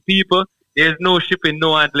once again, people, there's no shipping,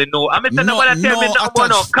 no handling, no. I mean, nobody tell me nothing about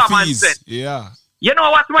no common sense. Yeah. You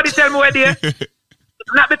know what somebody tell me where they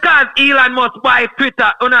not because Elon must buy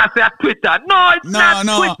Twitter. When I say Twitter. No, it's not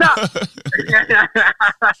Twitter.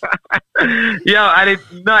 Yo, and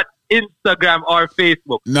it's not Instagram or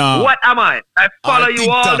Facebook. No. What am I? I follow you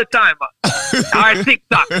all the time. Or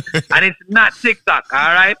TikTok. And it's not TikTok,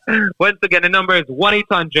 all right? Once again, the number is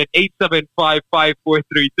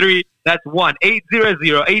 1-800-875-5433. That's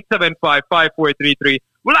 1-800-875-5433.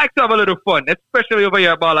 We like to have a little fun, especially over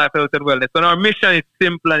here at BioLife Health and Wellness. And our mission is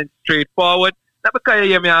simple and it's straightforward. Not because you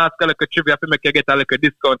hear me ask a little trivia to make you get a little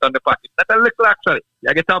discount on the package. That's a little actually.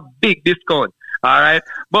 You get a big discount. Alright?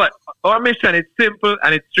 But our mission is simple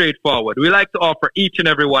and it's straightforward. We like to offer each and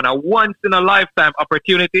every one a once in a lifetime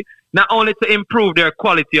opportunity, not only to improve their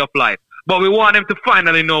quality of life, but we want them to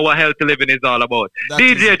finally know what healthy living is all about.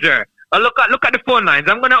 DJ Jer, look at the phone lines.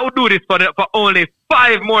 I'm gonna do this for only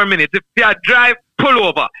 5 more minutes. If you have drive, pull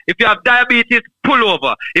over. If you have diabetes, pull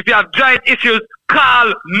over. If you have joint issues,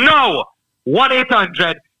 call now.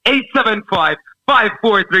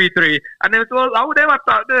 1-800-875-5433. And then, so how would they have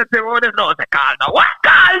thought? They say, oh, they know, say, call now. What?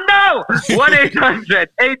 Call now!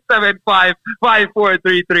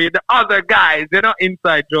 1-800-875-5433. The other guys, they're not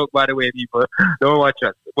inside joke, by the way, people. Don't watch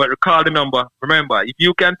us. But call the number. Remember, if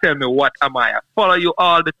you can tell me what am I follow you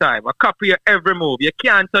all the time. I copy your every move. You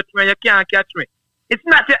can't touch me, you can't catch me. It's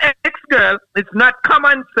not your ex-girl. It's not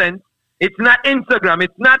common sense. It's not Instagram.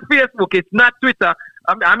 It's not Facebook. It's not Twitter.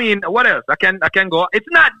 I mean, what else? I can go. It's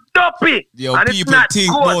not dopey. Yo, and people, it's not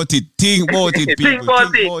think good. about it. Think about it, people. Think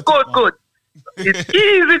about it. Good. It's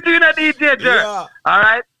easy to a DJ Jer. Yeah. All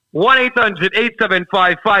right?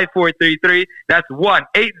 1-800-875-5433. That's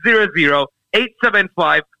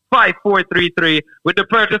 1-800-875-5433. With the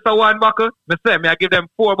purchase of 1 buckle, I give them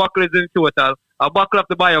 4 buckles in total. A buckle of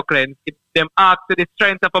the BioCleanse. If them ask to the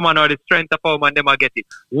strength of a man or the strength of a woman, them will get it.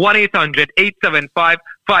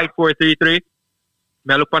 1-800-875-5433.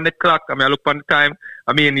 I look on the clock, I look on the time.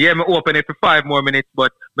 Me open it for 5 more minutes,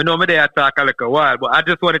 but I know me there talk a little while. But I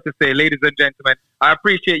just wanted to say, ladies and gentlemen, I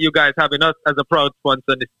appreciate you guys having us as a proud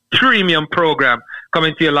sponsor in this premium program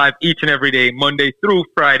coming to you live each and every day, Monday through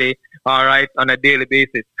Friday, all right, on a daily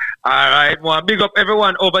basis. All right, well, big up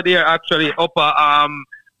everyone over there, actually,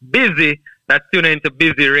 Busy, that's tuning into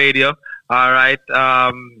Busy Radio. All right,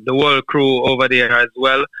 the whole crew over there as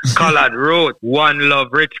well. Collard Road, One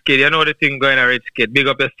Love, Rich Kid. You know the thing going on, Rich Kid. Big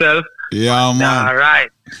up yourself. Yeah, man. All right.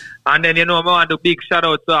 And then, I want to big shout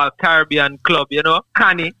out to our Caribbean Club,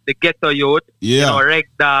 Connie, the Ghetto Youth. Yeah. Reg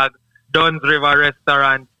Dog, Duns River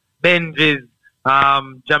Restaurant, Benji's,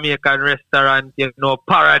 Jamaican Restaurant,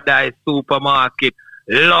 Paradise Supermarket,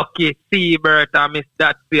 Lucky Seabird, and Miss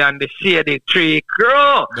Datsy and the Shady Tree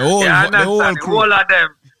Crew. The whole of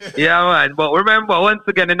them. Yeah, man. But remember, once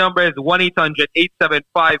again, the number is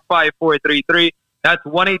 1-800-875-5433. That's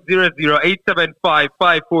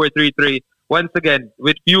 1-800-875-5433. Once again,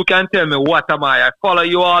 you can tell me what am I follow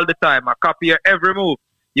you all the time. I copy your every move.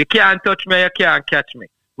 You can't touch me, you can't catch me.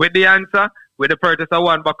 With the answer, with the purchase of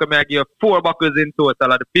 1 buckle, I give you 4 buckles in total.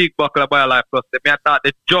 The big buckle of BioLife Plus. I thought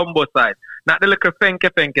the jumbo size, not the little fenke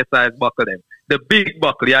size buckle. Them. The big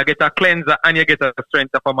buckle, you get a cleanser and you get a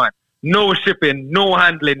strength of a man. No shipping, no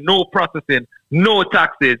handling, no processing, no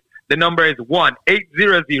taxes. The number is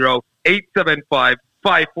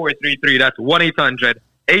 1-800-875-5433. That's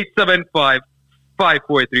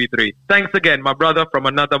 1-800-875-5433. Thanks again, my brother from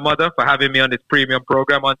another mother, for having me on this premium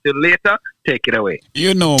program. Until later, Take it away.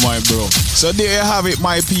 You know, my bro. So there you have it,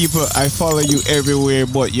 my people. I follow you everywhere,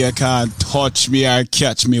 but you can't touch me or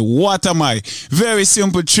catch me. What am I? Very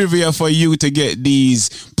simple trivia for you to get these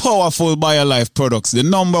powerful BioLife products. The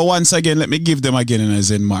number, once again, let me give them again in a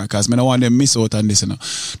Zen mark, because I don't want them miss out on this. You know.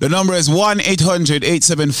 The number is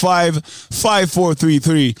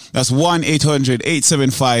 1-800-875-5433. That's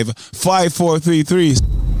 1-800-875-5433.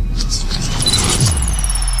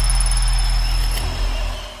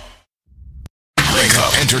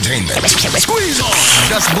 Entertainment. Squeeze on.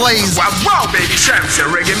 Just blaze. Wow, wow, baby, Sham, say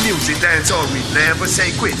reggae music, dance all we never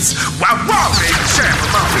say quits. Wow, wow, baby, Sham,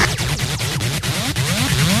 I'm out.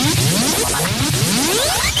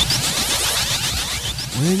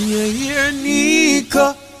 When you hear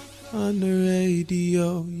Nika on the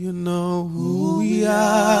radio, you know who we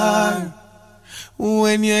are.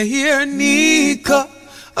 When you hear Nika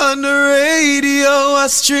on the radio, a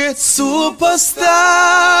straight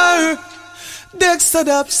superstar. Dexter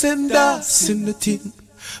Daps and Das in the thing.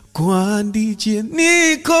 Go on DJ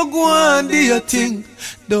Nico, go on do your thing.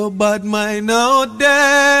 No bad mind out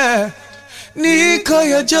there. Nico,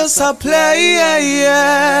 you just a player,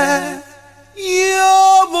 yeah.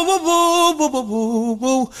 Yo, boo, boo, boo, boo, boo, boo,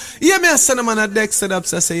 boo. Yeah, me a send a man a Dexter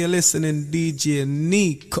Daps. I say you're listening DJ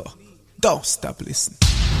Nico. Don't stop listening.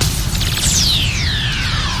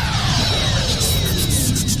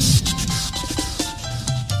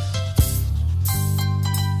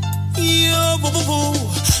 Yo, boo, boo, boo.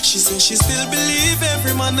 She says she still believe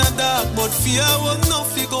every man a dog, but fear will not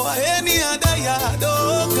figure any other yard.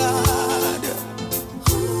 Oh God,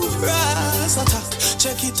 Rasata,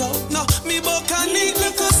 check it out. No, me book and need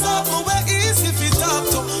little something where easy if it talk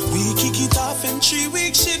to. We kick it off in 3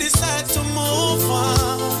 weeks. She decide to move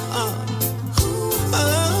on.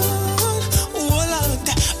 Hold on,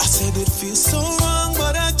 I said it feels so wrong,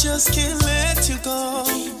 but I just can't let you go.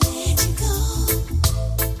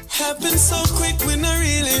 Happened so quick when I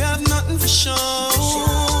really have nothing for show.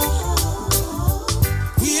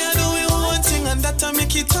 We are doing one thing and that I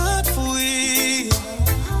make it hard for we.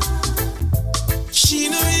 She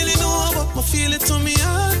don't really know about my feeling to me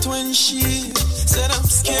heart when she said I'm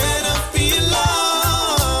scared of being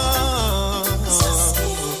lost.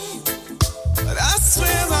 But I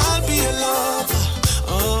swear I'll be a lover.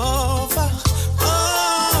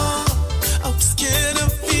 I'm scared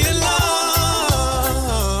of being lost.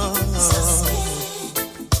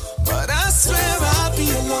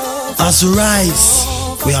 As we rise,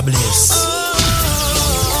 we are blessed.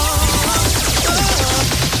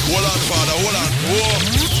 Hold on, Father, hold on.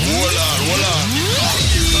 Hold on.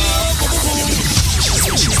 She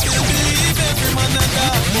said she still believe every man a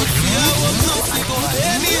God, but fear will not go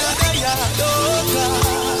any other yard. Oh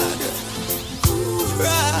God,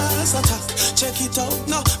 Rasata, check it out.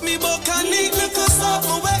 No, me book and need little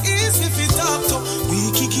something where easy if it talk to.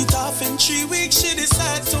 We kick it off in 3 weeks. She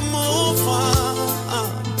decide to move on.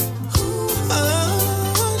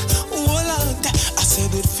 I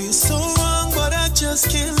said it feels so wrong, but I just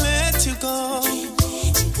can't let you go.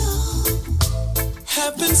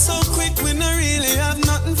 Happened so quick when I really have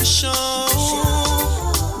nothing for show.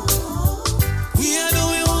 We are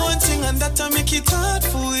doing one thing and that I make it hard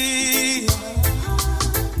for we.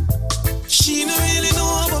 She don't really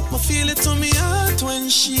know about my feeling to me heart when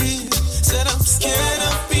she said I'm scared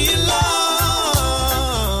of being lost.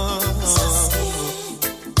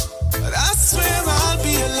 But I swear I'll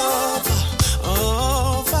be a lover.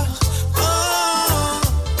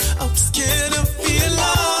 I'm scared of being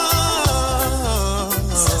lost.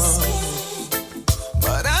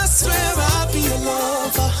 But I swear I'll be a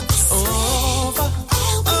lover.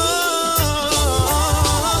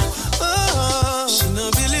 She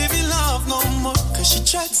don't believe in love no more, 'cause she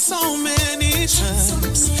tried so many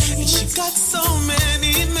times. And she got so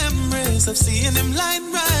many memories of seeing him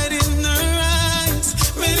lying right in her eyes.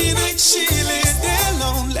 Many nights she lay there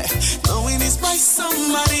lonely, knowing he's by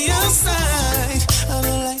somebody outside. I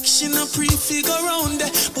don't like she no prefigure around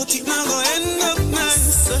there, but it not gonna end up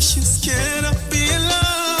nice. So she's scared of being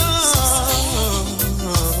lost.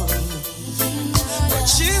 But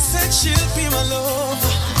she said she'll be my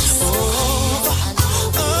lover.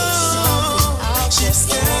 She's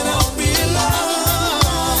scared of being lost.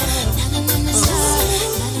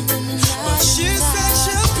 But she said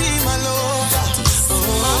she'll be my lover.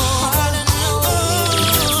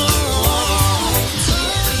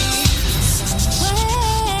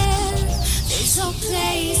 There's no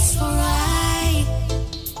place for right.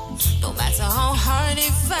 No matter how hard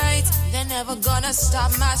they fight, they're never gonna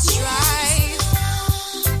stop my stride.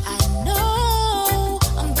 I know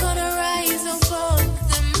I'm gonna rise above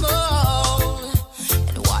them all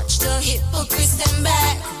and watch the hypocrites them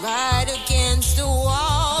back right again. the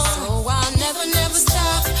wall. So I'll never, never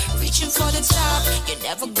stop reaching for the top. You're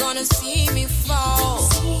never gonna see me fall.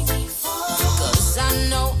 Cause I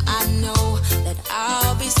know that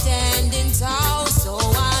I'll be standing tall. So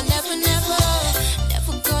I'll never, never,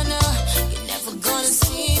 never gonna, you're never gonna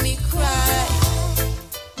see me cry.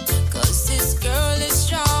 Cause this girl is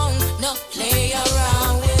strong, no play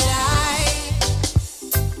around with I.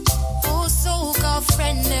 Oh, so-called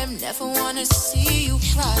friend, them never wanna see you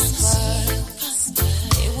prosper.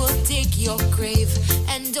 They will dig your grave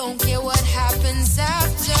and don't care what happens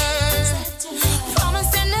after.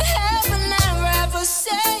 Promising to heaven never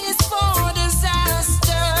say it's for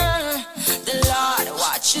disaster. The Lord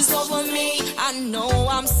watches over me, I know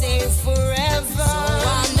I'm safe forever. So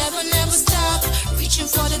I'll never, never stop reaching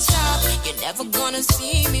for the top. You're never gonna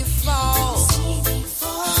see me fall.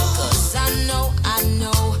 Cause I know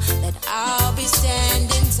that I'll be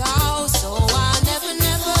standing tall. So I'll never,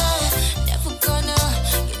 never, never gonna,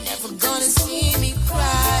 you're never gonna see me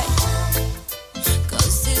cry.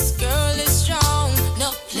 Cause this girl is strong, no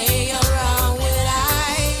play around with I.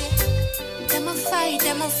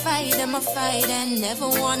 Them a fight, and never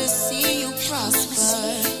wanna see you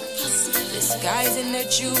prosper. Disguising their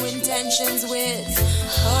true intentions with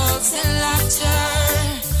hugs and laughter.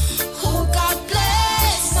 Oh, God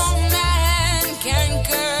bless, no man can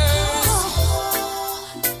curse.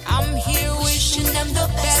 I'm here wishing them the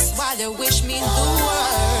best while they wish me the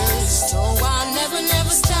worst. So I'll never,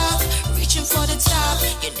 never stop reaching for the top.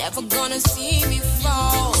 You're never gonna see me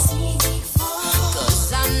fall.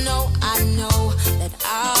 Cause I know that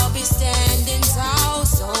I'll be standing tall.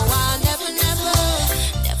 So I'll never, never,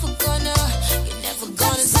 never gonna, you're never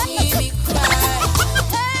gonna see me cry.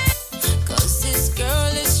 Cause this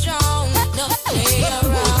girl is strong, no play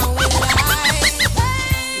around with life.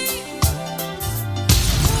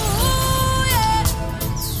 Ooh, yeah.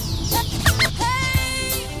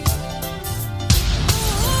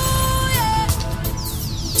 Ooh, yeah.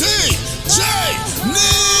 DJ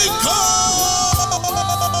Nico!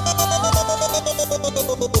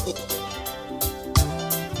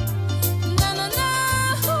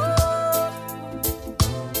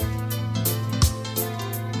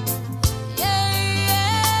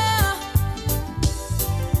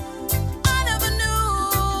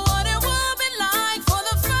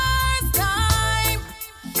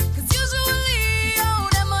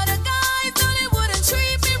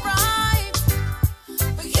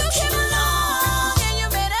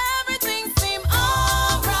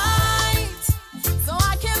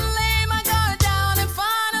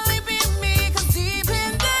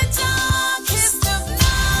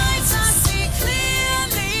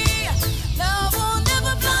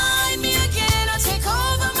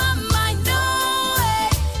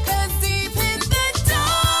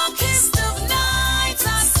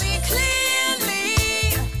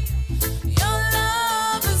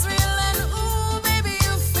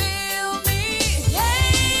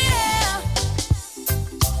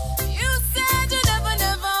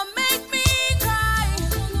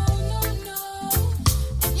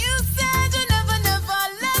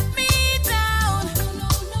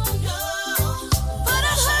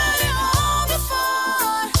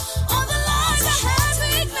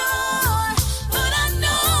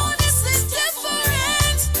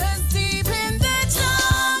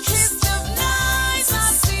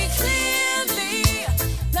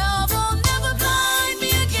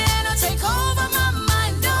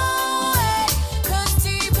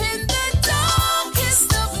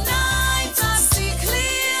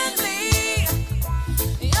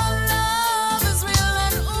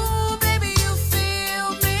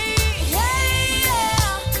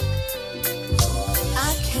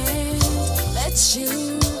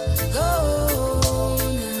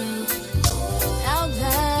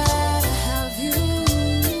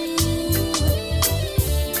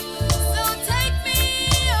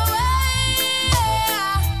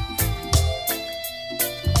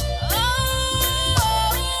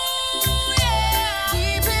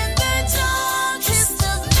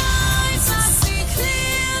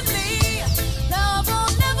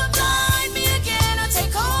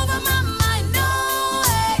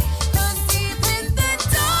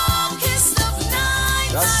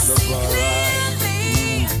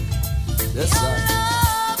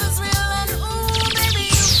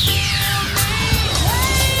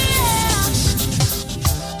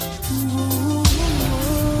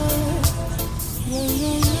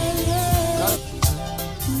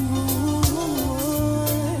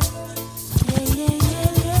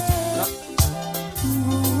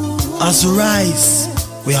 As we rise,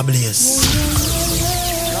 we are blessed.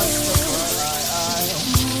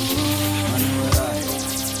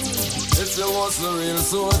 It's the most the real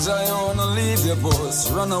soldier, you wanna leave your post.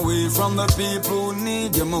 Run away from the people who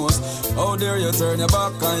need you most. How dare you turn your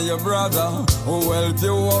back on your brother who helped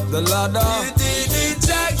you up the ladder? You did it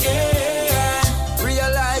again.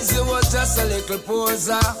 Realize you was just a little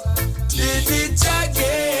poser. Did it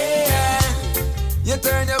again. You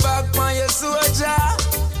turn your back on your soldier.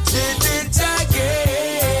 Did it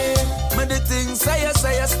again. But the things say you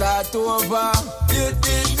start over. You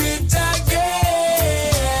did it again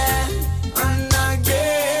and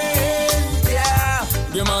again, yeah.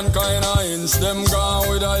 The mankind a inch, them gone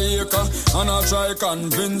with a acre. And I try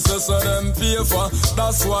convince us of them pay for.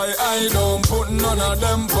 That's why I don't put none of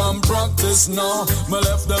them from practice now. Me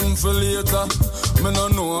left them for later. Me no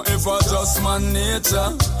know if I just my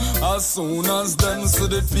nature. As soon as them see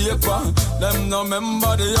the paper, them no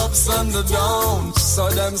remember the ups and the downs. So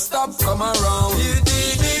them stop come around. You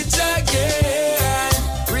did it again.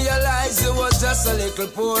 Realize you was just a little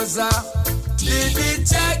poser. Did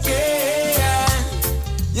it again.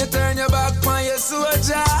 You turn your back on your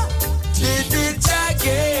soldier. Did it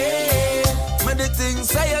again. But the things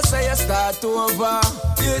say you start over.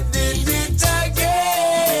 You did it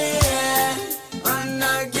again and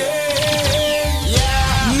again.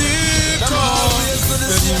 Yeah. Nico.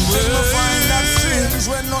 Them find that strange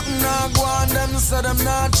when nothing not go on. Them say them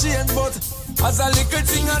not change, but as a little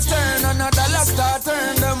thing a turn, another lot start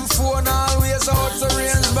turn. Them phone always out to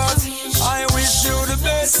range, but I wish you the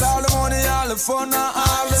best. All the money, all the fun, and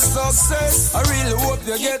all the success. I really hope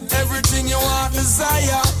you get everything you want,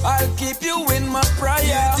 desire. I'll keep you in my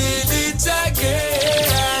prayer. You did it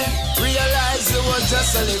again. Realize you was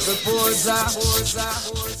just a little poser.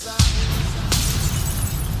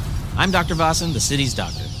 I'm Dr. Vasan, the city's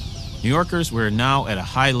doctor. New Yorkers, we're now at a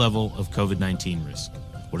high level of COVID-19 risk.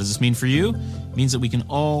 What does this mean for you? It means that we can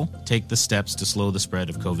all take the steps to slow the spread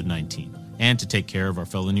of COVID-19 and to take care of our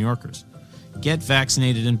fellow New Yorkers. Get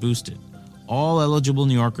vaccinated and boosted. All eligible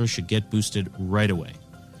New Yorkers should get boosted right away.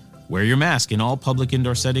 Wear your mask in all public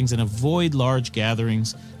indoor settings and avoid large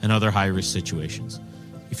gatherings and other high-risk situations.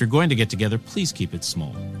 If you're going to get together, please keep it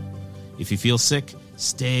small. If you feel sick,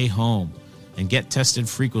 stay home and get tested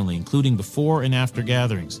frequently, including before and after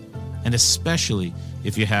gatherings, and especially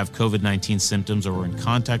if you have COVID-19 symptoms or were in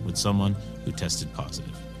contact with someone who tested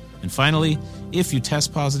positive. And finally, if you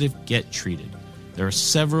test positive, get treated. There are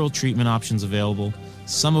several treatment options available,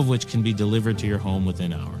 some of which can be delivered to your home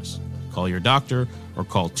within hours. Call your doctor or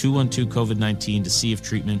call 212-COVID-19 to see if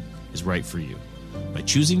treatment is right for you. By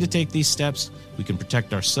choosing to take these steps, we can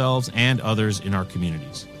protect ourselves and others in our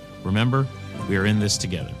communities. Remember, we are in this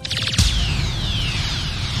together.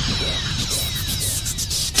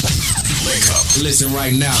 Wake up. Listen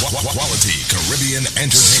right now. Quality Caribbean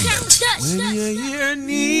Entertainment. When you hear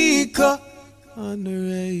Nico on the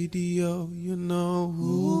radio, you know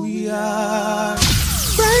who we are.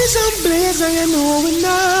 Rise and blaze and you know we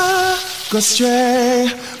not go stray.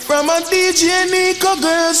 From a DJ Nico,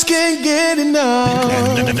 girls can't get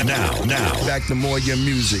enough. Now. Back to more your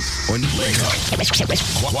music on Wake Up.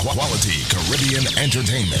 Quality Caribbean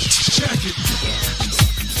Entertainment. Check it.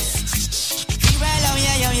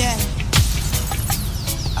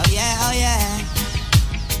 Oh yeah.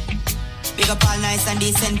 Big up all nice and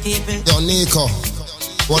decent people. Yo, Nico,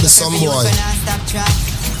 what is some boy? Stop track.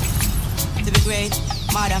 To be great,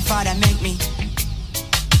 mother and father make me.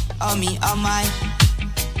 Oh me, oh my.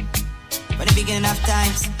 For the beginning of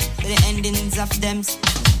times, to the endings of them.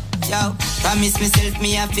 Yo, promise myself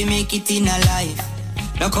me have to make it in a life.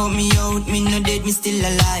 Don't count me out, me no dead, me still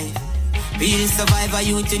alive. Real survivor,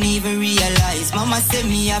 you don't even realize. Mama say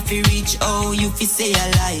me have to reach, oh, you fi say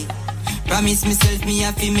a lie. Promise myself me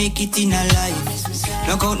have to make it in a life.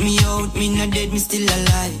 Don't count me out, me no dead, me still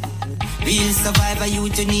alive. Real survivor, you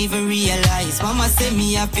don't even realize. Mama say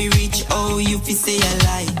me have to reach, oh, you fi say a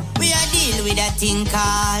lie. We are deal with a thing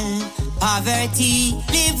called poverty.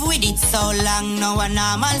 Live with it so long, no one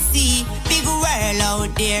normal see. Big world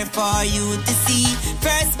out there for you to see.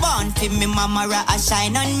 Firstborn for me, mama a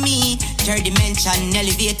shine on me. Third dimension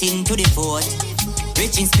elevating to the fourth.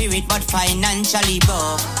 Rich in spirit but financially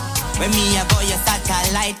broke. When me a boy, your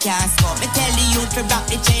satellite can't scope. Me tell the youth to rock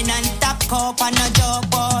the chain and top cup and no joke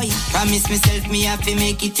boy. Promise myself me have to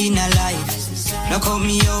make it in a life. No count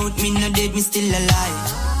me out, me no dead, me still alive.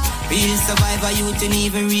 Real survivor, you don't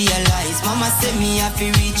even realize. Mama say me have to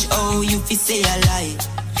reach, oh, you fi say a lie.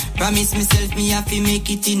 Promise myself me have to make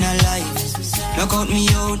it in a life. No count me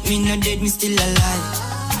out, me no dead, me still alive.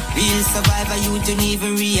 Real survivor, you don't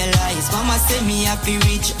even realize. Mama say me have to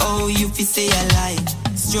reach, oh, you fi say a lie.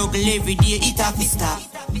 Struggle every day, it have to stop.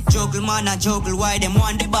 Juggle man a juggle, why them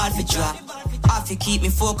want the ball for drop. Have to keep me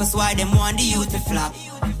focused while them want the youth to flop.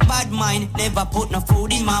 Bad mind, never put no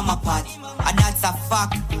food in mama pot. And that's a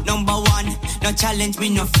fact. Number one, no challenge me,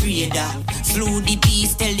 no afraid of. Slew the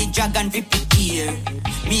beast, tell the dragon to prepare.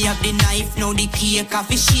 Me have the knife, now the cake of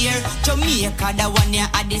fish share. Jamaica, the one ya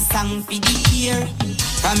had the song for the ear.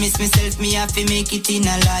 Promise myself me have to make it in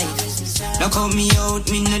a life. Now count me out,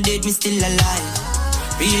 me no dead, me still alive.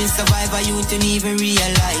 Real survivor, you don't even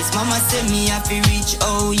realize. Mama said me have to reach,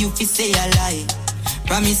 oh, you fi say a lie.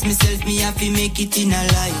 Promise myself me have to make it in a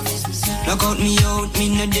life. Now count me out, me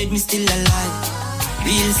no dead, me still alive.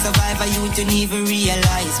 Real survivor, you don't even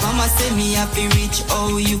realize. Mama said me have to reach,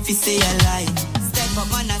 oh, you fi say a lie. Step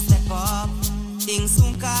up, man, I step up. Things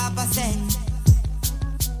soon come up,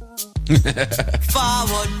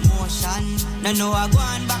 forward motion, no know I go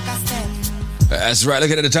on back a step. That's right.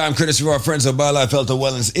 Looking at the time, courtesy of our friends of BioLife Health and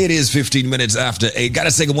Wellness. It is 15 minutes after 8. Gotta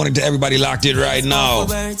say good morning to everybody locked in right now. I'm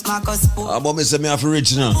going to say me off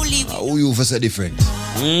original. How you for say different?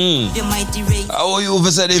 How you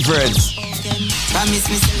for say different? Promise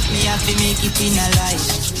myself me have to make it in a life.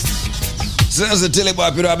 So that's the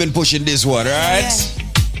telebop, you know, I've been pushing this one, right?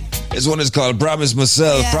 This one is called Promise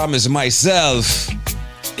Myself, Promise Myself.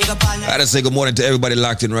 I gotta say good morning to everybody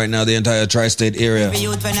locked in right now, the entire tri-state area.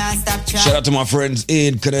 Shout out to my friends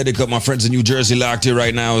in Connecticut, my friends in New Jersey locked in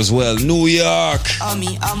right now as well. New York.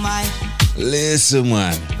 Listen,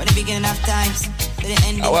 man.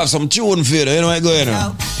 I will have some tune for you, you know what I'm going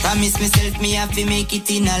on? Promise myself me have to make it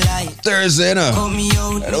in a life. Thursday, you know.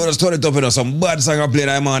 I don't just turn it up, you know, some bad song I play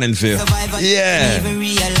that morning for you. Yeah.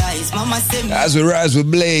 As we rise, we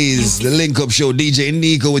blaze. The link up show, DJ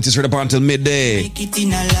Nico, which is right up until midday. Make it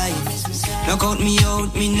in a life. Knock out me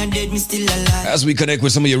out, me not dead, me still alive. As we connect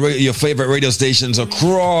with some of your favorite radio stations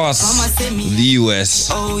across the US.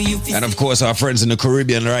 And of course, our friends in the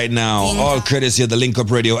Caribbean right now. All courtesy of the Link Up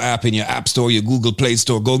Radio app in your App Store, your Google Play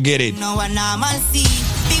Store. Go get it. No one see.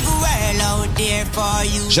 Big world out there for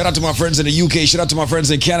you. Shout out to my friends in the UK. Shout out to my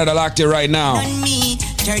friends in Canada locked in right now.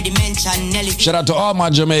 Shout out to all my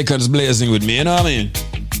Jamaicans blazing with me. You know what I mean?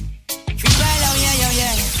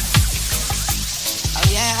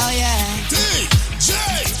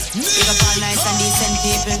 Big up all nice and decent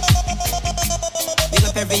people. Big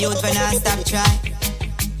up every youth when I stop try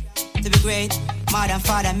to be great. Mother and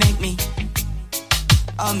father make me.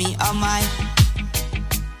 Oh me, oh my.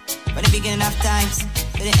 For the beginning of times,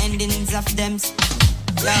 to the endings of them.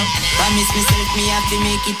 Yo, promise myself me have to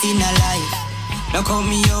make it in a life. Now call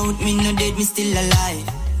me out, me no dead, me still alive.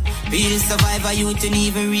 Real survivor, you don't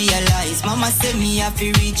even realize. Mama said me have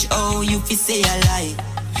to reach, oh, you fi say a lie.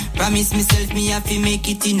 Promise myself me have to make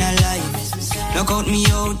it in a life. Now count me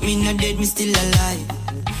out, me no dead, me still alive.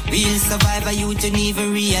 Real survivor, you don't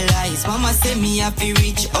even realize. Mama said me have to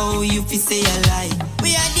reach, oh, you fi say a lie.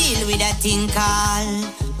 We are deal with a thing called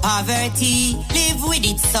poverty. Live with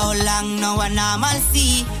it so long, no one normal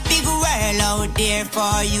see. Big world out there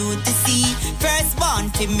for you to see. Firstborn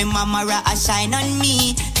for me, mama a shine on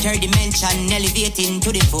me. Third dimension elevating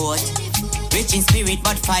to the fourth. Rich in spirit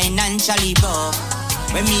but financially broke.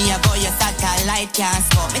 When me a go, your satellite can't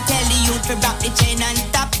scope. Me tell the youth to rock the chain and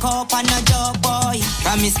top cup and a joke, boy.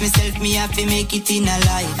 Promise myself me have to make it in a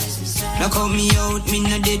life. Now count me out, me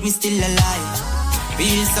no dead, me still alive.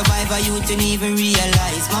 Real survivor, you don't even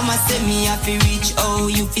realize. Mama said me have to reach, oh,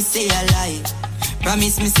 you fi say a lie.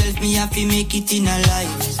 Promise myself me have to make it in a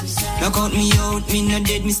life. Now count me out, me no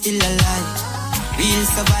dead, me still alive. Real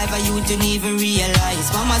survivor, you don't even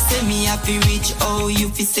realize. Mama say me have to reach, oh, you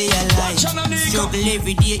fi say a lie. Juggle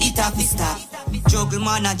every day, it have to stop. Juggle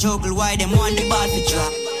man, I juggle, why them want the ball to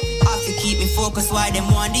drop. Have to keep me focused, why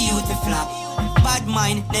them want the youth to flop. Bad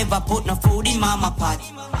mind, never put no food in mama pot.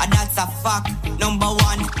 And that's a fact. Number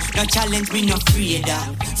one, no challenge me, no afraid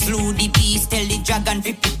of. Slew the beast, tell the dragon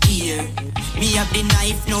to prepare. Me have the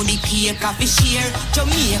knife, now the cake of fish share.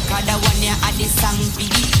 Jamaica, the one ya had the song for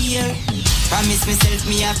the ear. Promise myself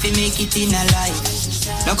me have to make it in a life.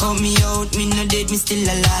 Now count me out, me no dead, me still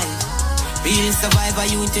alive. Real survivor,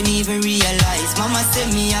 you don't even realize. Mama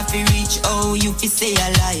said me have to reach, oh, you fi say a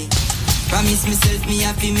lie. Promise myself me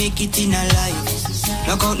have to make it in a life.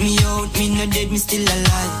 Now count me out, me no dead, me still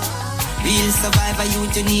alive. Real survivor, you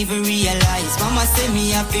don't even realize. Mama said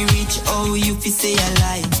me have to reach, oh, you fi say a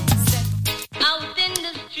lie. Out in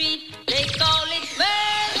the street, they call it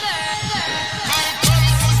murder.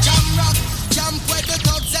 Jam rock, jump where the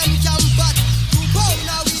thugs and camp back. 2 pound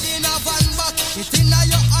now within a van back. It inna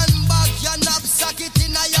your handbag, your knapsack, it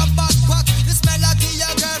inna your backpack. This melody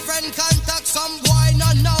your girlfriend contact. Some boy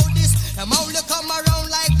not know this. Them only come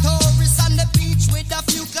around like tourists on the beach with a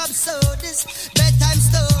few club sodas, bedtime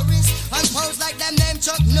stories, and pose like them name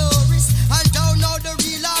Chuck Norris. And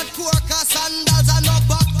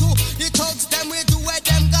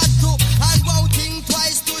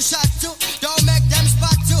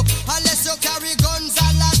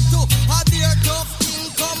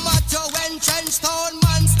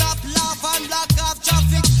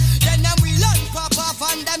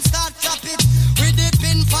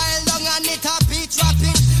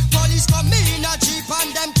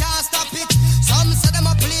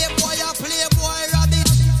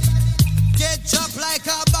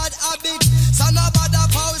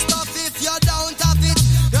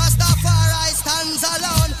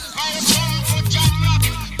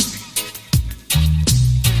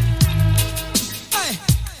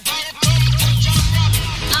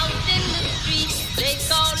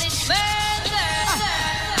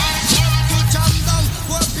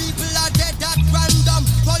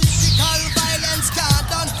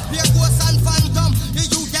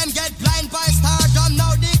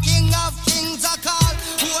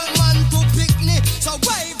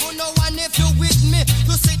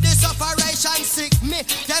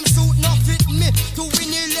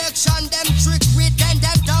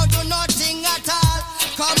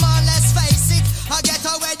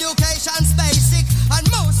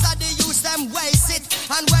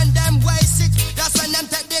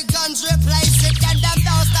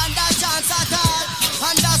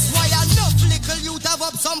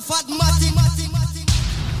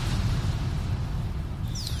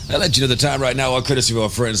I'll let you know the time right now, our courtesy of our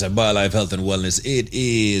friends at BioLife Health and Wellness. It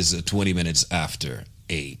is 20 minutes after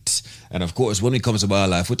 8. And of course, when it comes to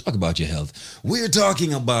BioLife, we talk about your health. We're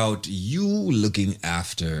talking about you looking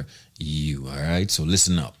after you, all right? So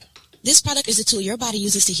listen up. This product is a tool your body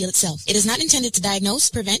uses to heal itself. It is not intended to diagnose,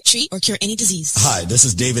 prevent, treat, or cure any disease. Hi, this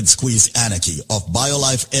is David Squeeze Anarchy of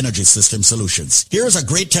BioLife Energy System Solutions. Here is a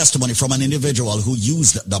great testimony from an individual who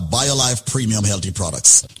used the BioLife Premium Healthy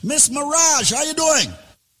products. Miss Mirage, how you doing?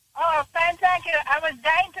 Oh, fine, thank you. I was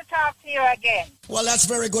dying to talk to you again. Well, that's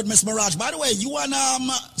very good, Miss Mirage. By the way, you and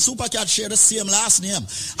Supercat share the same last name.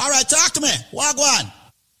 All right, talk to me. Wagwan.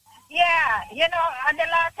 Yeah, you know, and the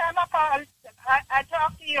last time I called, I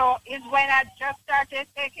talked to you is when I just started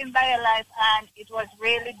taking BioLife, and it was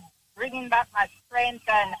really bringing back my strength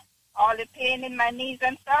and all the pain in my knees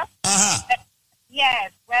and stuff.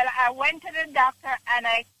 Yes, well, I went to the doctor and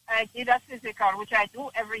I did a physical, which I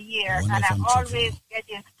do every year, and I'm always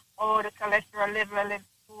getting, the cholesterol level is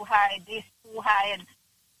too high, this too high, and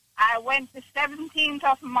I went the 17th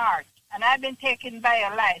of March, and I've been taking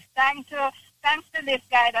BioLife. Thanks to this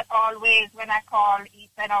guy that always, when I call, he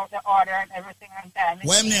send out the order and everything on time.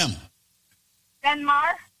 What name?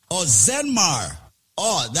 Zenmar. Oh, Zenmar.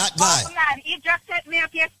 Oh, that guy. Oh, man, he just set me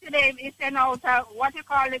up yesterday. He sent out, what you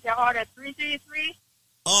call it, the order 333.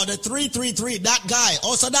 Oh, the 333, that guy.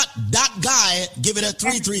 Also, that guy give it a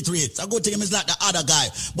 333. It's a good thing it's not the other guy.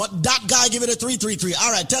 But that guy give it a 333.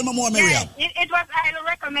 All right, tell me more, Miriam. Yes, it was highly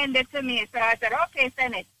recommended to me, so I said, okay,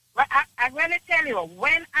 send it. But I'm going to tell you,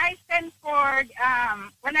 when I sent for,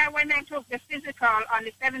 when I went and took the physical on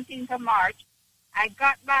the 17th of March, I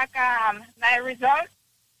got back my results,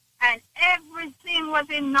 and everything was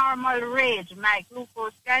in normal range. My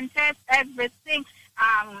glucose scan test, everything,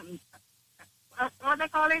 what they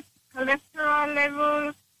call it, cholesterol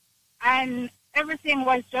levels, and everything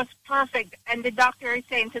was just perfect. And the doctor is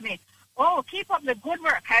saying to me, oh, keep up the good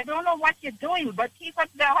work. I don't know what you're doing, but keep up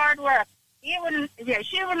the hard work. She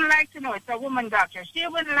wouldn't like to know. It's a woman doctor. She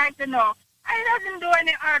wouldn't like to know. I don't do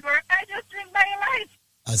any hard work. I just drink BioLife.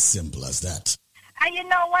 As simple as that. And you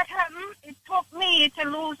know what happened? It took me to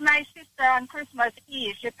lose my sister on Christmas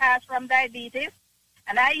Eve. She passed from diabetes.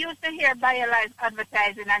 And I used to hear BioLife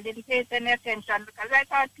advertising and didn't pay any attention because I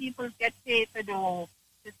thought people get paid to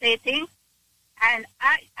say things. And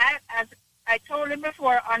as I told you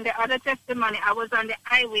before on the other testimony, I was on the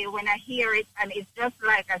highway when I hear it, and it's just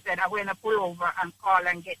like I said, I'm going to pull over and call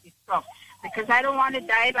and get this stuff because I don't want to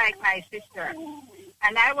die like my sister.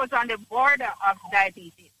 And I was on the border of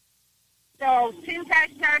diabetes. So since I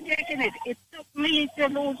started taking it, it took me to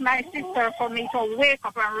lose my sister for me to wake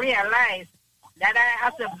up and realize that I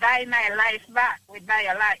have to buy my life back with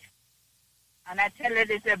BioLife. And I tell you,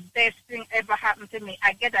 it's the best thing ever happened to me.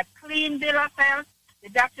 I get a clean bill of health. The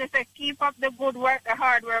doctor said, keep up the good work, the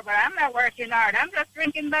hard work, but I'm not working hard. I'm just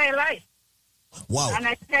drinking BioLife. Wow. And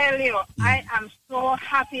I tell you, I am so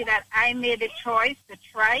happy that I made a choice to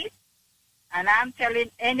try it. And I'm telling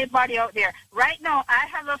anybody out there, right now, I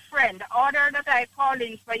have a friend, the order that I called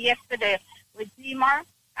in for yesterday with Zimar,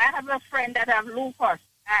 I have a friend that have lupus,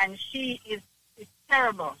 and she is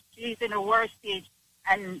terrible. She's in the worst stage.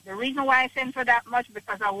 And the reason why I sent her that much,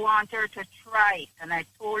 because I want her to try it. And I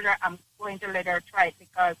told her I'm going to let her try it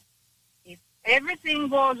because if everything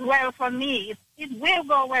goes well for me, it will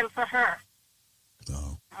go well for her.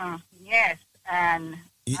 Yes, and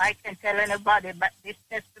I can tell anybody, but this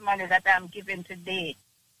testimony that I'm giving today,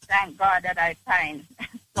 thank God that I find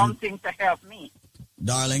something to help me.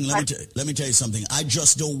 Darling, let me tell you something. I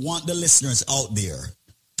just don't want the listeners out there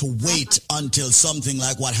to wait until something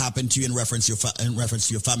like what happened to you in reference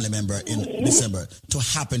to your family member in December to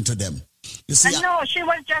happen to them. You see, I know she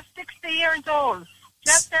was just 60 years old,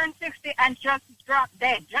 just turned 60 and just dropped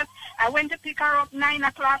dead. I went to pick her up 9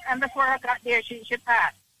 o'clock, and before I got there, she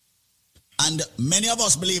passed. And many of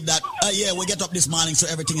us believe that, we get up this morning so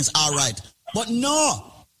everything is all right. But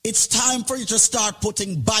no, it's time for you to start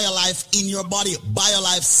putting BioLife in your body.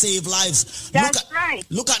 BioLife save lives. That's right.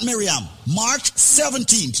 Look at Miriam. March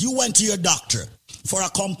 17th, you went to your doctor for a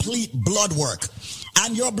complete blood work.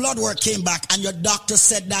 And your blood work came back, and your doctor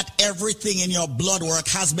said that everything in your blood work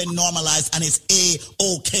has been normalized and is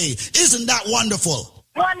A-OK. Isn't that wonderful?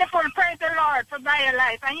 Wonderful. Praise the Lord for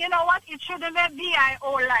BioLife. And you know what? It shouldn't be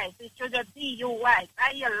B-I-O-Life. It should be B-U-Y.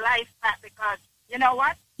 Buy your life back, because you know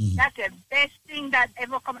what? That's the best thing that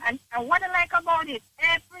ever come. And what I like about it,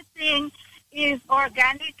 everything is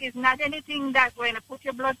organic. It's not anything that's going to put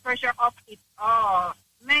your blood pressure up. It's,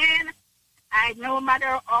 no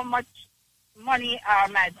matter how much money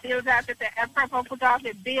my bills have to pay, I prefer put off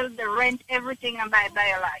the bill, the rent, everything, and buy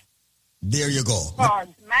BioLife. There you go. Because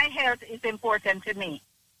my health is important to me.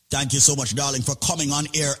 Thank you so much, darling, for coming on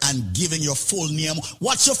air and giving your full name.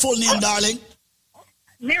 What's your full name, darling?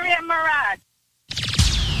 Miriam Murad.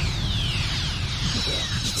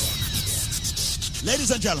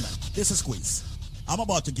 Ladies and gentlemen, this is Squeeze. I'm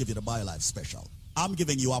about to give you the BioLife special. I'm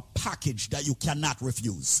giving you a package that you cannot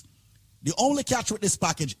refuse. The only catch with this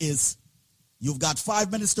package is you've got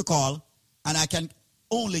 5 minutes to call, and I can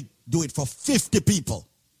only do it for 50 people.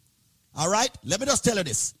 All right? Let me just tell you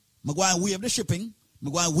this. I'm going to waive the shipping.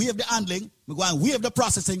 I'm going to waive the handling. I'm going to waive the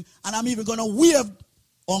processing. And I'm even going to waive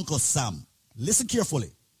Uncle Sam. Listen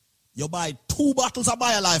carefully. You buy 2 bottles of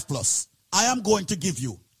BioLife Plus. I am going to give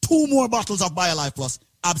you 2 more bottles of BioLife Plus,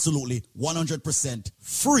 absolutely 100%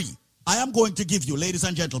 free. I am going to give you, ladies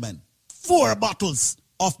and gentlemen, 4 bottles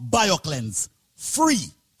of BioCleanse free.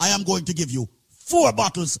 I am going to give you 4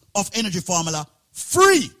 bottles of Energy Formula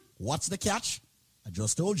free. What's the catch? I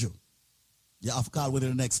just told you. You have to call within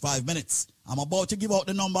the next 5 minutes. I'm about to give out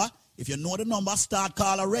the number. If you know the number, start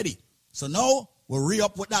call already. So now we'll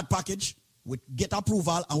re-up with that package, we get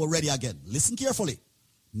approval, and we're ready again. Listen carefully.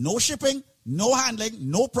 No shipping, no handling,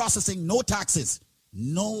 no processing, no taxes.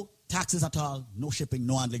 No taxes at all, no shipping,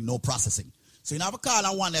 no handling, no processing. So you have a call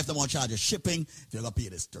and one left them on charge of shipping. If you're going to pay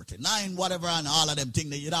this $39, whatever, and all of them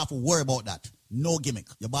things, you don't have to worry about that. No gimmick.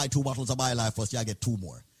 You buy 2 bottles of BioLife Plus, you get 2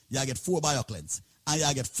 more. You get 4 BioCleanse, and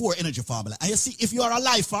you get 4 Energy Formula. And you see, if you are a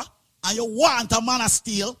lifer and you want a man of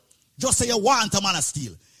steel, just say you want a man of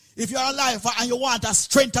steel. If you're a lifer and you want a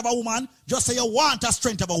strength of a woman, just say you want a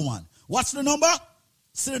strength of a woman. What's the number?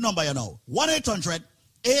 See the number you know.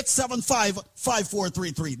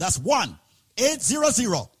 1-800-875-5433. That's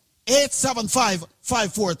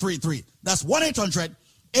 1-800-875-5433. That's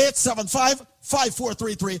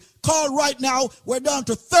 1-800-875-5433. Call right now. We're down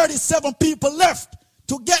to 37 people left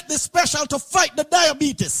to get this special to fight the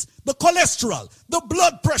diabetes, the cholesterol, the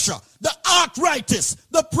blood pressure, the arthritis,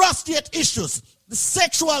 the prostate issues, the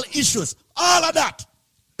sexual issues, all of that.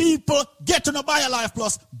 People, get to the BioLife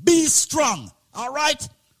Plus. Be strong. All right?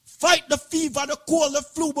 Fight the fever, the cold, the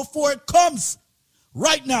flu before it comes.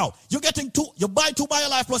 Right now, you're getting 2. You buy 2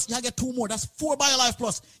 BioLife Plus, you get 2 more. That's 4 BioLife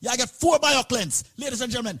Plus. You get 4 BioCleanse. Ladies and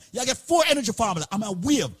gentlemen, you get 4 Energy Formula. I'm a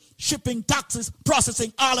waive shipping, taxes,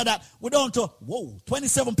 processing, all of that. We're down to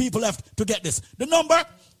 27 people left to get this. The number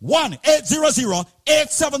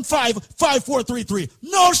 1-800-875-5433.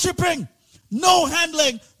 No shipping, no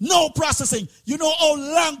handling, no processing. You know how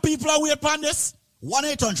long people are waiting on this?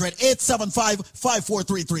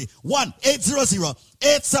 1-800-875-5433.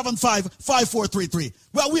 1-800-875-5433.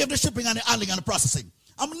 Well, we have the shipping and the handling and the processing.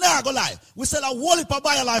 I'm not going to lie. We sell a whole heap of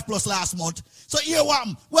BioLife Plus last month. So here what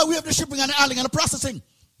happened? Well, we have the shipping and the handling and the processing.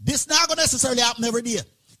 This not going to necessarily happen every day.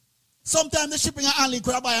 Sometimes the shipping and handling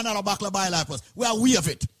could buy another bottle of BioLife Plus. Well, we have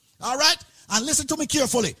it. All right? And listen to me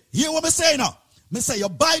carefully. Hear what I say now. I say you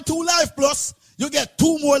buy 2 Life Plus, you get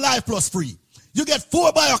 2 more Life Plus free. You get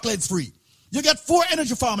 4 BioCleanse free. You get 4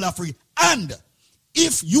 Energy Formula free. And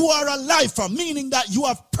if you are a lifer, meaning that you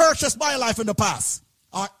have purchased BioLife in the past,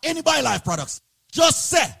 or any BioLife products, just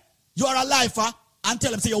say you are a lifer and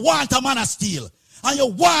tell them, say you want a man of steel and you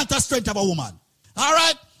want a strength of a woman. All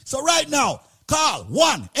right? So right now, call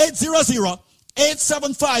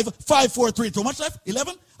 1-800-875-5433. How much left?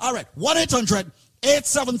 11? All right.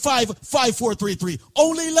 1-800-875-5433.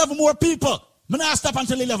 Only 11 more people. I'm not stop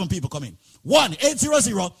until 11 people come in.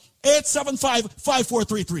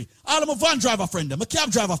 1-800-875-5433. All of my van driver friend them, my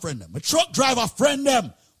cab driver friend them, my truck driver friend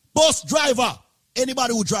them, bus driver.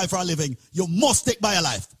 Anybody who drive for a living, you must take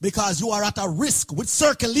BioLife because you are at a risk with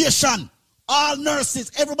circulation. All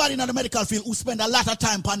nurses, everybody in the medical field who spend a lot of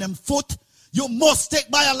time on them foot, you must take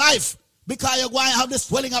BioLife because you're going to have the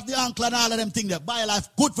swelling of the ankle and all of them things there. BioLife,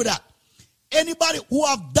 good for that. Anybody who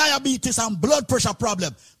have diabetes and blood pressure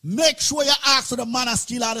problem, make sure you ask for the man of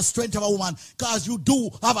steel or the strength of a woman because you do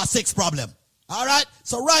have a sex problem. All right?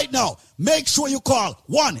 So right now, make sure you call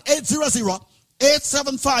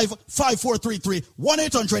 1-800-875-5433.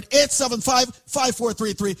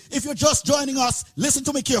 1-800-875-5433. If you're just joining us, listen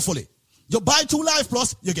to me carefully. You buy 2 Life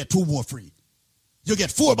Plus, you get 2 more free. You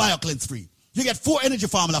get 4 BioCleanse free. You get 4 Energy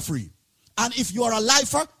Formula free. And if you are a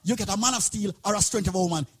lifer, you get a man of steel or a strength of a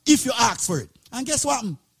woman if you ask for it. And guess what?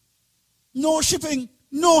 No shipping,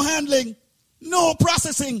 no handling, no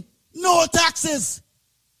processing, no taxes.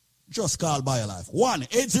 Just call BioLife.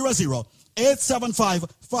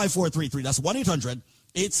 1-800-875-5433. That's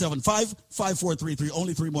 1-800-875-5433.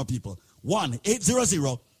 Only 3 more people.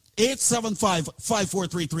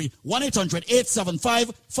 1-800-875-5433.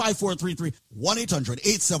 1-800-875-5433.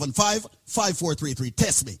 1-800-875-5433.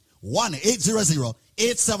 Test me.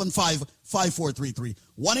 1-800-875-5433.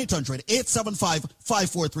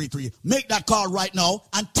 1-800-875-5433. Make that call right now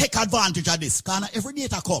and take advantage of this. Because every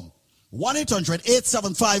data come.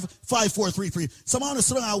 1-800-875-5433. Someone is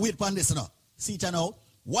still wait for this now. See it now.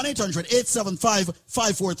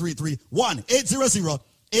 1-800-875-5433.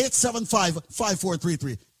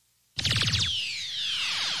 1-800-875-5433.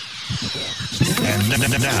 And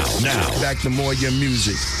now, back to more your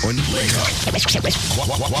music on Wake Up.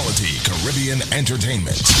 Quality Caribbean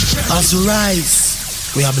Entertainment. As we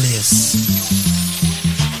rise, we are blessed.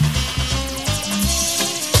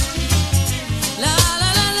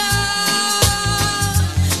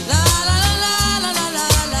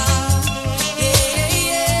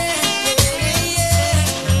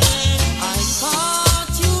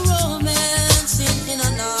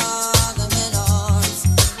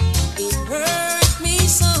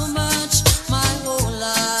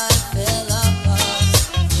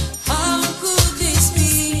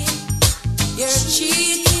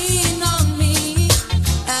 Cheating on me.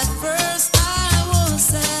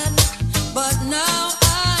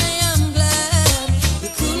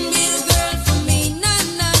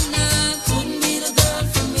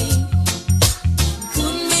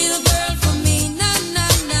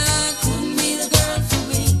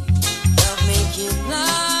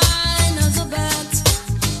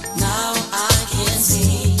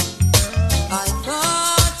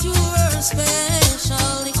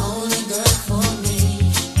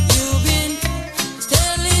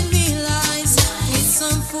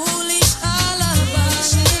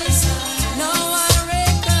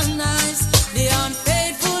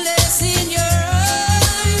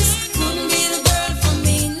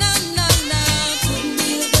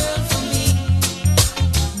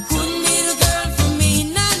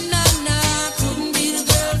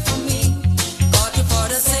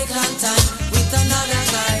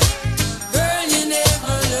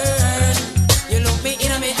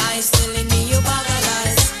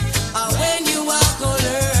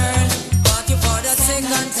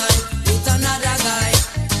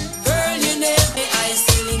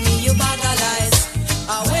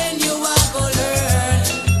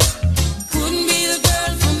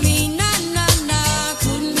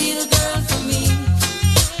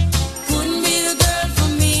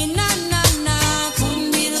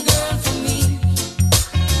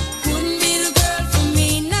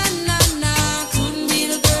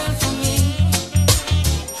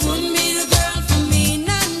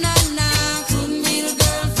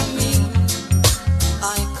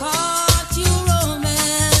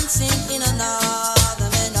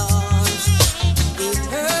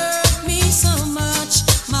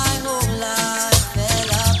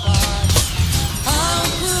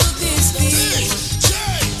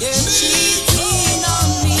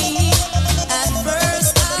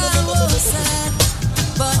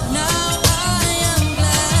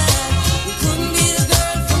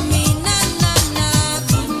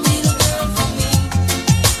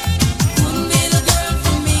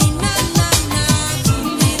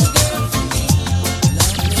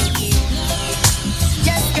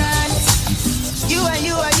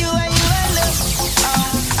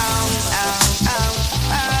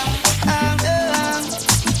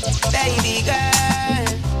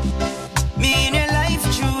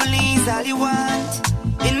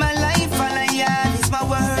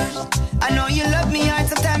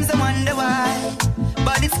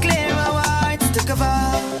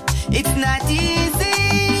 It's not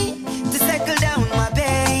easy to settle down, my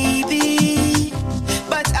baby.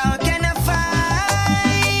 But how can I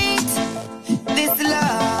fight this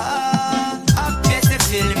love? Up, yes, you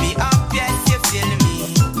fill me up, yes, you fill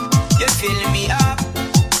me. You fill me up.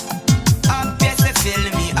 Up, yes, you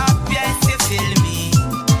fill me up, yes, you fill me.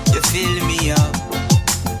 You fill me up.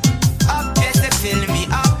 Up, yes, you fill me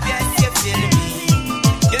up, yes, you fill me.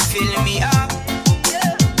 You fill me up.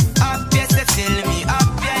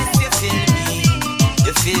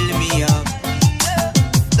 Fill me up.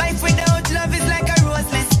 Life without love is like a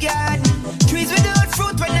roseless garden. Trees without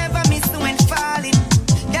fruit will never miss when falling.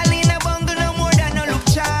 Girl in a bungle no more than no look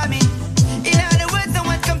charming. In other words, no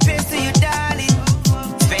one compares to you, darling.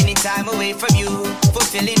 Spending time away from you,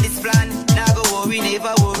 fulfilling this plan. Now go worry,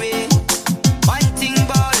 never worry. One thing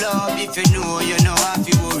about love, if you know have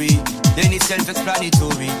to worry. Then it's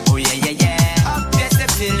self-explanatory. Oh yeah, yeah, yeah. Up, yes, you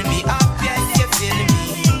fill me up, yes, you fill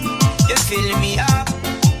me. You fill me up.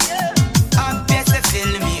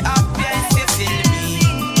 Fill me up, yes, you fill me.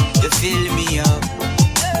 You fill me up.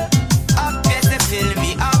 Up, yes, you fill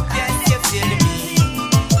me up, yes, you fill me.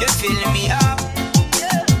 You fill me up.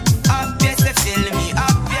 Up, yes, you fill me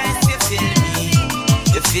up, yes, you fill me.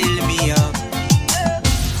 You fill me up.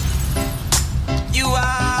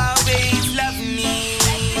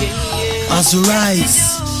 As we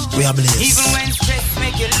rise, we are blessed. Even when stress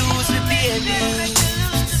make you lose me, baby.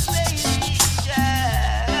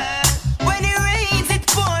 Yeah. When it rains, it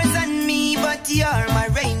pours on me, but you're my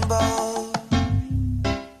rainbow.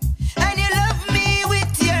 And you love me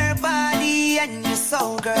with your body and your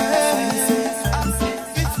soul, girl.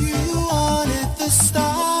 If you wanted the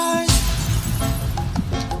stars,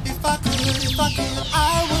 if I could,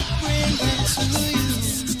 I would bring them to you.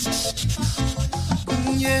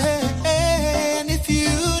 Yeah, and if you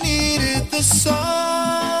needed the sunshine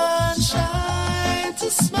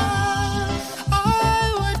to smile,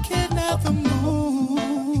 I would kidnap the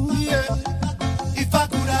moon. Yeah, if I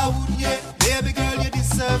could, I would. Yeah, baby girl, you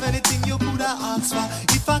deserve anything you could have asked for.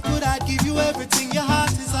 If I could, I'd give you everything your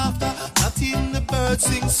heart is after. Not even the birds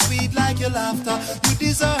sing sweet like your laughter. You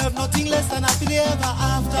deserve nothing less than happily ever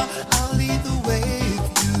after. I'll lead the way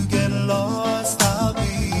if you get lost. I'll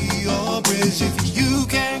be your bridge if you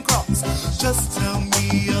can't cross. Just tell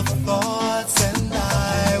me your thoughts and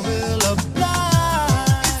I will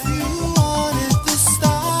oblige. If you wanted the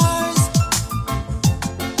stars,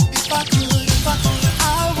 if I could, I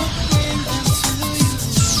would bring them to you.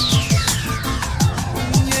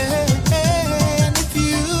 Yeah, and if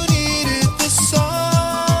you needed the sunshine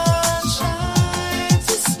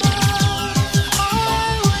to smile, I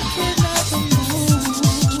would kidnap the moon.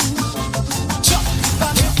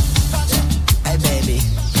 Hey baby,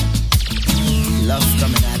 love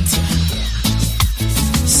coming at you.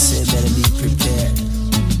 Say better be prepared.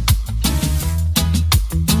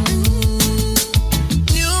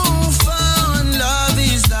 Newfound love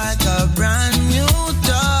is like a brand new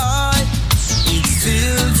toy. It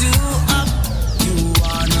fills you up. You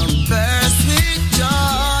wanna burst with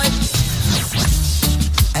joy.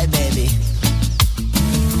 Hey baby,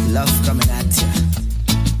 love coming at you.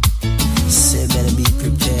 Say better be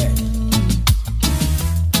prepared.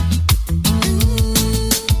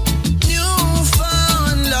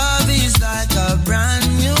 Newfound love is like a brand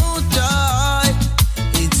new toy.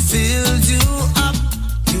 It fills you up.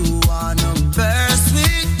 You wanna burst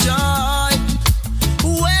with joy.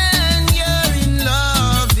 When you're in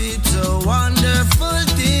love, it's a wonderful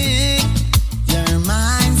thing. Your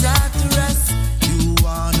mind's at rest. You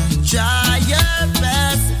wanna try your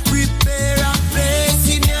best. Prepare a place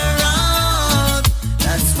in your heart.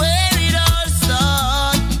 That's where it all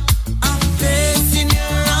starts. A place in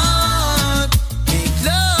your heart. Make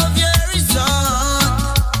love your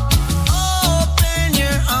resort. Open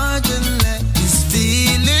your heart and let these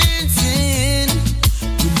feelings in.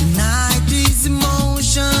 To deny these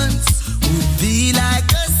emotions would be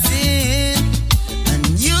like a sin. And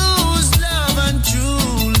use love and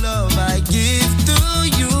true love I give to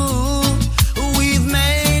you. We've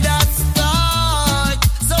made a start,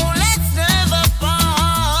 so let's never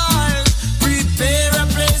part. Prepare a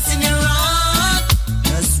place in your heart.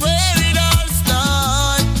 That's where it all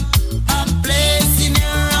starts. A place in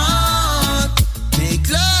your heart. Make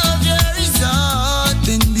love your resort.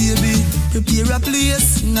 Then baby, prepare a place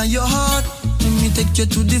in your heart. Let me take you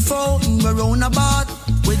to the fountain, we're round about.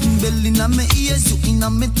 Wedding bell in my ears, you in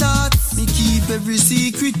my thoughts. Me keep every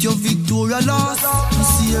secret, your Victoria lost. Me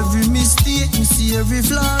see every mistake, me see every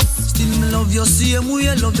flaw. Still me love you same way,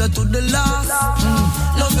 I love you to the last.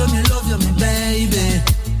 Love you, me baby.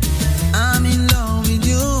 I'm in love with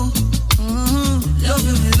you. Love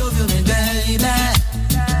you, me baby.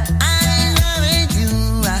 I'm in love with you.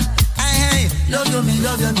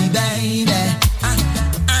 Love you, me baby.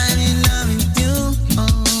 I'm in love with you.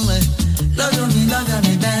 Love you,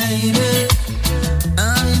 me baby.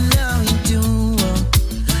 I'm in love with you.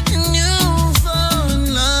 Newfound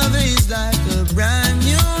love is like a brand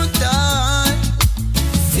new toy.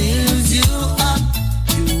 Fills you up.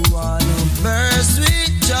 You wanna burst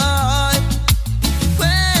with joy.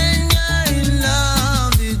 When you're in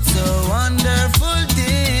love, it's a wonderful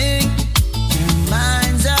thing. Your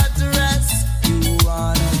mind's at rest. You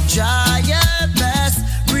wanna try your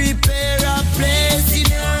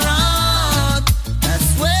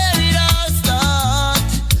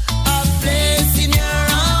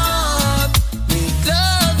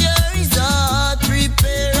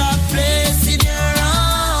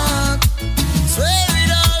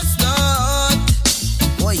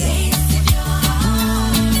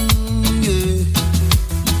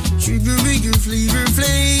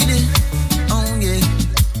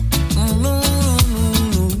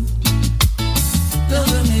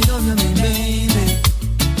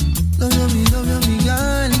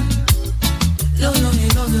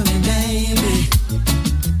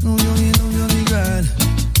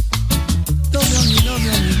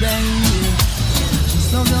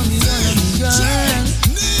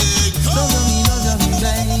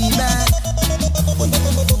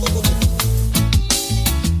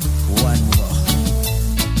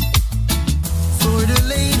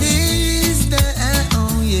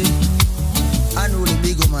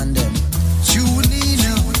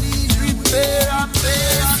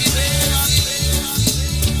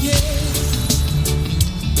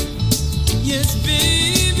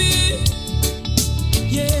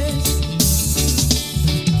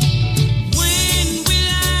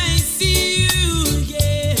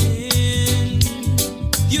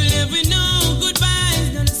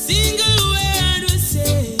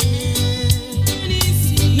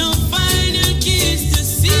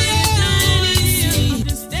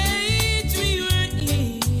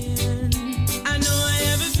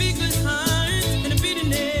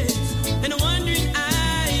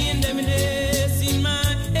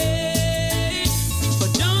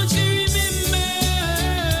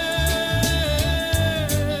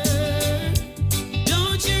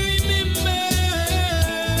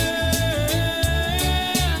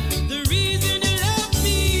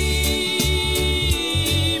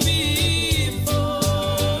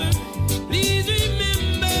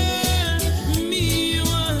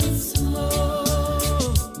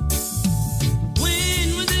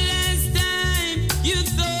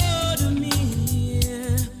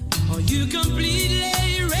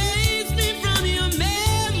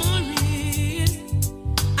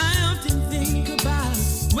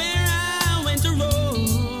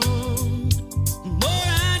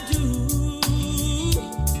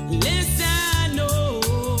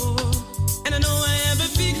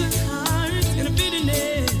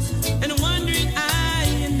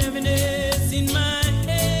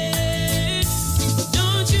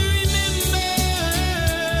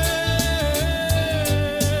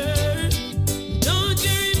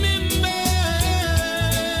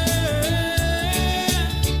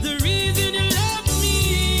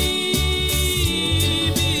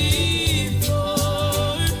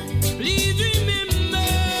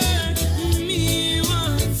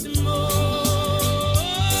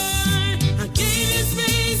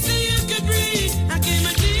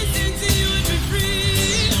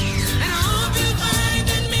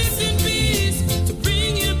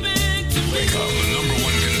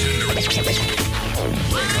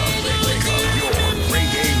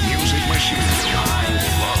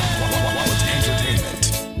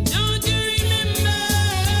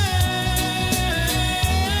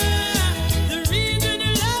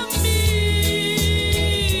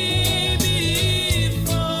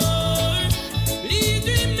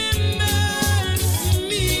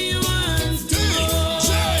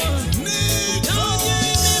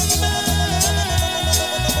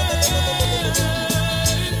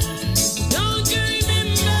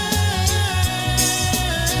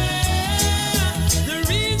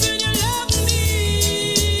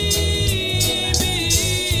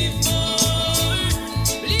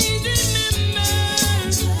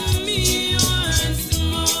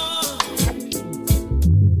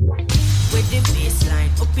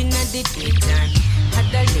the daytime. Had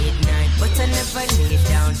a late night, but I never lay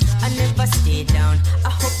down. I never stay down. I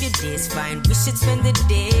hope your day's fine. We should spend the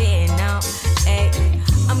day now. Hey,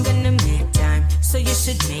 I'm gonna make time, so you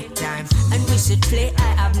should make time. And we should play.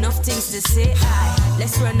 I have enough things to say.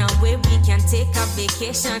 Let's run away. We can take a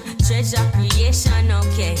vacation. Treasure creation.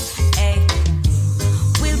 Okay, hey.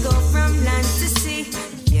 We'll go from land to sea.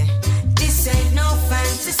 Yeah, this ain't no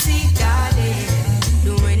fantasy, darling.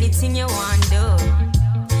 Do anything you want, do.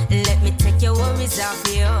 Let me take your worries off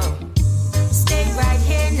you. Stay right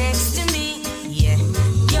here next to me. Yeah,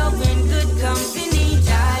 you're in good company,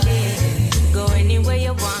 darling. Go anywhere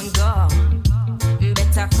you want, go.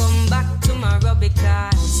 Better come back tomorrow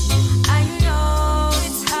because I know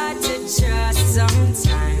it's hard to trust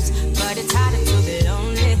sometimes, but it's harder to be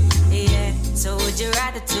lonely. Yeah, so would you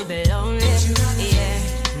rather to be lonely? Yeah,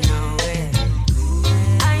 no way.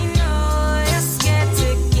 I know you're scared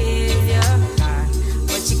to give your heart,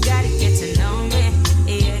 but you gotta get to know me.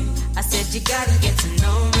 Yeah, I said you gotta get to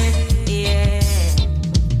know me. Yeah.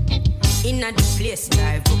 Inna the place,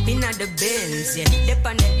 drive up inna the Benz, yeah. Dip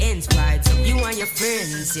on the ends, vibes up you and your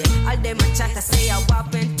friends, yeah. All them a chat, I say I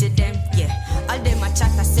walk into them, yeah. All them a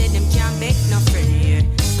chat, I say them can't make no friend, yeah.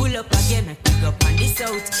 Pull up again, I pick up on the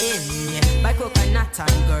south end, yeah. Buy coconut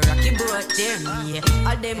and go rocky boat them, yeah.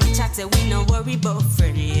 All them a chat, say we no worry about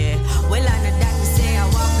friend, yeah. Well, I know that, I say I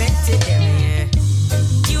walk into them, yeah.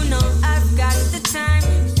 You know I've got the time,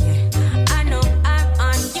 yeah. I know I'm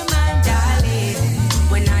on your mind, darling.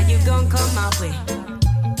 When are you gon' come my way?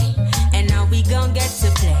 And now we gon' get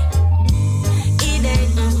to play. It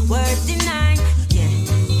ain't worth denying, yeah.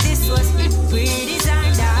 This was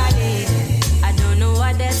pre-designed, darling. I don't know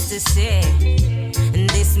what else to say. And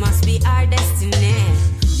this must be our destiny.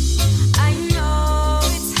 I know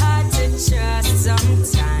it's hard to trust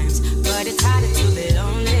sometimes, but it's harder to be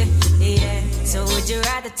lonely, yeah. So would you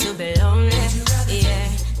rather to be lonely? Yeah,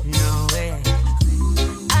 no way.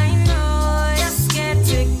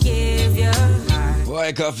 To give your heart.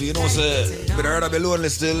 Why, Coffee? You know, say, but I'd rather be lonely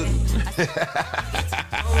still.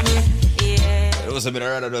 It was a bit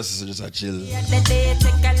harder just a chill.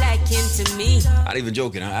 Not even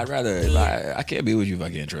joking. I'd rather, I can't be with you if I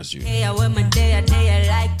can't trust you.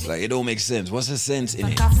 Like, it don't make sense. What's the sense in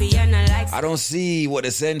it? I don't see what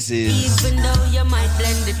the sense is. Even though you might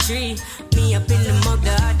blend the tree, me up in the mug,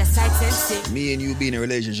 the other side sense. Me and you be in a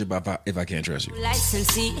relationship if I can't trust you.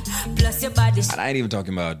 Licensee, plus your body. And I ain't even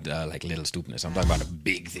talking about like little stupidness. I'm talking about the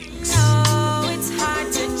big things. No, it's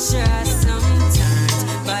hard to trust sometimes,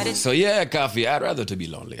 but it's so yeah, Coffee, I'd rather to be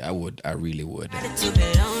lonely. I really would. to be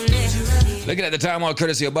lonely. Looking at the time, all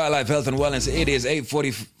courtesy of BioLife Health and Wellness, it is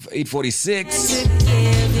 8:46.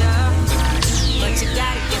 But you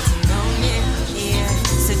gotta get to know me, yeah.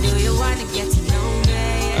 So do you wanna get to know me?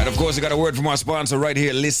 And of course, we got a word from our sponsor right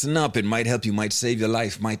here. Listen up. It might help you, might save your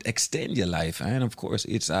life, might extend your life. And of course,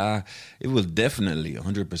 it will definitely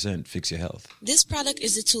 100% fix your health. This product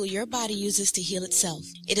is a tool your body uses to heal itself.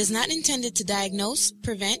 It is not intended to diagnose,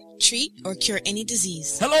 prevent, treat, or cure any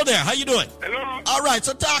disease. Hello there. How you doing? Hello. All right.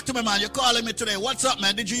 So talk to me, man. You're calling me today. What's up,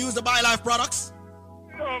 man? Did you use the BioLife products?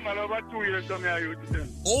 No, man. Over 2 years, I used them.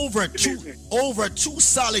 Over two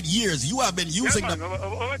solid years, you have been using them.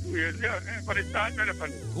 Over 2 years, yeah. For the start,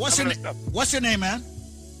 What's your name, man?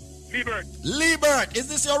 Liebert. Liebert. Is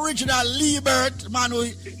this your original Liebert, man?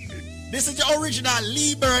 This is your original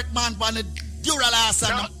Liebert, man, from the Duralast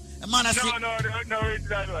and No,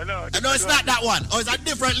 it's not that one. Oh, it's a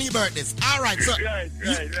different Liebert this. All right, so right.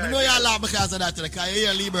 You know you're allowed because of that today, because you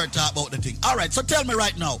hear Liebert talk about the thing. All right, so tell me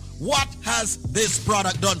right now, what has this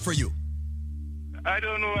product done for you? I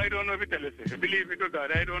don't know if it tell you. Believe me to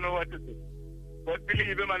God, I don't know what to say. But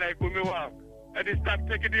believe me, man, I put me walk. I just stop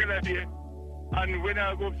taking the other day. And when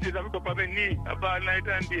I go upstairs, I pick up on my knee about night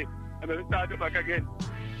and day. And I start back again.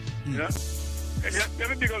 You know? Let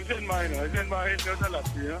me pick up Zenma, you know. Zenma helps out a lot,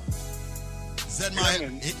 you know. Zenma,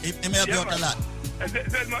 he help you out a lot.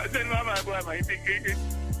 Zenma, my boy, man, he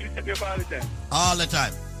set me up all the time. All the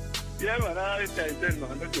time? Yeah, man, all the time,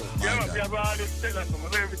 Zenma, no joke. Yeah, man, we have all this tell us from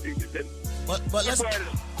everything he said. But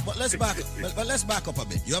let's back up a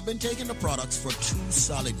bit. You have been taking the products for 2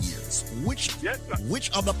 solid years. Which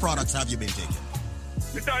of the products have you been taking?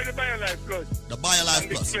 We started the BioLife Plus. The BioLife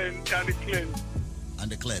Plus. And the cleanse. And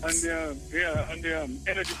the cleanse. And the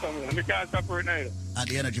energy formula. And the can't stop for it neither. And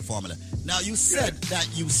the energy formula. Now, you said that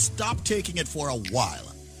you stopped taking it for a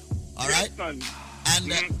while. All right? Man.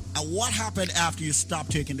 And what happened after you stopped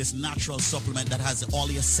taking this natural supplement that has all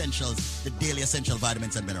the essentials, the daily essential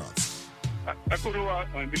vitamins and minerals? I couldn't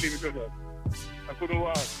walk, man. Believe it or not. I couldn't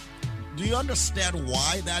walk. Do you understand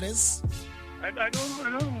why that is? I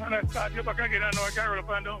don't know. And I start you back again, I know I can't roll up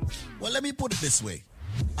and down. Well, let me put it this way.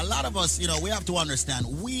 A lot of us, we have to understand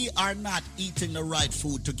we are not eating the right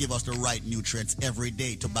food to give us the right nutrients every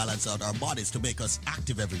day to balance out our bodies, to make us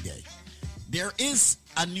active every day. There is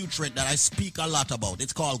a nutrient that I speak a lot about.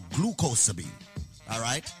 It's called glucosamine. All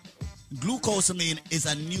right? Glucosamine is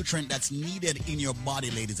a nutrient that's needed in your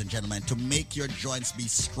body, ladies and gentlemen, to make your joints be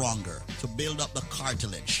stronger, to build up the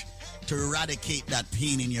cartilage, to eradicate that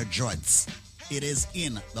pain in your joints. It is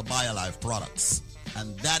in the BioLife products.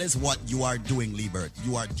 And that is what you are doing, Liebert.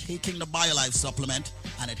 You are taking the BioLife supplement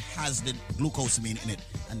and it has the glucosamine in it.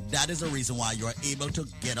 And that is the reason why you are able to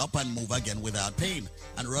get up and move again without pain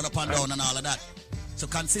and run up and down and all of that. So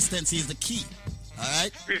consistency is the key. All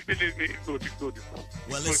right? Believe me, it's good, it's good.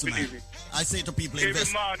 Well, listen, man. I say to people, every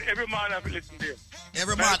man have to listen to you.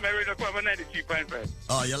 Every man. My radio have a 93.5.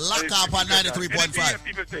 Oh, you lock up on 93.5.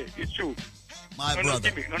 People say, it's true. My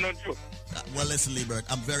brother. No joke. Well, listen, Liebert,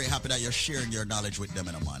 I'm very happy that you're sharing your knowledge with them,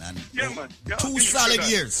 man. And man. Yeah, 2 solid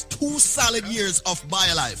years of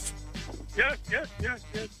BioLife. Yes.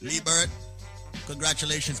 Liebert,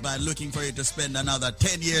 congratulations, man. Looking for you to spend another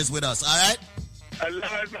 10 years with us, all right? I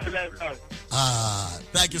love my life, Lord.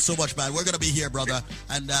 Thank you so much, man. We're going to be here, brother,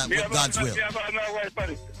 and with God's will.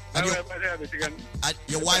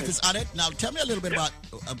 Your wife is on it? Now, tell me a little bit about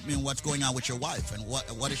what's going on with your wife, and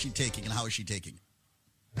what is she taking, and how is she taking?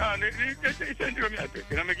 Oh,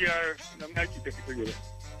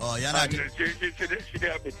 yeah, she's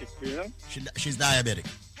diabetic, you know? She's diabetic.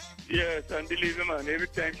 Yes, and believe me, man, every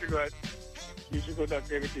time she goes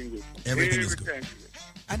to everything good. Everything is good.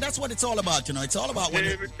 And that's what it's all about, It's all about when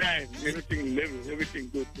everything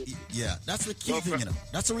good. Yeah, that's the key thing,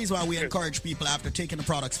 That's the reason why we encourage people after taking the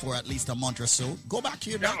products for at least a month or so, go back to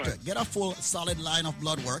your doctor, get a full, solid line of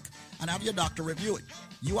blood work, and have your doctor review it.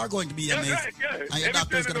 You are going to be amazed. And your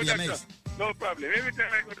doctor is going to be amazed. No problem. Every time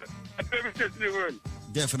I go to every place in the world.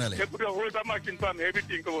 Definitely. They put a whole machine for me,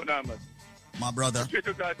 everything goes on, man. My brother. Straight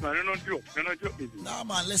to God, man. You're not joke. No,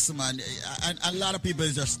 man, listen, man. A lot of people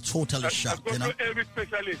is just totally shocked, I go to every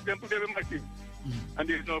specialist, they put every machine, and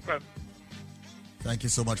there's no problem. Thank you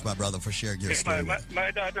so much, my brother, for sharing your story.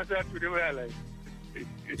 My daughter said to the way I like.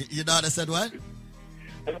 Your daughter said what?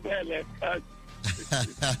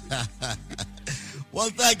 Well,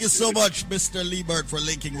 thank you so much, Mr. Liebert, for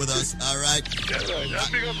linking with us. All right.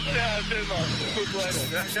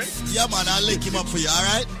 Yeah, man, I'll link him up for you. All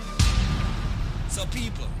right. So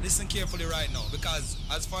people, listen carefully right now, because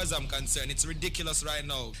as far as I'm concerned, it's ridiculous right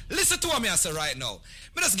now. Listen to what I say right now.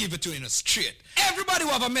 Me just give it to you straight. Everybody who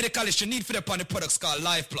have a medical issue need for the products called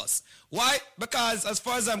Life Plus. Why? Because as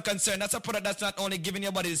far as I'm concerned, that's a product that's not only giving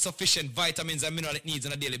your body the sufficient vitamins and mineral it needs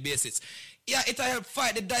on a daily basis. Yeah, it'll help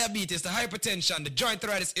fight the diabetes, the hypertension, the joint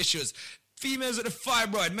arthritis issues, females with the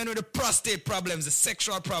fibroid, men with the prostate problems, the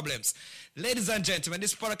sexual problems. Ladies and gentlemen,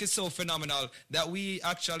 this product is so phenomenal that we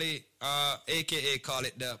actually, aka call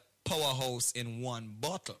it the powerhouse in one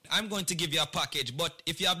bottle. I'm going to give you a package, but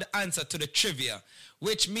if you have the answer to the trivia,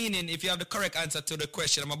 which meaning if you have the correct answer to the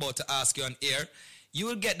question I'm about to ask you on air, you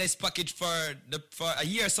will get this package for a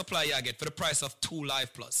year supply you get for the price of 2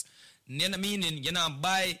 Life Plus. Meaning you not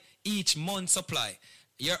buy each month supply.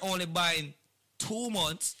 You're only buying 2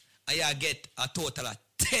 months and you get a total of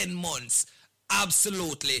 10 months.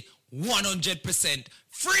 Absolutely 100%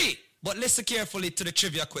 free. But listen carefully to the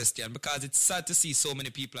trivia question, because it's sad to see so many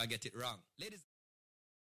people get it wrong. Ladies,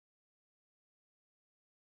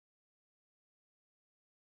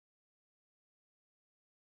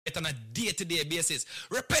 on a day-to-day basis,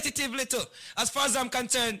 repetitively too. As far as I'm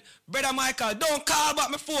concerned, Brother Michael, don't call back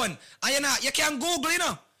my phone. And you can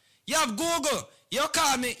Google, You have Google. You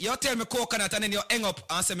call me, you tell me coconut, and then you hang up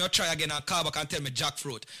and say me you try again and call back and tell me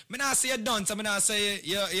jackfruit. Me not say you're done, so me not say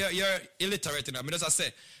you're illiterate. Me just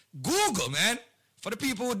say Google, man. For the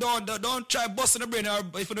people who don't try busting the brain, or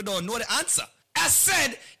if you don't know the answer. I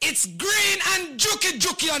said it's green and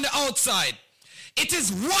juky on the outside. It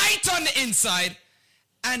is white on the inside.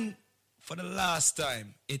 And for the last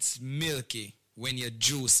time, it's milky when you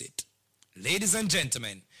juice it. Ladies and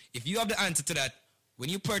gentlemen, if you have the answer to that, when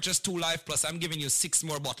you purchase 2 Life Plus, I'm giving you 6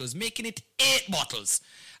 more bottles, making it 8 bottles.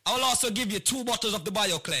 I will also give you 2 bottles of the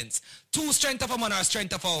Bio Cleanse, 2 Strength of a Man or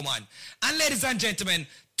Strength of a Woman. And ladies and gentlemen,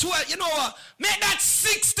 12, you know what? Make that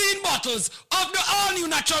 16 bottles of the all-new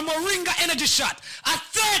natural Moringa Energy Shot at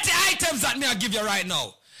 30 items that me I give you right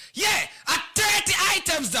now. Yeah, at 30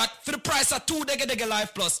 items that for the price of 2 Dege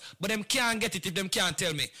Life Plus, but them can't get it if them can't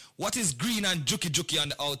tell me what is green and juky on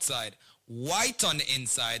the outside, white on the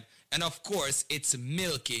inside, and of course it's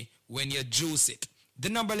milky when you juice it. The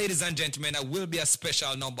number, ladies and gentlemen, that will be a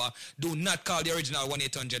special number. Do not call the original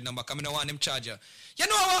 1-800 number. Come in, I want them charge you. You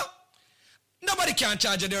know what? Nobody can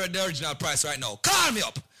charge you the original price right now. Call me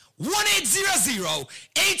up.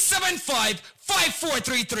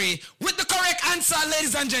 1-800-875-5433 with the correct answer,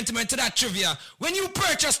 ladies and gentlemen, to that trivia. When you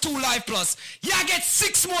purchase 2 Life Plus, you get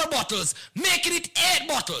 6 more bottles, making it 8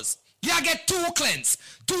 bottles. You get 2 cleanse,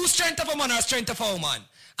 2 strength of a man or strength of a woman.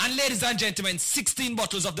 And ladies and gentlemen, 16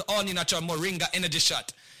 bottles of the all-new natural Moringa energy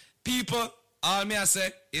shot. People, all me I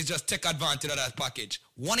say is just take advantage of that package.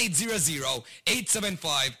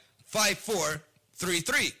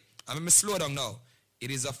 1-800-875-5433. I'm going to slow down now. It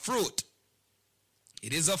is a fruit.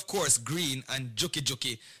 It is, of course, green and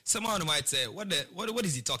juki. Someone might say, what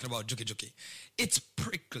is he talking about, juki? It's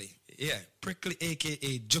prickly. Yeah, prickly,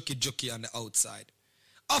 a.k.a. juki on the outside.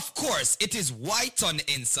 Of course, it is white on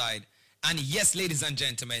the inside. And yes, ladies and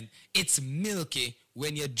gentlemen, it's milky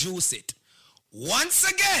when you juice it. Once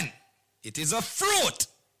again, it is a fruit.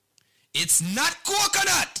 It's not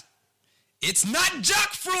coconut. It's not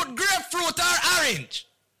jackfruit, grapefruit, or orange.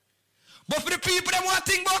 But for the people that want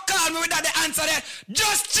to think about, call me without the answer there.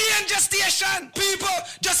 Just change your station. People,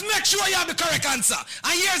 just make sure you have the correct answer.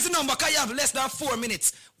 And here's the number, because you have less than 4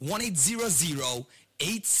 minutes.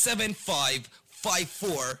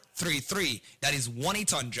 1-800-875-5433. That is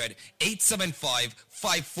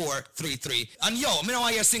 1-800-875-5433. And yo, I don't want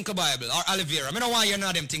to hear Cinco Bible or aloe vera. I don't want to hear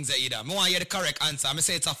none of them things either. I want to hear the correct answer. I'm going to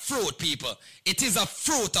say it's a fruit, people. It is a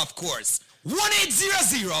fruit, of course.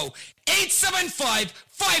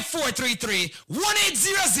 1-800-875-5433.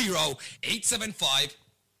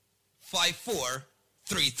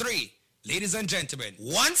 1-800-875-5433. Ladies and gentlemen,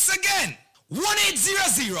 once again,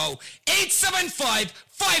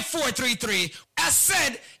 1-800-875-5433. As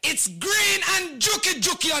said, it's green and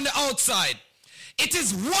juki on the outside. It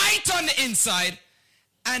is white on the inside.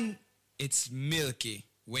 And it's milky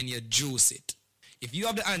when you juice it. If you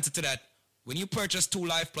have the answer to that, when you purchase 2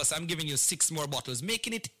 Life Plus, I'm giving you 6 more bottles,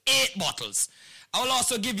 making it 8 bottles. I will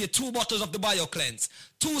also give you 2 bottles of the Bio Cleanse,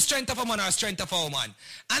 2 strength of a man or strength of a woman.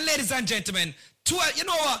 And ladies and gentlemen, 12, you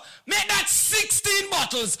know what? Make that 16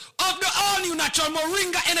 bottles of the all-new natural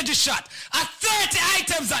Moringa energy shot at 30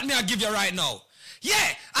 items that me I give you right now.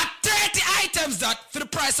 Yeah, at 30 items that for the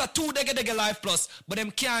price of 2 Dege Life Plus, but them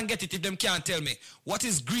can't get it if them can't tell me what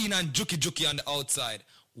is green and juki on the outside,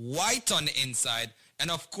 white on the inside, and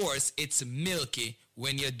of course, it's milky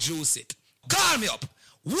when you juice it. Call me up.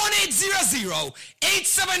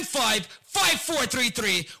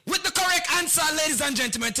 1-800-875-5433 with the correct answer, ladies and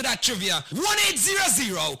gentlemen, to that trivia.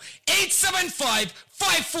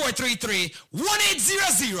 1-800-875-5433.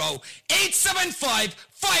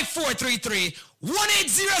 1-800-875-5433.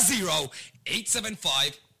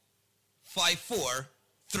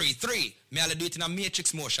 1-800-875-5433. May I do it in a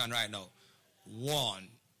matrix motion right now?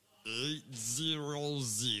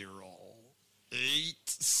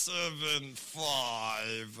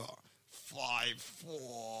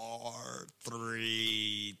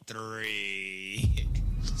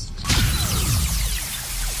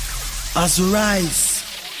 As we rise,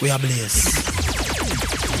 we are blessed.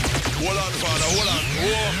 Hold on, Father, hold on.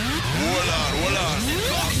 Hold on.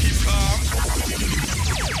 Keep calm.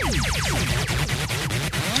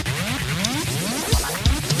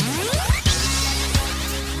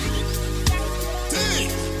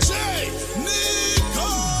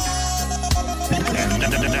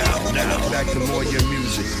 Now, back to more your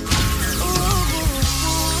music. Wake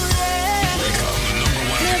up, number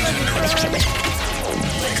 1 contender.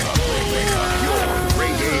 Wake up. Your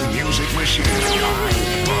reggae music machine.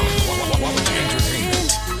 Quality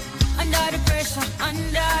entertainment. Under the pressure,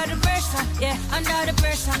 yeah, under the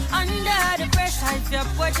pressure. If your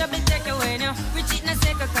watch up and take away now, we cheat na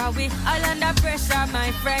second cause we all under pressure,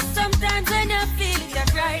 my friend. Sometimes when you feel it, you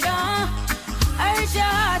cry down. I hurt your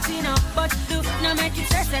heart, you know, but do not make it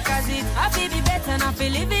stress, cause it happy be better, not be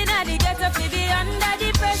living at the ghetto, be under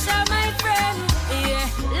the pressure, my friend. Yeah,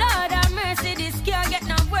 Lord have mercy, this can't get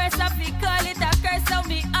no worse. I feel call it a curse, so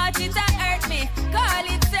me heart it a hurt me. Call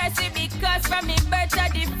it thirsty because from me birth to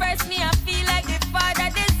the first me, I feel like the father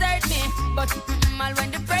desert me. But all when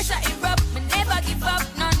the pressure erupt, me never give up.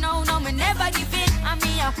 No, me never give in. And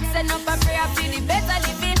me up, send up a prayer, feel the better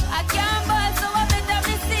living. I can't ball, so I better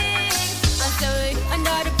me sing.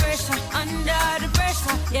 Under the pressure,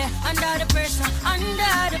 yeah, under the pressure.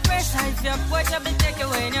 If your watch up and take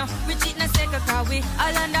away now, we cheat na second cause we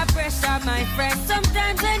all under pressure, my friend.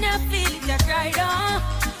 Sometimes when you feel it, you cry down.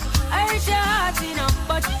 I hurt your heart, you know,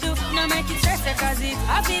 but do not make it stress, cause it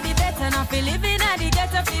happy be better, not be living at the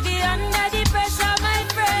ghetto, be under the pressure, my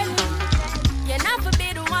friend. You're not for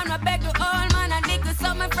be the one who beg the old man and dig the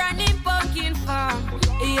summer brand in pumpkin farm.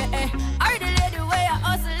 baby, are the lady way I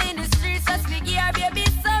hustle in the streets, just me give her baby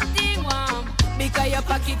something warm. Because your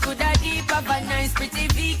pocket could have deep, have a nice pretty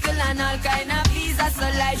vehicle and all kind of visa. So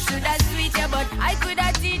life should have sweet you, but I could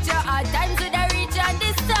have teach you all times would have reach you. And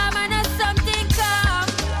this time I know something come.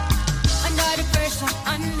 Under the pressure,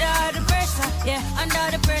 yeah,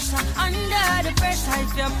 under the pressure,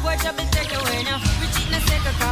 If your porch up and take away,